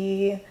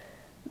be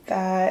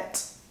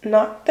that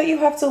not that you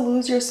have to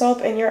lose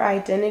yourself and your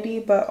identity,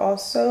 but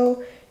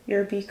also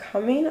you're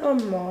becoming a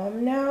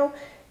mom now,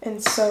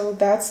 and so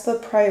that's the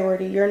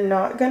priority. You're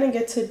not gonna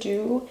get to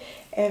do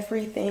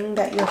everything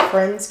that your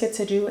friends get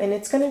to do, and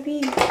it's gonna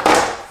be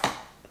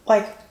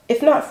like,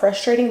 if not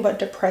frustrating, but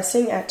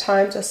depressing at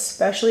times,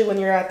 especially when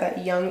you're at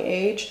that young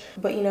age.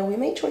 But you know, we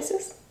make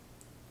choices,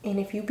 and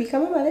if you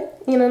become a mother,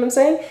 you know what I'm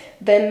saying,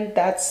 then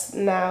that's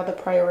now the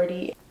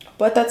priority.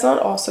 But that's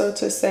not also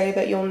to say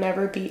that you'll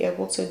never be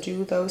able to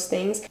do those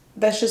things.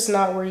 That's just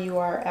not where you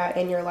are at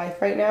in your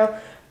life right now.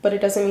 But it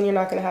doesn't mean you're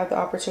not going to have the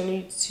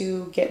opportunity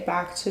to get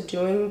back to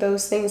doing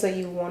those things that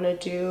you want to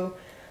do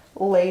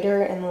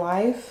later in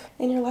life.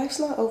 And your life's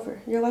not over.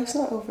 Your life's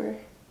not over.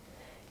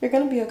 You're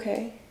going to be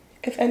okay.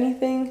 If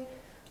anything,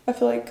 I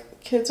feel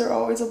like kids are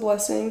always a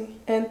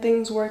blessing, and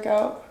things work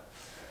out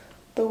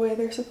the way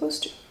they're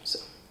supposed to.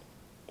 So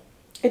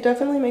it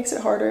definitely makes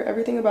it harder.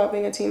 Everything about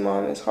being a teen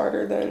mom is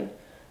harder than,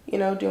 you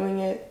know, doing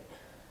it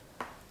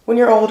when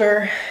you're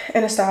older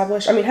and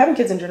established. I mean, having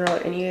kids in general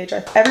at any age,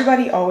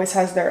 everybody always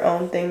has their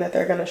own thing that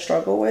they're going to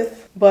struggle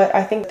with. But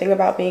I think the thing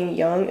about being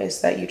young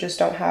is that you just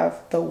don't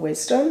have the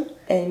wisdom,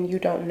 and you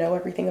don't know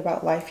everything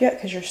about life yet,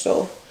 because you're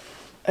still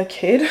a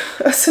kid,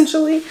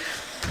 essentially.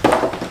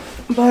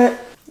 But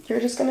you're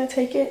just going to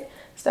take it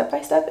step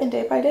by step and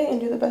day by day and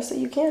do the best that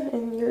you can.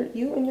 And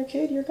you and your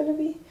kid, you're going to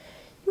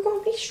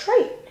be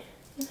straight.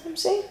 You know what I'm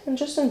saying? And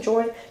just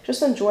enjoy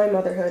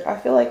motherhood. I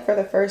feel like for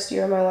the first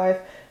year of my life,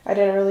 I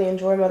didn't really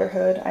enjoy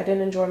motherhood. I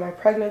didn't enjoy my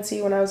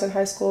pregnancy when I was in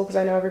high school, because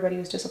I know everybody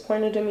was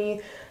disappointed in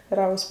me that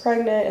I was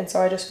pregnant, and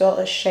so I just felt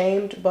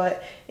ashamed.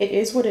 But it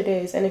is what it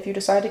is, and if you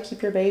decide to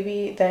keep your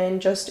baby, then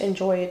just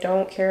enjoy it.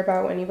 Don't care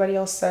about what anybody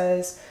else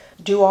says.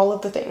 Do all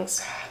of the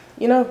things,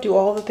 you know, do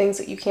all the things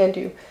that you can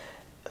do,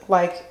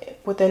 like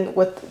with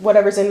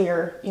whatever's in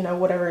your, you know,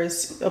 whatever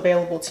is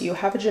available to you.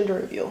 Have a gender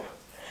reveal.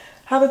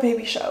 Have a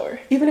baby shower,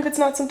 even if it's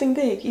not something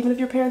big, even if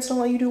your parents don't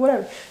let you do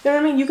whatever. You know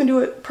what I mean? You can do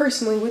it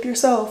personally with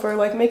yourself, or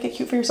like make it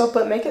cute for yourself,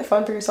 but make it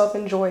fun for yourself.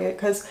 Enjoy it,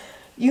 because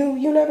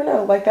you never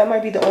know. Like, that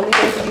might be the only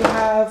baby you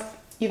have,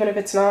 even if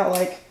it's not.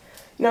 Like,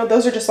 you know,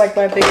 those are just like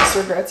my biggest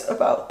regrets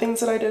about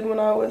things that I did when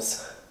I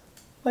was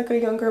like a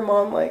younger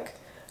mom. Like,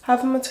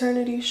 have a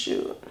maternity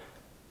shoot,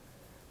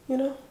 you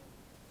know?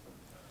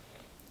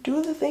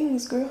 Do the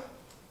things, girl.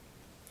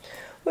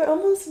 We're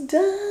almost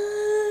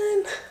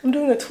done. I'm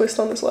doing a twist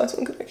on this last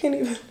one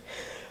because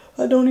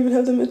I don't even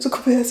have the mental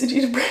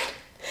capacity to braid.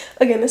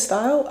 Again, this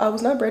style, I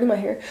was not braiding my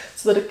hair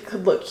so that it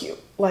could look cute,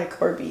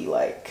 like, or be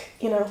like,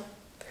 you know,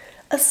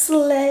 a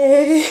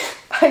slay.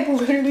 I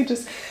literally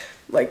just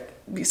like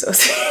be so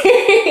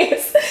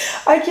serious.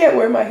 I can't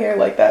wear my hair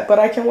like that, but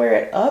I can wear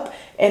it up,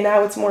 and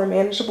now it's more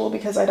manageable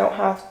because I don't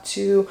have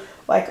to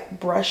like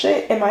brush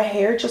it, and my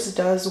hair just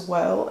does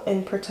well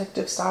in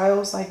protective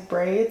styles like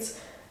braids,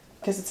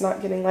 because it's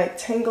not getting like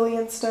tangly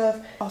and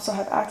stuff. I also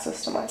have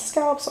access to my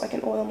scalp, so I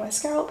can oil my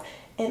scalp,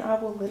 and I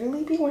will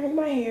literally be wearing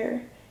my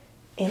hair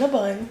in a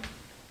bun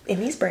in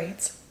these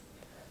braids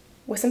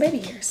with some baby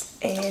hairs,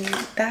 and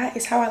that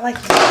is how I like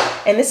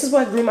it. And this is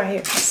what grew my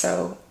hair,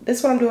 so this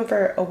is what I'm doing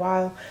for a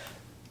while.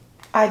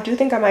 I do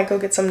think I might go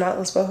get some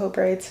knotless boho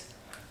braids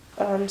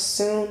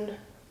soon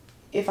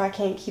if I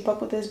can't keep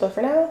up with this, but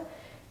for now,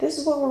 this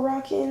is what we're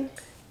rocking.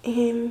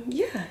 And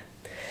yeah,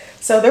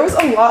 so there was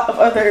a lot of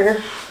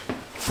other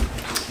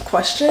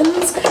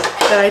questions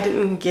that I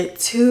didn't get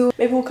to.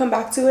 Maybe we'll come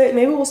back to it.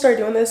 Maybe we'll start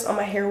doing this on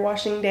my hair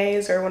washing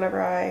days, or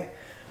whenever I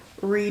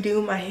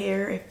redo my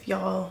hair if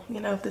y'all, you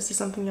know, if this is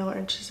something y'all are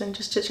interested in,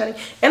 just chit-chatting.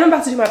 And I'm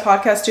about to do my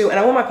podcast too, and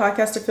I want my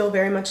podcast to feel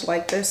very much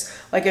like this.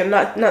 Like, it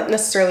not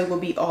necessarily will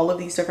be all of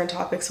these different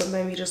topics, so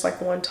maybe just like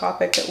one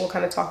topic that we'll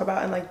kind of talk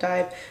about and like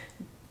dive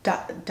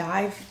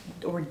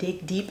or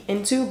dig deep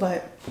into.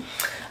 But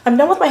I'm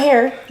done with my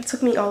hair. It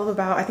took me all of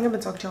about, I think I've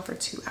been talking to y'all for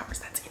 2 hours.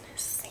 That's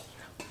insane.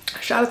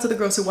 Shout out to the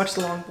girls who watch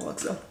the long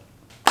vlogs though.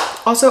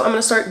 Also, I'm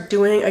gonna start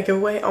doing a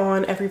giveaway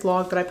on every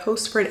vlog that I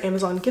post for an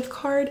Amazon gift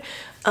card.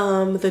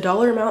 The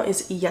dollar amount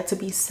is yet to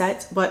be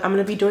set, but I'm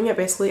gonna be doing it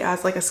basically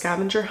as like a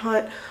scavenger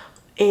hunt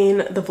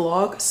in the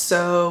vlog.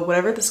 So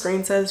whatever the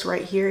screen says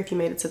right here, if you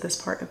made it to this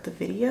part of the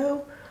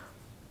video,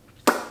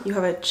 you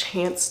have a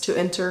chance to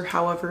enter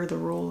however the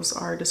rules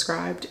are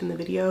described in the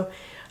video.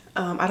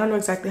 I don't know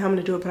exactly how I'm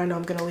gonna do it, but I know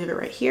I'm gonna leave it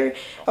right here.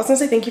 I was gonna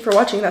say thank you for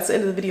watching. That's the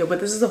end of the video,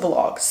 but this is a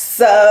vlog.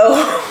 So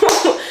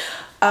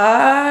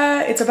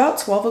it's about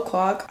 12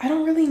 o'clock. I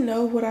don't really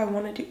know what I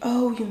want to do.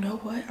 Oh, you know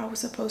what I was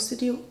supposed to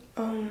do?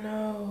 Oh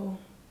no.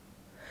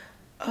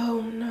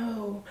 Oh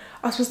no.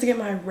 I was supposed to get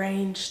my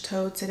range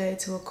towed today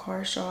to a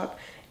car shop,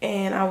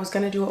 and I was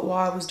gonna do it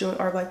while I was doing,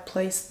 or like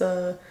place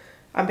the,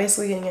 I'm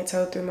basically getting it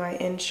towed through my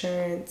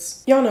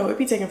insurance. Y'all know it'd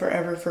be taking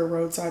forever for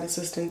roadside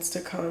assistance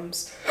to come.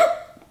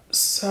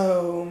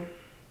 So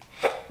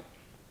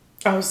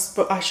I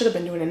should have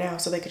been doing it now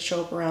so they could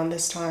show up around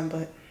this time,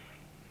 but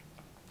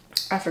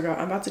I forgot.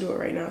 I'm about to do it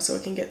right now so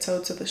it can get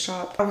towed to the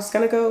shop. I was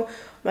gonna go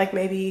like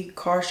maybe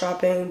car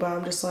shopping, but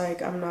I'm just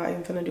like, I'm not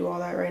even gonna do all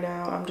that right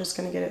now. I'm just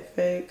gonna get it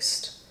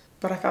fixed.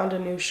 But I found a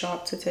new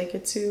shop to take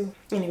it to.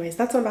 Anyways,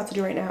 that's what I'm about to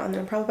do right now, and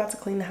then I'm probably about to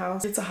clean the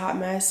house. It's a hot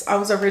mess. I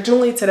was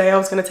originally today, I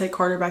was gonna take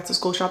Carter back to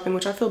school shopping,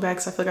 which I feel bad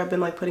because I feel like I've been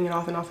like putting it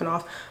off and off and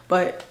off,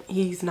 but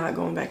he's not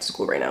going back to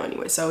school right now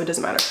anyway, so it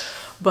doesn't matter.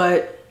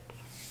 But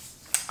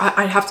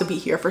I'd have to be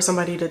here for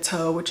somebody to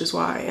tow, which is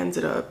why I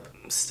ended up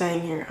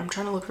staying here. I'm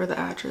trying to look for the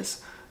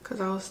address because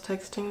I was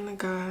texting the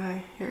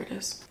guy. Here it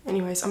is.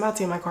 Anyways, I'm about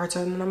to get my car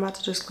towed, and then I'm about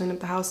to just clean up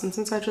the house. And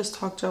since I just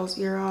talked y'all's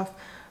ear off,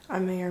 I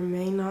may or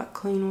may not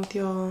clean with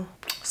y'all.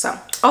 So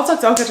I'll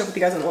catch up with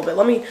you guys in a little bit.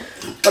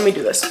 Let me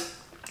do this.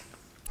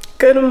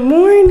 Good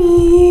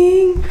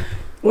morning.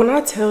 When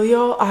I tell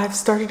y'all I've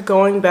started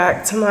going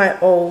back to my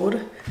old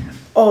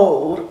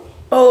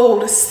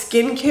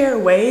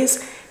skincare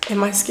ways, and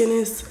my skin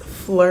is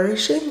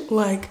flourishing.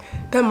 Like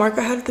that mark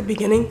I had at the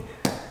beginning,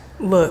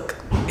 look,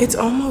 it's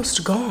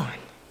almost gone.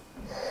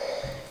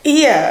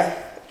 Yeah,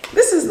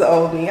 this is the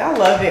old me. I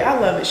love it. I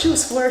love it. She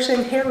was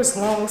flourishing, hair was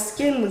long,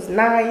 skin was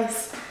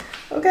nice.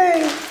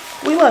 Okay,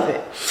 we love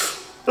it.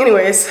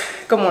 Anyways,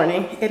 good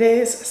morning. It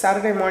is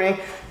Saturday morning.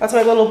 That's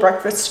my little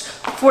breakfast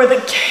for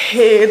the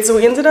kids.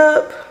 We ended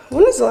up,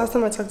 when was the last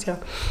time I talked to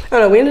y'all? I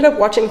don't know, we ended up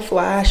watching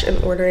Flash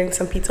and ordering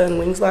some pizza and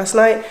wings last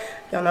night.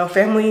 Y'all know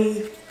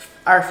family,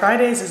 our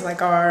Fridays is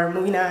like our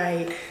movie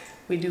night.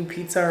 We do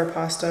pizza or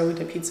pasta. We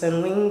did pizza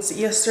and wings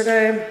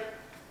yesterday.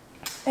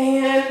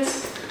 And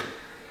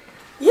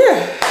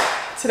yeah,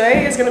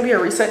 today is gonna be a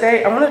reset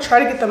day. I'm gonna try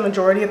to get the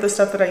majority of the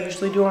stuff that I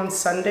usually do on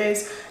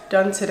Sundays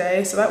done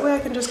today, so that way I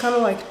can just kind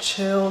of like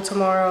chill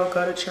tomorrow,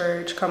 go to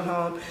church, come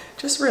home,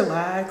 just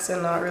relax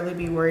and not really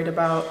be worried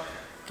about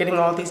getting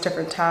all these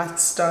different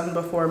tasks done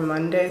before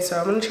Monday. So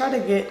I'm gonna try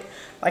to get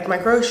like my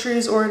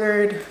groceries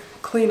ordered,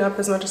 clean up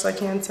as much as I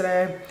can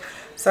today.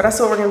 So that's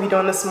what we're gonna be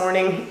doing this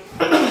morning.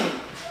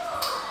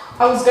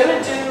 I was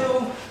gonna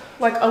do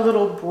like a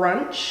little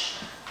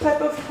brunch type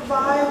of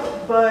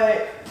vibe,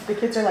 but the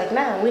kids are like,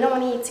 nah, we don't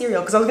want to eat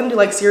cereal. Because I was going to do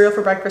like cereal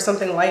for breakfast,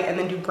 something light, and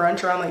then do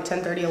brunch around like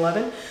 10:30,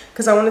 11.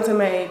 Because I wanted to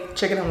make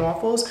chicken and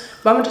waffles.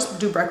 But I'm going to just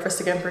do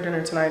breakfast again for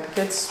dinner tonight. The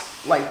kids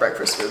like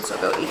breakfast food, so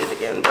they'll eat it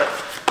again. But,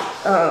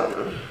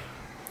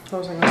 what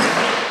was I going to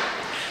say?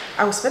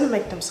 I was going to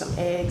make them some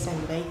eggs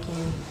and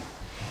bacon.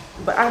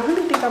 But I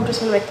really think I'm just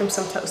going to make them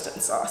some toast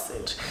and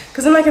sausage.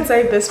 Because then I can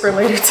save this for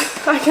later.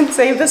 I can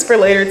save this for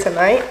later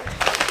tonight.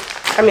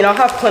 I mean, I'll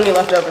have plenty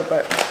left over,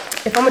 but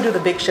if I'm going to do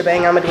the big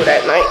shebang, I'm going to do it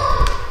at night.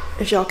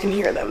 If y'all can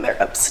hear them, they're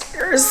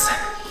upstairs.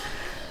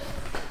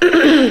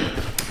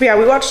 But yeah,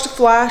 we watched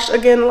Flash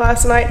again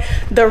last night.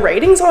 The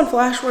ratings on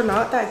Flash were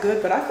not that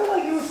good, but I feel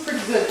like it was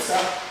pretty good, so.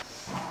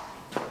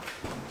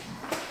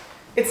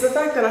 It's the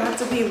fact that I have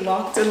to be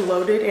locked and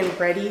loaded and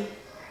ready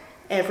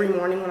every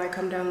morning when I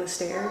come down the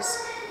stairs.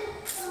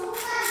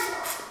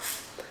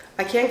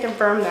 I can't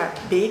confirm that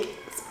big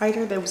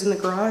spider that was in the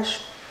garage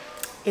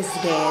is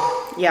dead.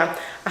 Yeah,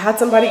 I had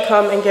somebody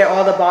come and get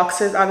all the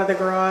boxes out of the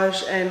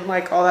garage and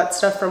like all that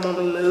stuff from when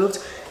we moved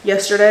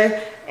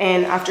yesterday,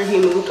 and after he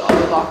moved all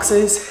the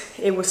boxes,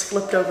 it was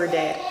flipped over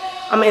dead.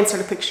 I'm gonna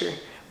insert a picture,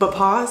 but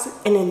pause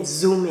and then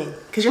zoom in,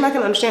 because you're not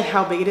gonna understand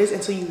how big it is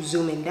until you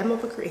zoom in. That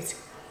motherfucker is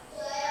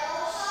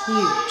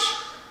huge.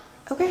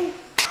 Okay,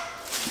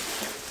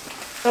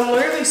 I'm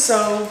literally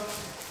so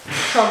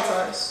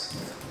traumatized.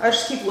 I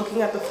just keep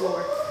looking at the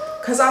floor.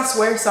 Cause I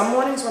swear some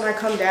mornings when I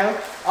come down,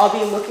 I'll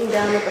be looking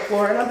down at the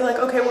floor and I'll be like,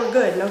 okay, we're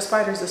good, no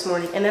spiders this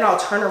morning. And then I'll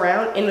turn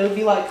around and it'll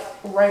be like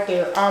right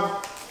there.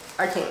 I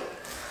can't.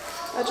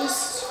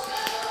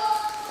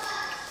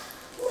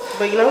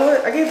 But you know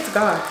what? I gave it to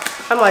God.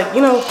 I'm like,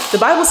 you know, the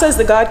Bible says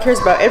that God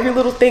cares about every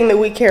little thing that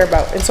we care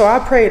about. And so I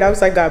prayed. I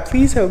was like, God,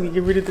 please help me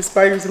get rid of the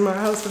spiders in my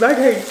house because I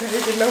can't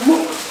take it no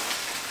more.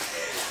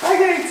 I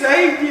can't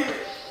take it.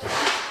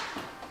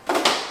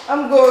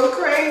 I'm going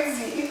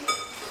crazy.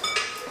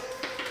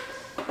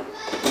 I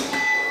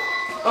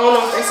don't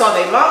know if they saw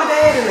their mom and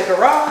dad in the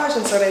garage,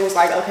 and so they was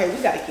like, okay,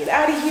 we gotta get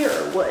out of here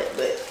or what,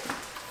 but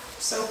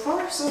so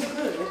far so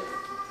good.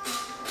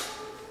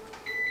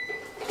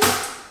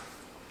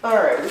 All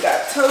right, we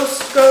got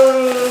toast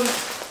going.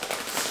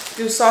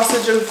 Do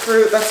sausage and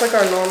fruit. That's like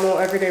our normal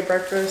everyday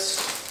breakfast.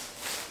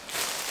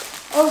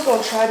 I was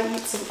gonna try to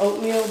eat some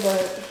oatmeal,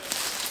 but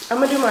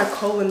I'm gonna do my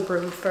colon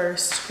brew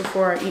first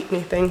before I eat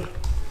anything.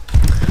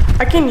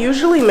 I can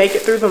usually make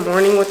it through the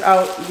morning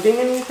without eating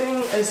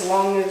anything as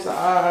long as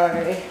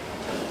I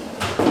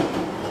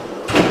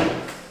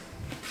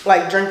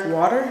like drink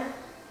water.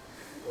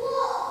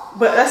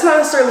 But that's not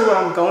necessarily what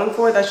I'm going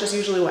for. That's just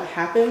usually what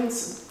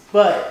happens.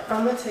 But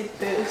I'm gonna take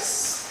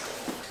this.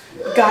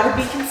 Gotta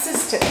be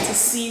consistent to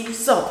see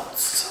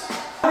results.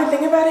 I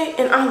think about it,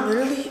 and I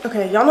literally,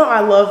 okay, y'all know I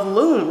love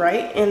Loom,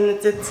 right? And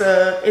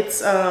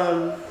it's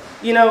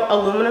you know,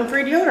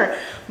 aluminum-free deodorant.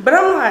 But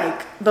I'm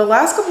like, the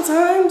last couple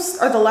times,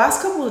 or the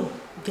last couple of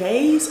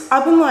days,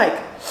 I've been like,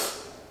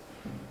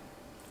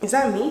 is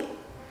that me?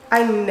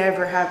 I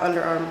never have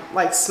underarm,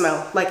 like,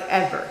 smell, like,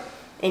 ever,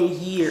 in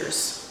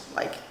years,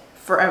 like,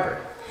 forever.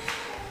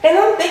 And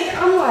I'm thinking,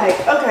 I'm like,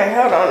 okay,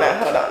 hold on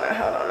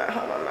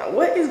now,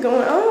 what is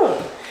going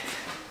on?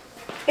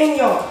 And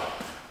y'all,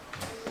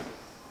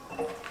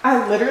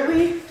 I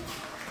literally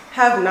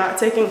have not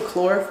taken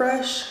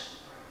Chlorofresh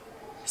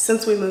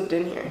since we moved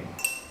in here.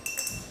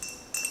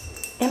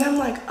 And I'm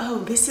like, oh,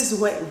 this is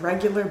what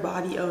regular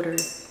body odor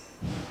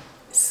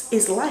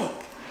is like.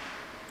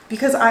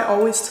 Because I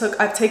always took,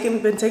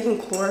 been taking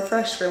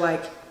Chlorofresh for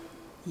like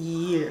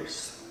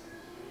years.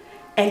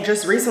 And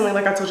just recently,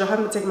 like I told you, I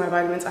haven't been taking my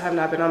vitamins. I have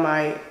not been on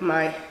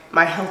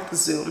my health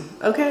Zoom,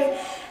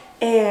 okay?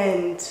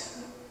 And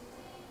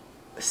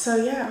so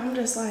yeah, I'm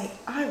just like,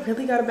 I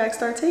really gotta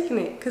start taking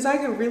it, because I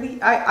can really,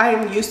 I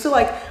am used to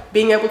like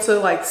being able to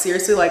like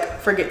seriously like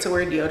forget to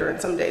wear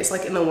deodorant some days,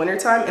 like in the winter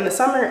time. In the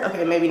summer,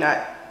 okay, maybe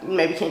not,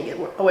 maybe can't get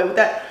away with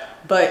that,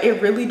 but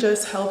it really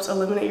just helps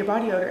eliminate your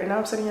body odor. And now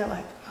I'm sitting here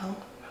like, oh my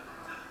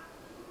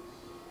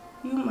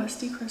God, you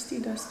musty, crusty,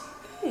 dusty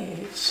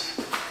bitch.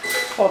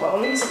 Hold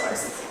on, let me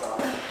spice this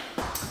on.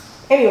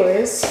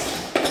 Anyways,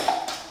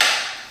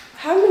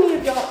 how many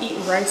of y'all eat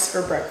rice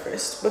for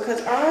breakfast?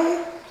 Because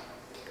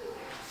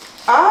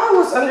I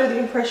was under the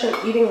impression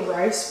eating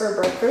rice for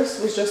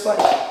breakfast was just like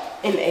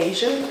an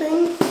Asian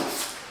thing.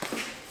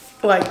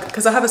 Like,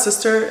 because I have a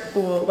sister,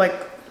 well, like,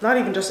 not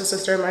even just a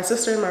sister, my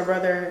sister and my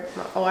brother,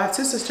 I have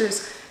two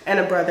sisters and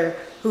a brother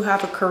who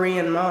have a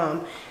Korean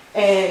mom.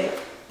 And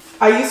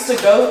I used to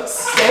go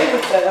stay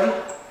with them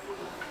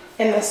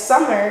in the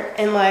summer,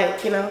 and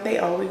like, you know, they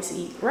always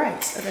eat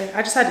rice. Okay?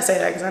 I just had to say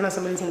that because I know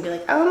somebody's gonna be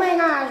like, oh my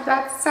gosh,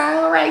 that's so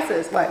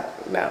racist.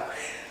 Like, no.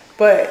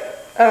 But,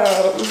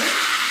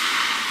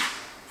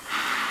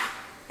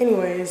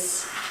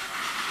 anyways,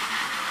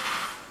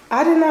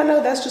 I did not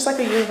know that's just like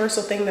a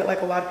universal thing that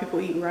like a lot of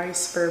people eat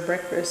rice for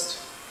breakfast.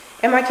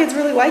 And my kids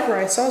really like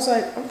rice, so I was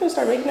like, I'm gonna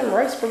start making them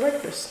rice for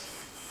breakfast.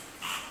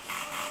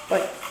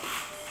 Like,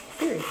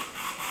 period.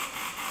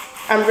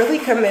 I'm really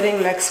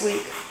committing next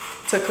week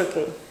to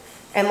cooking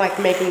and like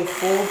making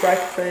full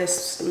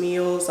breakfast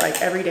meals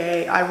like every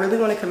day. I really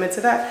want to commit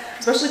to that,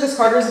 especially because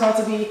Carter's about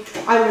to be,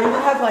 I literally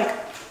have like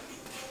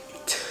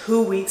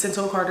 2 weeks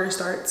until Carter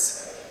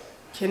starts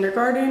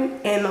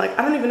kindergarten, and like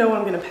I don't even know what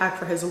I'm gonna pack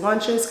for his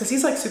lunches because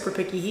he's like super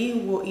picky. He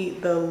will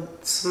eat the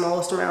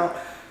smallest amount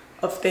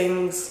of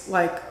things,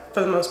 like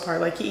for the most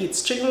part. Like he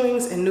eats chicken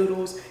wings and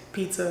noodles,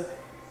 pizza,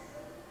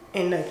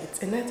 and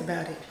nuggets, and that's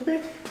about it.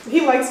 Okay, he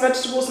likes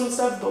vegetables and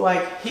stuff, but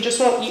like he just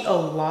won't eat a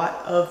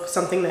lot of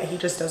something that he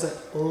just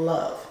doesn't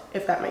love,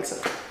 if that makes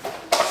sense.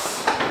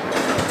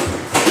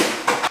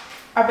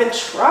 I've been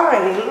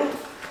trying to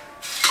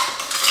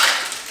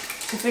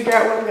figure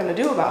out what I'm gonna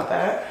do about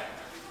that,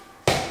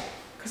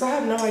 because I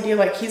have no idea.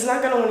 Like, he's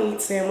not gonna want to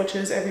eat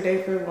sandwiches every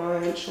day for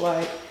lunch.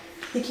 Like,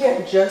 he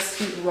can't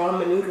just eat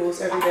ramen noodles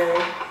every day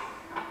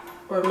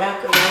or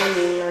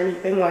macaroni or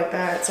anything like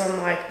that. So I'm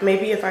like,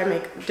 maybe if I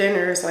make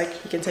dinners, like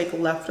he can take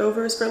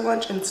leftovers for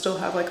lunch and still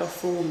have like a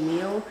full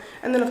meal.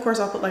 And then of course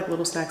I'll put like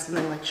little snacks in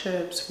there, like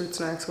chips, fruit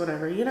snacks,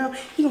 whatever, you know.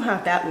 He can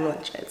have that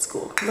lunch at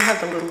school. He'll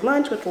have the little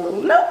lunch with the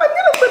little, no, I'm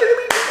gonna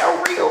literally be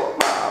a real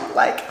mom.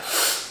 Like,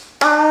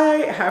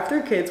 I have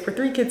 3 kids. We're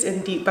 3 kids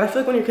in deep, but I feel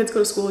like when your kids go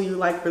to school, you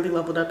like really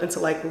leveled up into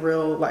like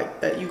real, like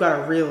that you got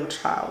a real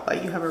child.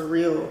 Like you have a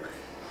real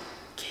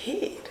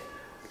kid.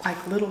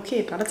 Like little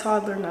kid, not a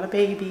toddler, not a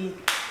baby.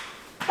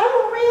 I'm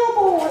a real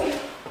boy.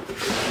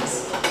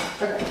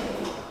 Okay.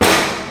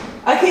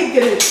 I keep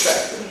getting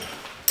distracted.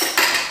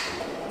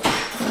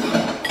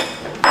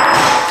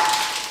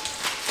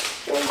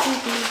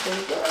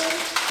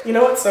 You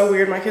know what's so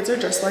weird? My kids are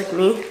just like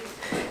me.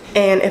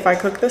 And if I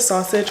cook the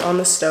sausage on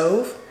the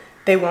stove,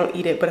 they won't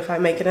eat it, but if I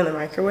make it in the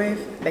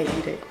microwave, they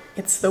eat it.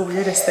 It's the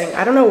weirdest thing.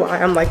 I don't know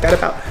why I'm like that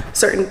about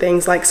certain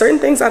things. Like certain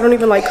things I don't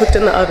even like cooked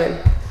in the oven.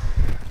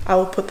 I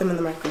will put them in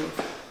the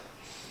microwave.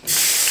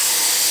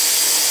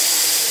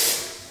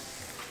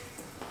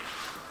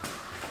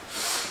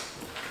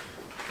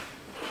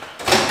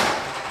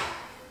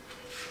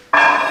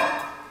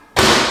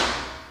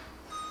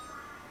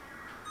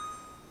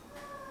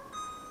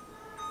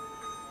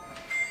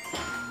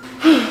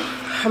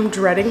 I'm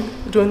dreading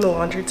doing the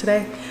laundry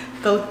today.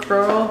 The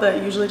girl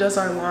that usually does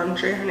our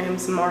laundry, her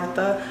name's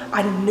Martha.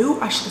 I knew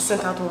I should have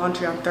sent out the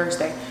laundry on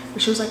Thursday,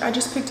 but she was like, I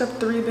just picked up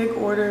 3 big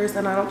orders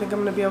and I don't think I'm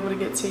gonna be able to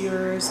get to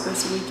yours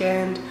this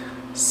weekend.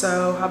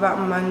 So how about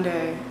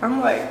Monday? I'm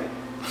like,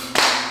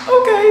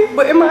 okay.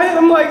 But in my head,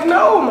 I'm like,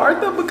 no,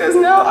 Martha, because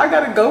now I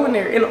gotta go in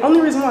there. And the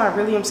only reason why I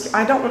really am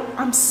scared,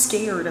 I'm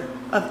scared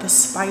of the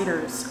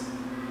spiders.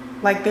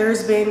 Like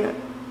there's been,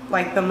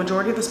 like the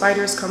majority of the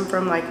spiders come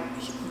from like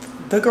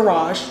the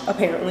garage,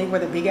 apparently, where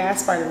the big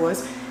ass spider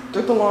was,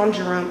 through the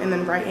laundry room, and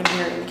then right in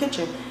here in the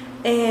kitchen.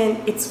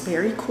 And it's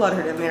very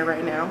cluttered in there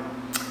right now.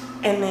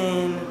 And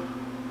then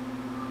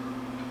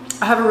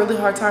I have a really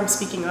hard time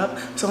speaking up.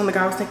 So when the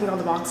guy was taking all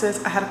the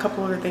boxes, I had a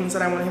couple other things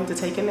that I wanted him to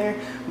take in there,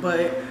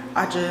 but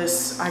I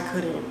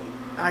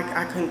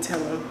couldn't tell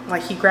him.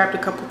 Like he grabbed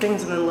a couple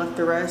things and then left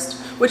the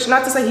rest, which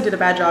not to say he did a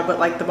bad job, but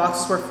like the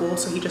boxes were full,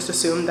 so he just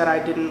assumed that I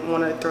didn't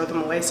want to throw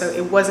them away. So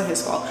it wasn't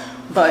his fault,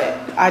 but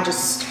I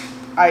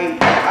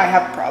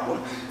have a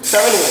problem. So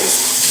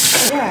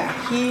anyways, yeah,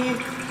 he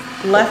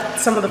left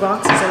some of the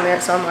boxes in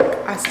there, so I'm like,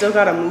 I still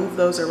gotta move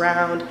those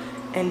around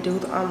and do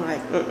the, I'm like,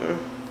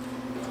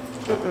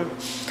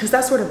 because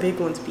that's where the big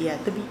ones be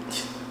at, the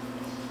beach.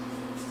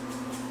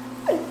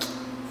 I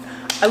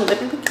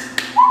literally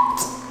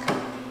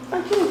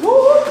I can't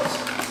walk.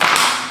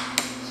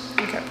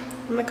 Okay,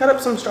 I'm gonna cut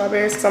up some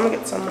strawberries because I'm gonna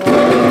get some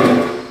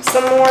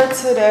more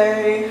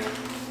today.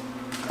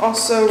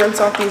 Also rinse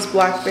off these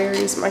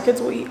blackberries. My kids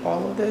will eat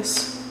all of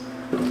this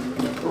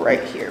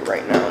right here,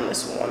 right now in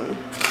this one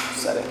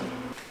setting.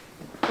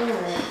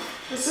 Alright,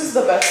 this is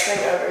the best thing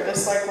ever.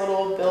 This like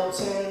little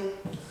built-in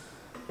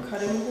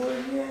cutting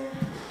board here.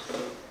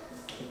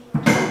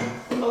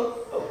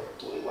 Oh,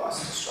 we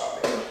lost the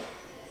strawberry.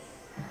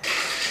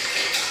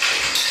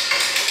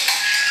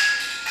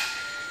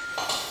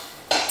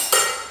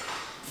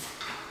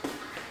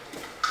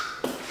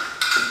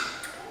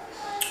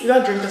 You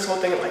gotta drink this whole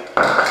thing in like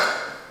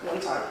one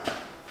time.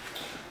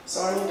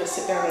 So I need to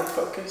sit down and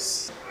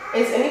focus.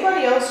 Is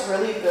anybody else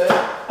really good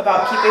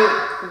about keeping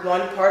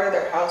one part of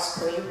their house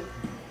clean?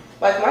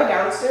 Like my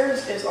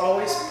downstairs is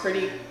always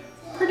pretty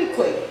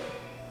clean.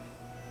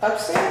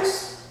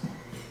 Upstairs,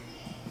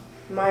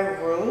 my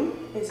room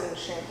is in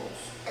shambles.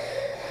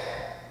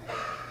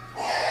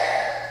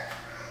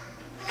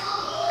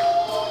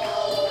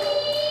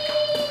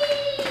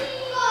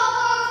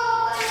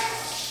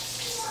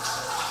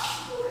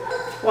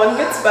 One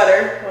gets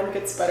better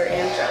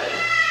and jelly.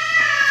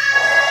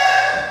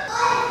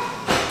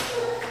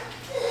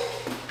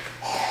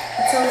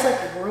 It sounds like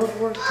World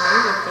War III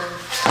with them.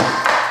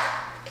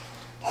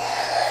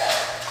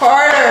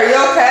 Carter, you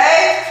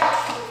okay?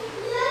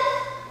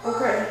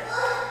 Okay.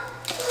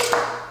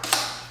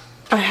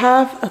 I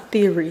have a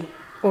theory,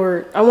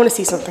 or I want to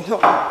see something.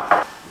 Hold on.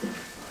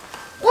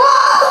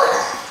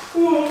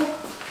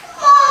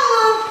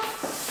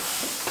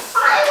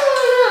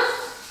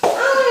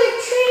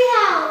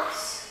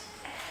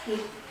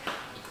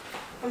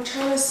 I'm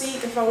trying to see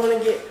if I want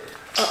to get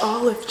an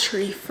olive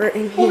tree for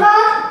in here.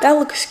 That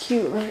looks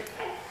cute, right?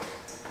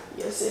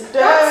 Yes, it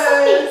does.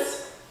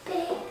 That's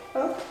big.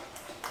 Huh?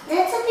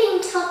 That's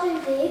something top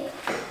and big.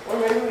 Or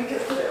maybe we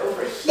could put it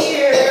over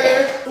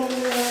here. And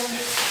then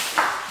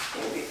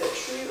maybe the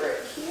tree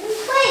right here.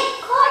 Wait,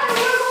 Carter,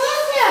 we're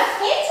going to have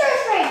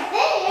pictures right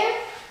there.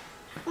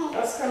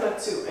 That's kind of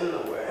too in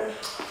the way.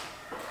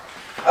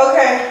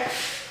 Okay.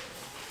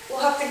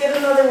 We'll have to get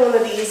another one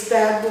of these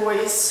bad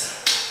boys.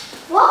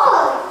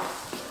 Whoa!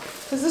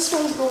 Because this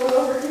one's going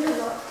over here in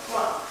my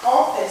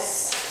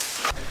office.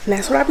 And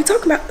that's what I be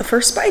talking about. The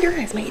first spider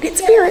has made its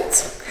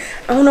appearance.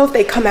 I don't know if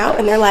they come out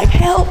and they're like,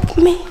 help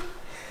me.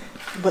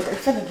 But they're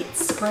finna get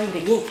sprayed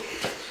again.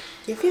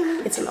 You feel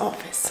me? It's an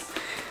office.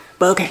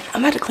 But okay,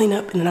 I'm about to clean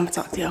up and then I'm gonna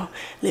talk to y'all a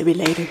little bit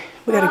later.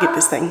 We gotta get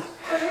this thing